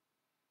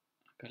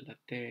akala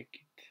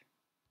tekit.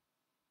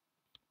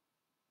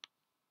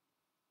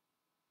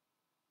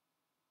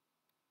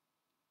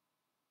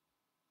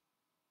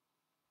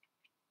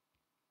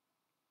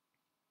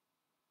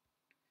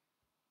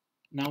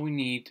 Now we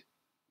need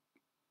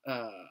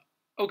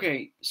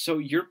okay, so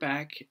you're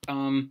back.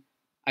 I'll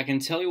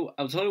tell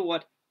you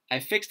what, I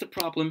fixed the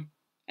problem.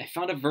 I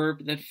found a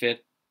verb that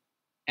fit,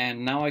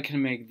 and now I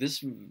can make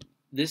this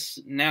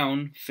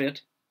noun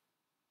fit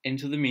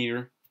into the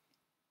meter.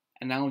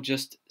 And now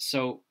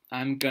so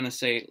I'm gonna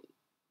say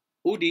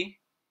Udi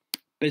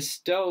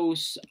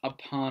bestows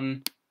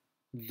upon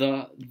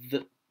the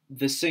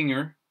the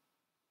singer,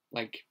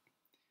 like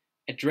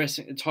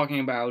talking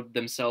about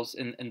themselves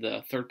in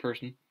the third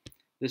person,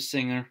 the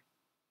singer.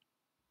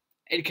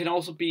 It can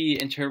also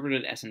be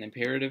interpreted as an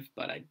imperative,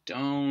 but I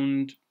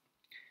don't.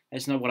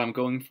 That's not what I'm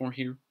going for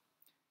here.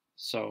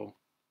 So,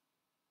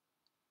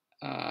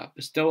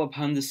 bestow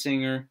upon the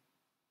singer.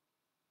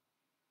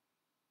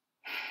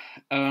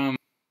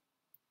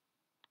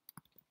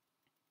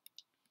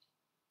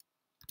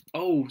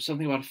 Oh,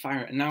 something about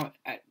fire. And now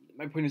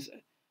my point is,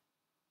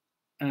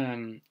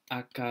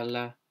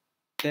 akala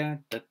da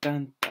da da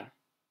da,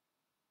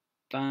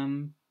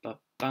 bam ba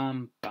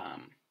bam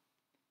bam.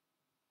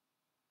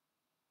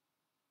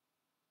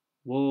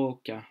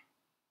 Woka.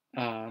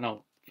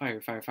 No, fire,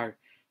 fire, fire.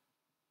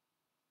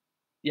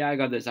 Yeah, I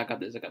got this. I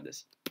got this. I got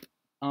this.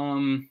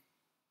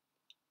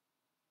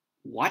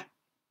 What?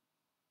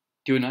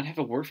 Do I not have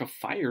a word for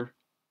fire?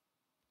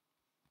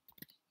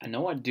 I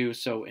know I do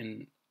so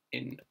in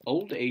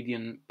old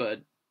Aedian,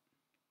 but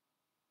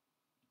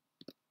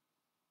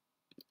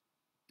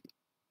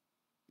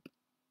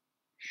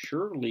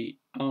surely,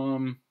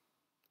 oh,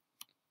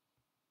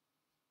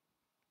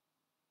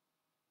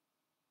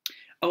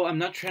 I'm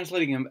not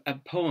translating a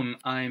poem.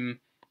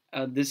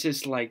 This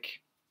is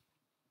like,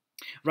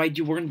 right,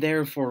 you weren't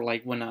there for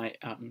like when I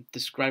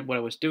described what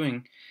I was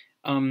doing.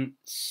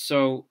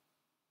 So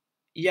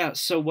yeah,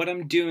 so what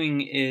I'm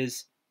doing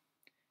is,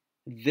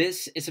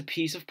 this is a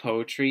piece of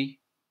poetry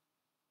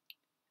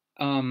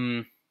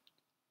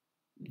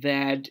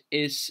that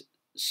is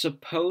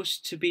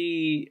supposed to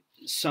be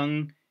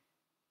sung,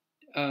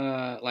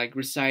 like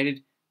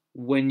recited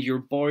when you're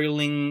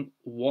boiling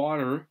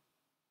water,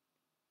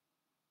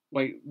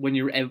 like when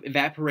you're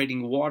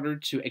evaporating water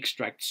to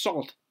extract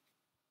salt.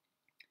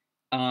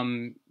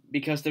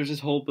 Because there's this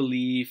whole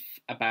belief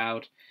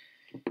about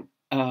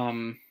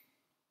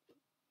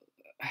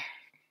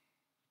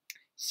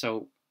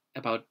so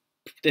about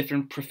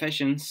different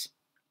professions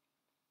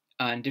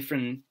and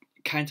different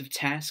kinds of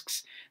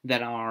tasks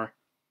that are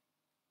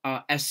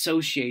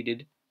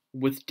associated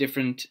with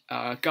different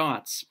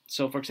gods.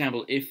 So, for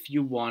example, if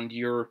you want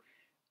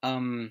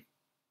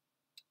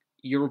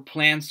your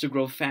plants to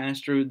grow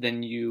faster,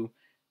 then you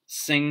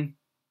sing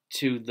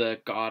to the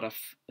god of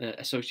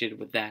associated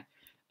with that.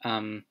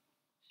 Um,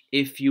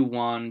 if you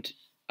want,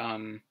 uh,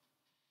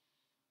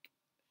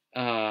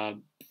 I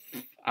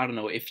don't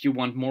know, if you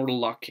want more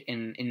luck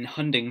in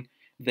hunting,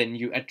 then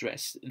you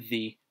address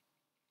the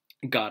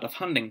god of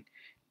hunting.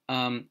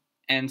 Um,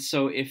 and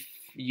so if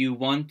you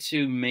want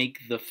to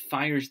make the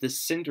fires, the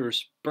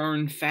cinders,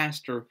 burn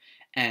faster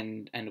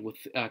and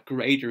with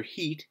greater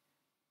heat,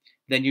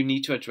 then you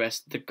need to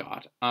address the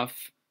god of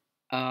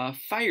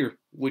fire,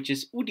 which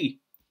is Udi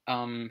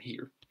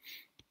here.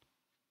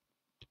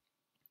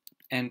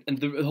 And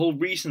the whole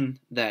reason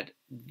that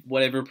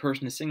whatever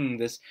person is singing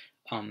this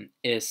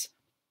is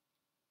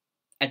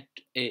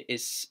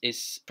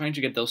trying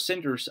to get those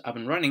cinders up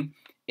and running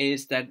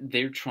is that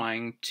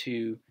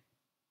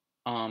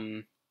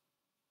um,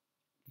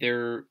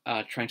 they're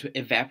trying to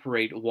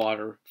evaporate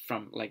water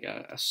from like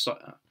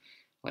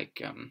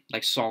like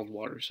salt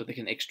water, so they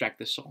can extract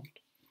the salt.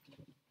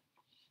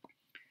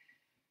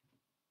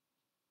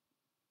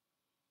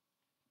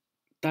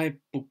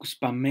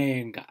 Taipukuspa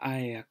meenga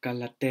aia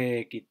kala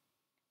take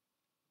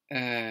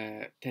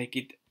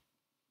it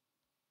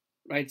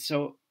right.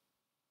 So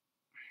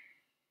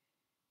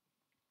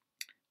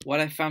what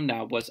I found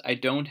out was I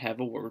don't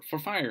have a word for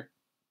fire.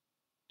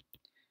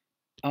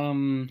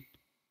 That's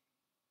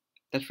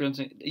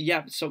really,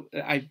 yeah. So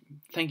I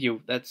thank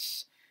you.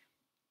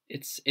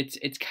 It's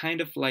kind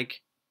of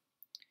like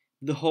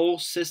the whole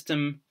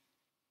system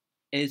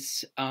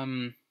is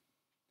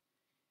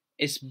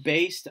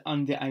based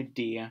on the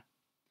idea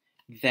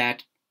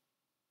that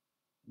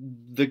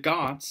the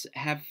gods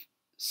have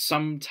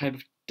some type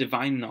of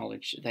divine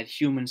knowledge that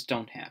humans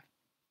don't have.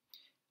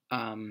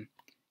 And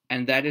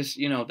that is,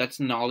 that's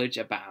knowledge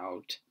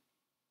about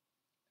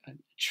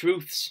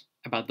truths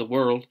about the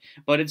world,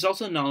 but it's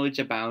also knowledge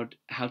about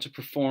how to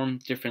perform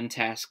different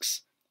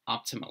tasks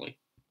optimally.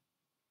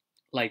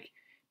 Like,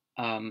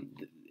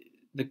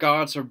 the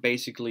gods are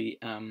basically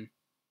a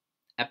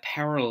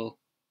parallel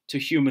to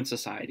human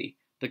society.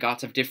 The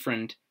gods have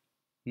different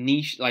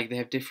niche, like they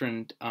have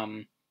different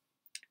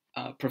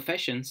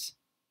professions,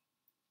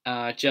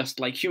 just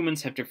like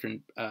humans have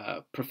different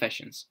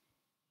professions.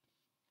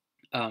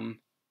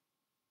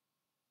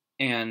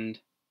 And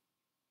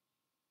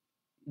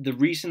the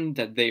reason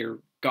that they're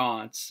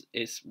gods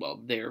is, well,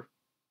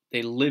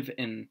 they live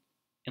in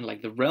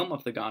like the realm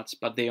of the gods,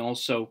 but they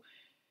also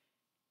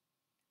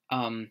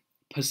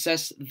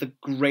possess the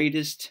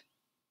greatest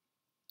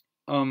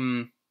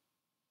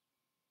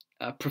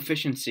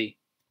proficiency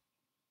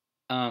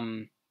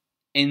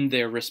in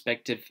their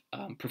respective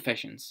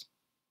professions.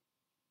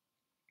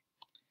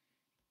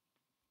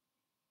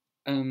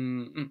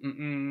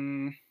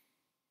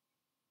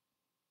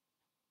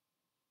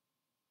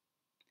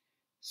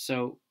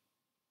 So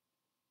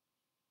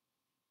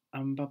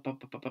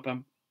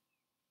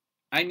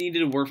I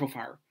needed a word for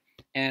fire,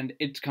 and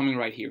it's coming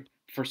right here.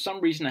 For some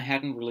reason, I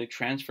hadn't really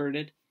transferred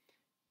it,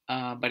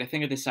 but I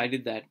think I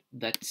decided that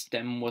that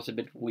stem was a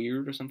bit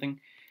weird or something.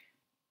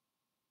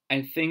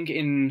 I think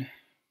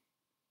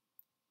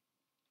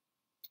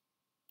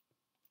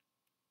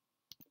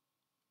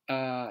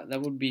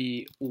that would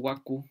be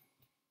waku,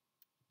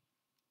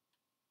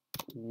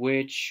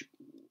 which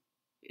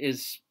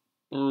is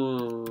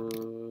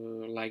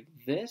like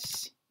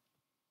this,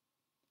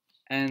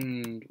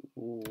 and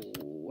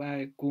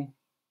waku.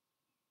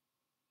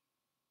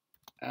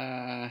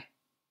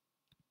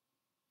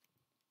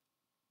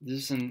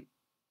 This is an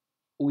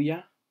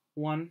uya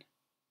one.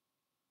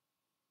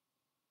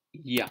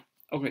 Yeah.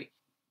 Okay.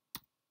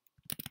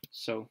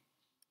 So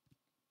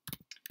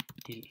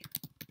the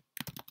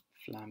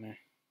flamme.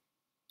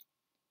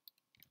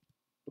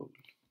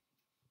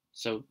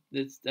 So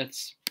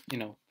that's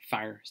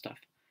fire stuff.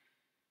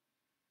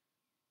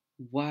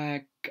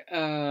 Whack.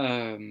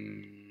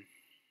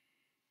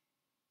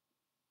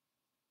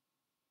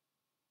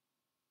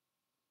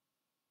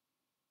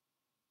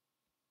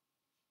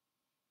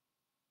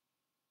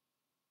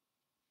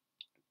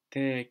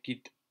 Take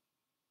it.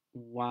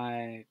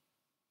 Whack.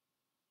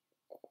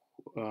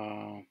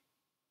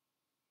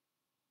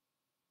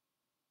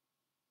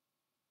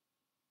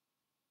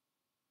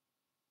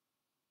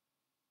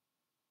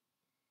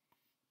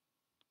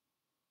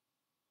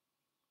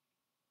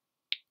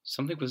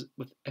 Something was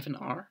with F and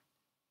R.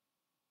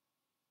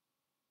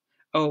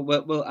 Oh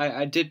well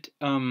I did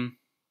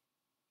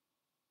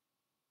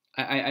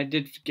I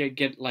did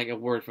get like a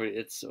word for it.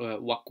 It's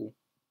waku.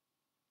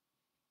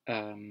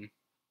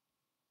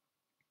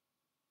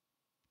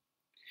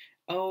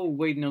 Oh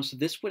wait, no. So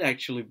this would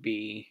actually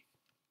be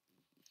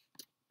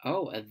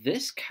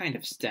this kind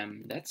of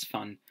stem. That's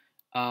fun.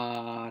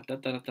 Whack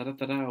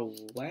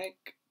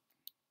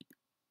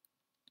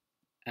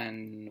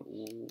and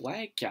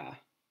wacka,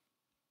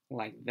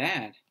 like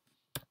that.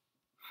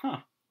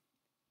 Huh.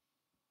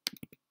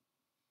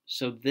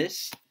 So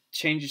this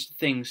changes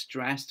things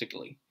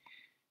drastically.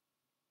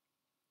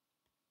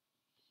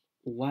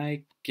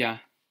 Wacka.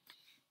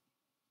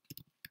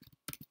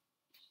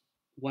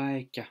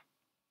 Wacka.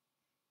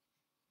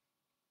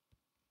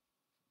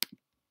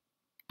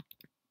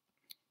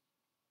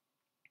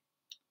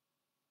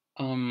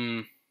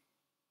 Um,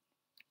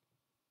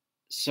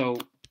 so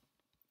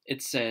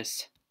it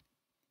says,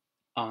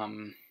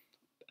 um,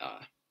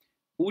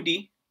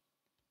 Udi,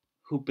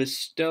 who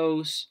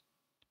bestows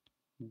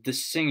the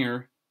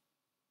singer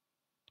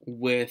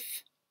with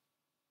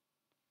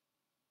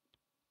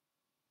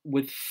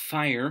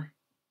fire,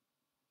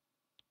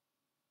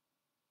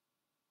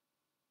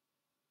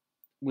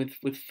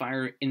 with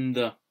fire in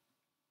the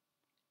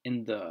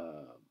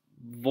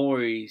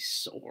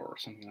voice or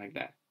something like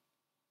that.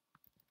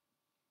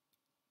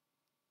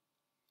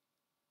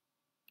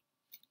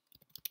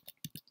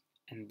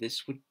 And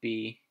this would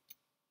be,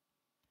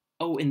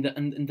 oh, in the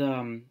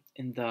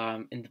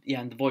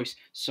voice.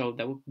 So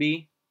that would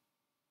be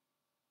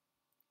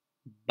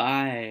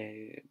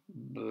by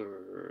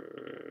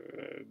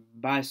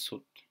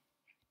Baisut.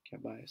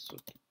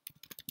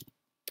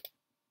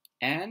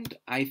 And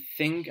I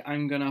think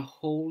I'm gonna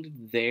hold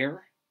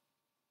there.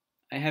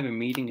 I have a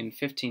meeting in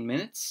 15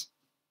 minutes.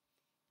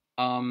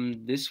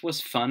 This was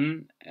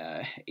fun.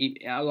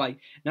 Like,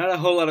 not a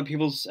whole lot of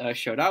people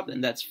showed up,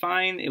 and that's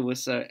fine. It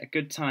was a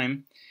good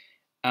time.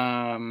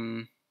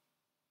 Um,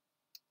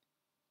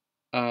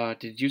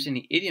 did you use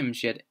any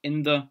idioms yet?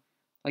 In the,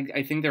 like,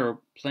 I think there are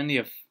plenty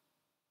of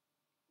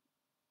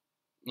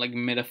like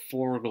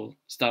metaphorical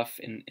stuff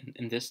in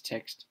this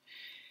text.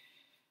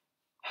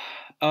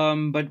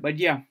 But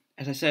yeah,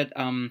 as I said,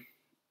 I'm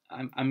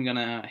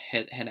gonna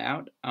head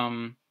out.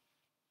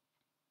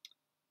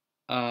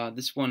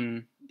 This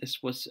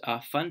was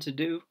fun to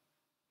do,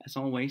 as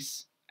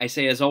always. I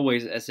say as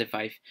always as if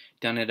I've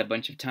done it a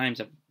bunch of times.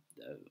 I've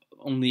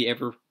only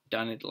ever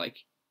done it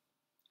like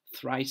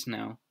thrice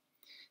now.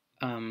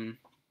 But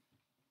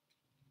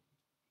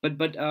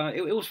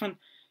it was fun.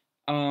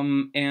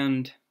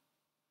 And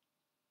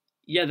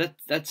yeah,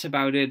 that's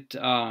about it.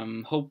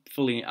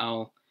 Hopefully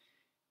I'll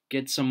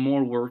get some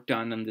more work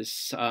done on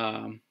this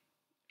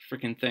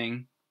freaking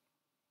thing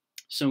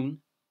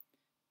soon.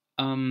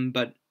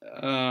 But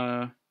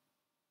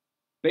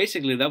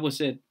basically that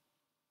was it.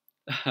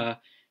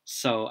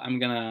 So I'm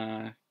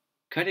gonna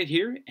cut it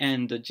here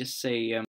and just say